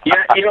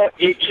 Yeah, I know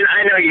you hear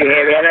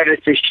me. I know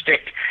this is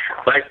shtick,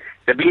 but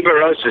the Bieber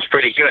roast is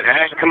pretty good,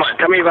 huh? Come on,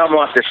 tell me about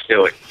Martha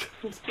Stewart.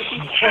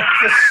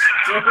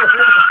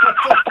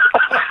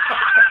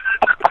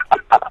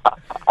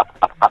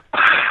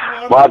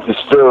 Martha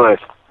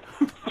Stewart.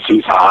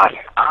 She's hot.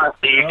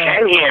 You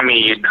can hear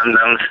me, you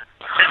dum-dums.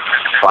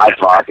 I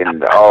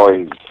fucking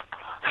always.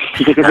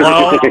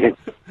 Hello?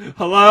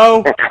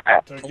 Hello?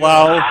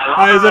 Hello?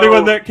 Hi, is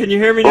anyone there? Can you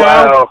hear me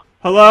now?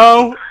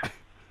 Hello?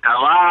 Hello?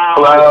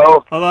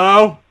 Hello?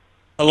 Hello?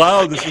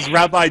 Hello, this is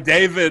Rabbi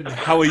David.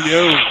 How are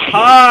you?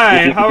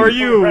 Hi, how are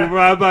you,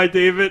 Rabbi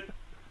David?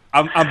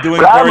 I'm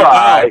doing very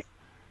well.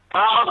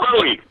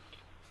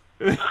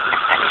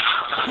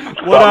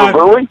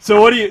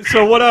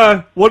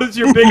 What is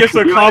your biggest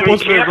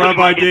accomplishment,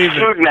 Rabbi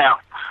David? Now.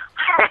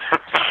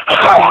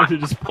 You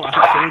just plow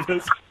through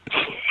this.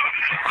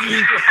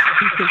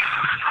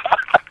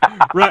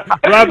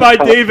 Rabbi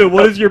David,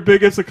 what is your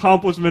biggest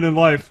accomplishment in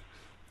life?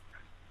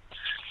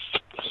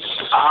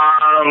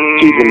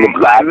 Keeping the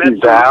glasses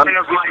down.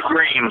 Of my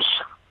dreams.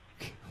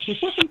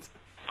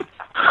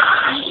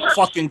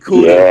 Fucking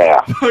cool.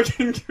 Yeah.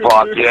 Fucking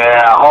Fuck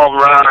yeah, home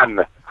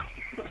run.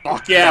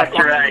 Fuck yeah, That's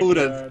right.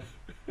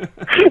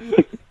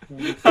 fucking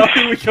How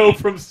do we go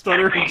from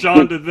Stuttering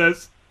John to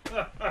this?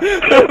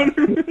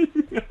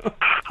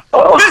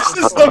 This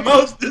is the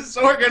most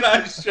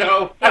disorganized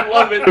show. I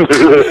love it.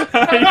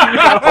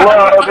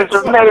 Hello, this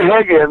is Nate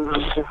Higgins.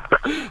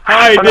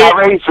 Hi, I'm Nate. not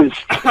racist.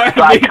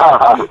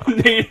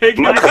 Nate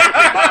Higgins. I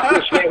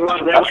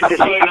went to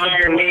see an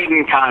Iron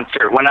Maiden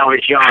concert when I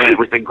was young. It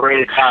was the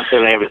greatest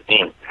concert I ever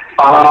seen.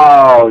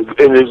 Oh,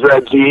 in his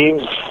red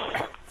jeans.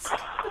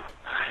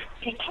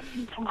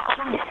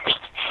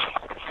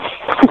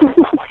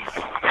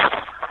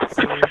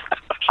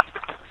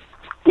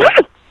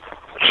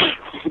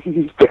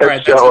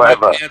 Alright,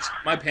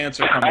 my pants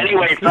are coming.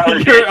 Anyway,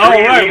 fellas,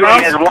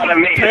 Ralph's there's one of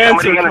me. Is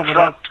pants somebody are going coming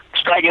to up.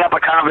 striking up a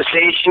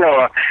conversation,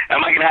 or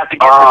am I going to have to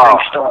get this thing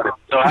started?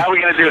 So how are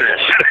we going to do this?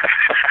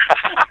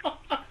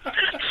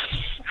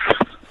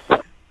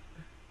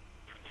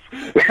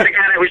 Where's the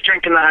guy that was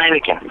drinking the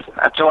Heineken?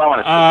 That's all I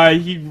want to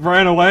see. He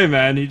ran away,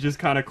 man. He just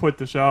kind of quit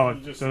the show. I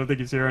don't think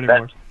he's here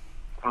anymore.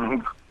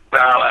 Well,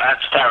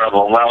 that's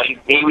terrible. Well, he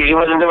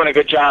wasn't doing a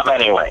good job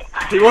anyway.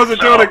 He wasn't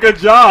doing a good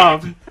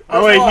job.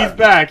 Oh wait, he's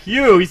back.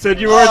 He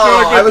said you weren't doing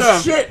a I good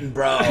was job. shitting,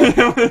 bro.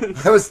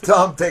 I was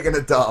dumb taking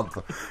a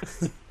dump.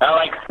 I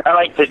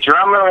like the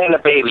drummer and the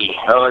baby,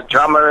 or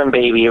drummer and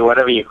baby, or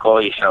whatever you call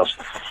yourselves.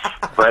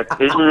 But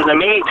this is an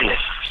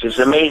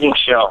amazing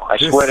show. I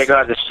swear to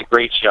God, this is a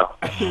great show.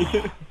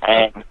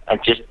 And I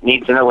just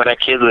need to know where that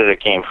kid litter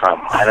came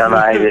from. I don't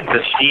know.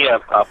 To see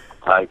a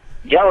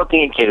yellow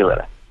thing in kitty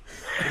litter.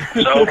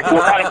 So what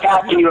kind of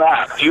cat do you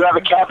have? Do you have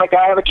a cat like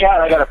I have a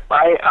cat?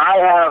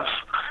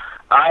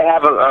 I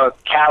have a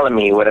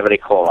calamine, whatever they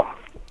call them.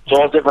 It's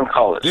all different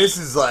colors. This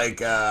is like,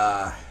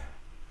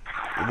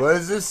 what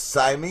is this,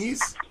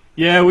 Siamese?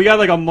 Yeah, we got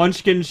like a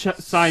Munchkin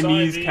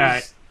Siamese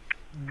cat.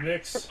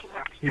 Mix.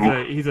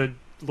 He's a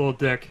little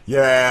dick.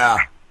 Yeah.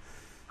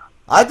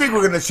 I think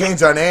we're going to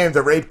change our name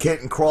to Rape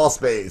Kitten Crawl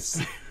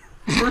Space.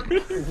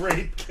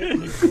 Rape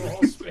Kitten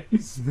Crawl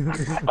Space.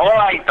 All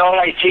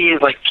I see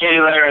is like kitty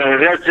litter,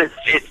 and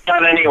it's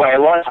done anyway. I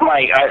lost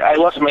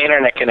my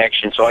internet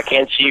connection, so I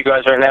can't see you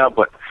guys right now.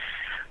 But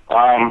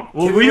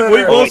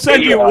we'll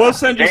send you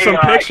some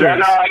pictures.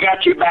 No, I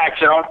got you back.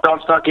 So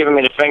don't start giving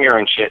me the finger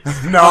and shit.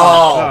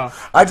 No,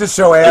 I just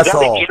show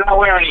asshole. You're not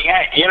wearing a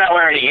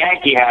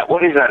Yankee hat.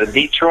 What is that? A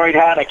Detroit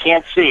hat? I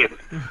can't see it.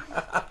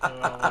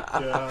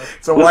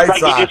 It's a White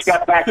Sox. You just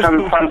got back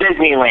from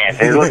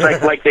Disneyland. It looks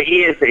like the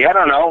ears. I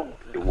don't know.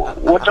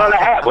 What's on the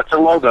hat? What's the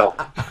logo?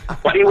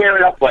 Why do you wear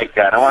it up like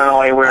that? I want to know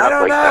why you wear it up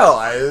like that.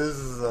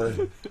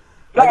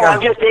 I don't know.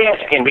 I'm just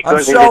asking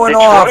because I'm showing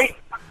off Detroit?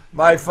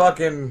 my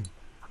fucking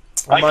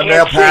I my can't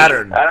male see.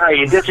 pattern. I don't know.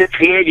 You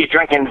disappeared. You're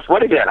drinking.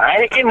 What is that?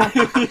 Heineken?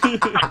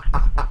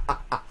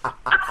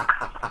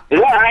 Is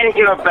that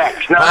Heineken or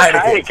Beck's? No,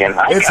 Heineken.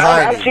 It's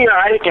I Heineken. see a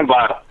Heineken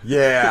bottle.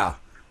 Yeah.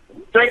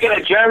 Drinking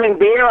a German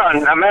beer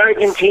on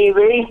American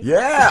TV?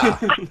 Yeah.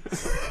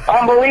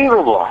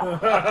 Unbelievable.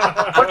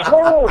 What's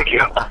wrong with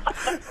you?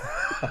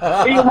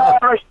 You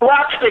have a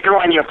slot sticker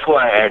on your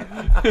forehead.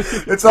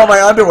 It's on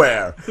my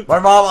underwear. My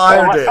mom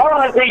ironed it.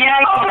 Oh, it's a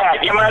Yankee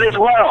hat. You might as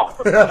well.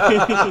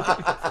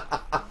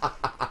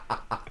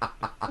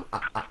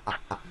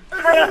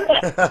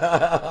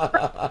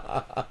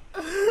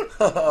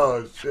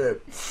 Oh, shit.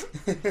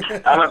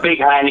 I'm a big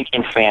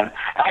Heineken fan.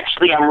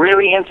 Actually, I'm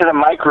really into the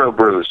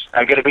microbrews.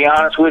 I got to be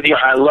honest with you.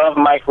 I love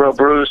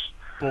microbrews.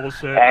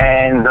 Bullshit.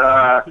 And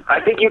I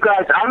think you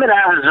guys, I'm in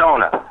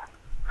Arizona.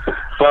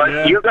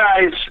 But you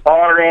guys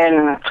are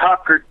in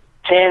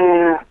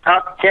Tuckerton,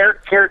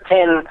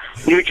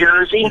 New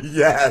Jersey?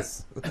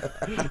 Yes.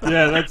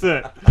 Yeah, that's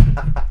it.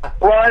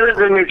 Well, I lived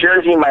in New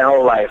Jersey my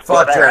whole life.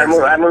 Fuck But I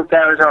moved to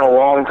Arizona a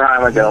long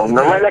time ago.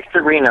 No, right next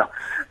to Reno.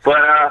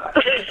 But,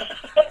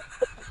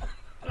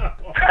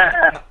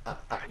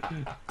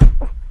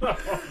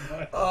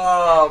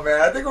 Oh, man.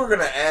 I think we're going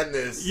to end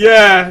this.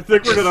 Yeah, I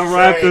think we're gonna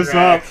wrap this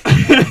up.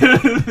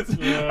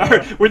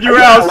 When you were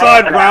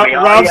outside,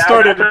 Ralph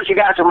started. I thought you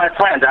guys were my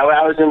friends. I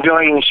was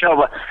enjoying the show,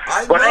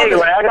 but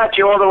anyway, I got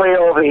you all the way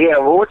over here.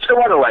 Well, what's the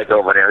weather like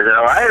over there? Is it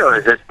all right, or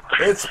is it?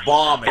 It's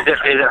bombing. Is it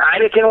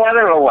Heineken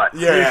weather or what?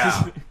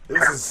 Yeah.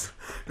 This is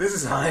This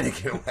is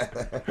Heineken.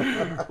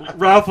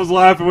 Ralph was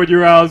laughing when you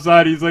were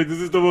outside. He's like, "This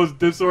is the most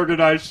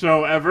disorganized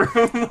show ever."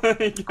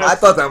 I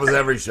thought that was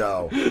every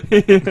show. I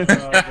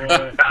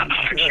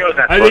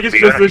think it's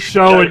just a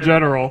show in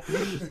general.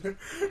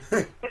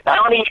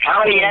 How many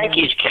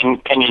Yankees can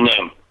you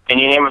name? Can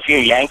you name a few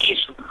Yankees?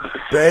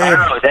 Babe. I don't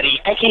know. Is that a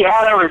Yankee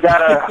hat or is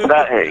that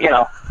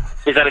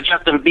is that a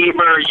Justin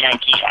Bieber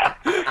Yankee hat?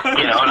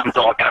 You know what I'm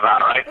talking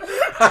about, right?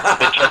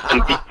 The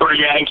Justin Bieber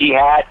Yankee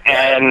hat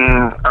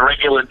and a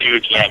regular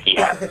dude Yankee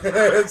hat.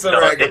 It's a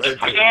regular dude.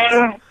 It's a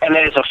fan and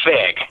then it's a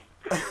fig.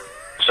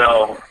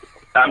 So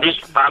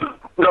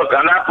look,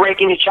 I'm not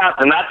breaking your chops.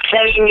 I'm not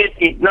saying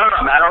it. No,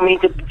 I don't mean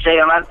to say.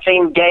 I'm not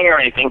saying gay or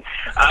anything.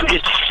 I'm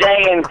just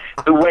saying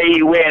the way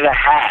you wear the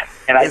hat,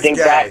 and I think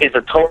that is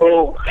a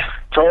total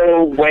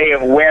way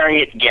of wearing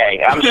it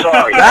gay. I'm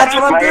sorry. That's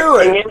what I'm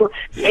doing.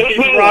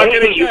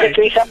 Maybe you can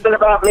say something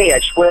about me. I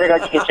swear to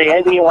God, you can say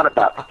anything you want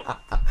about me.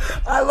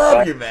 I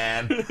love you,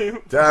 man.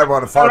 I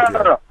want to fuck you.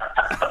 No.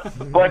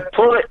 But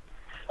pull it.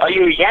 Are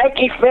you a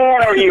Yankee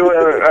fan or are you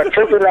a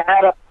tripping the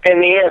hat up in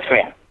the air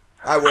fan?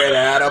 I wear the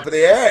hat up in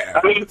the air.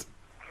 I mean,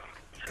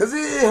 because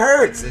it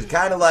hurts. It's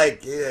kind of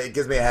like it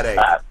gives me a headache.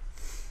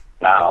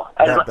 No,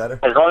 as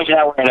long as you're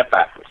not wearing it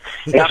backwards.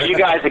 Now, you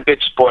guys are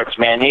good sports,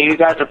 man. You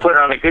guys are putting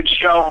on a good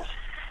show,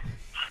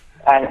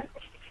 and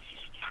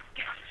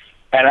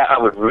I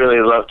would really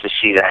love to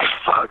see that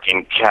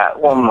fucking cat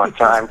one more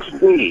time,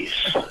 please.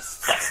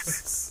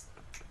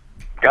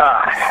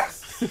 God.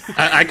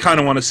 I kind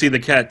of want to see the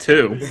cat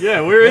too.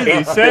 Yeah, where is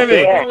he?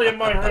 Sammy.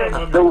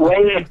 The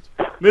way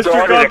it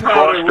started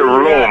across the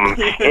room,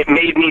 it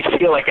made me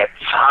feel like a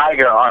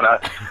tiger on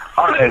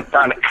an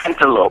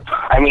antelope.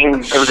 I mean,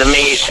 it was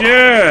amazing.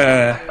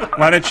 Sure.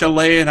 Why don't you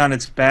lay it on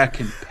its back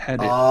and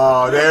pet it?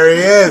 Oh, there he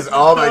is.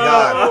 Oh, my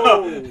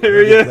God.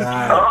 There he is.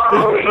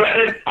 Oh, let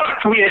it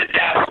fuck me to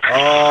death.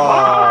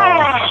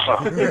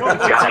 Oh.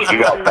 God, you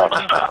got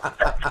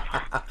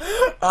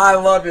I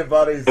love you,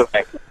 buddies.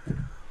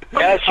 All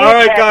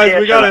right, guys,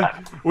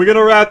 we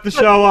gotta wrap the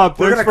show up.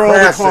 Thanks for all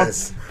the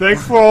calls.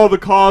 Thanks for all the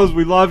calls.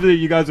 We loved it.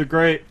 You guys are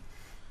great.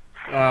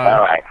 All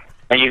right,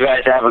 and you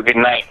guys have a good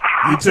night.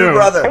 You too,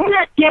 brother. I'm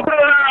gonna keep an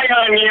eye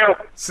on you.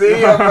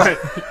 See you. Right.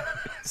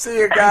 See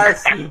you,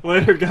 guys.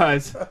 Later,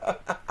 guys.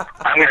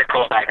 I'm gonna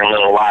call back in a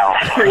little while.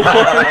 Oh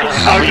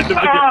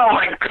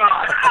my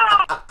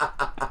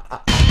God.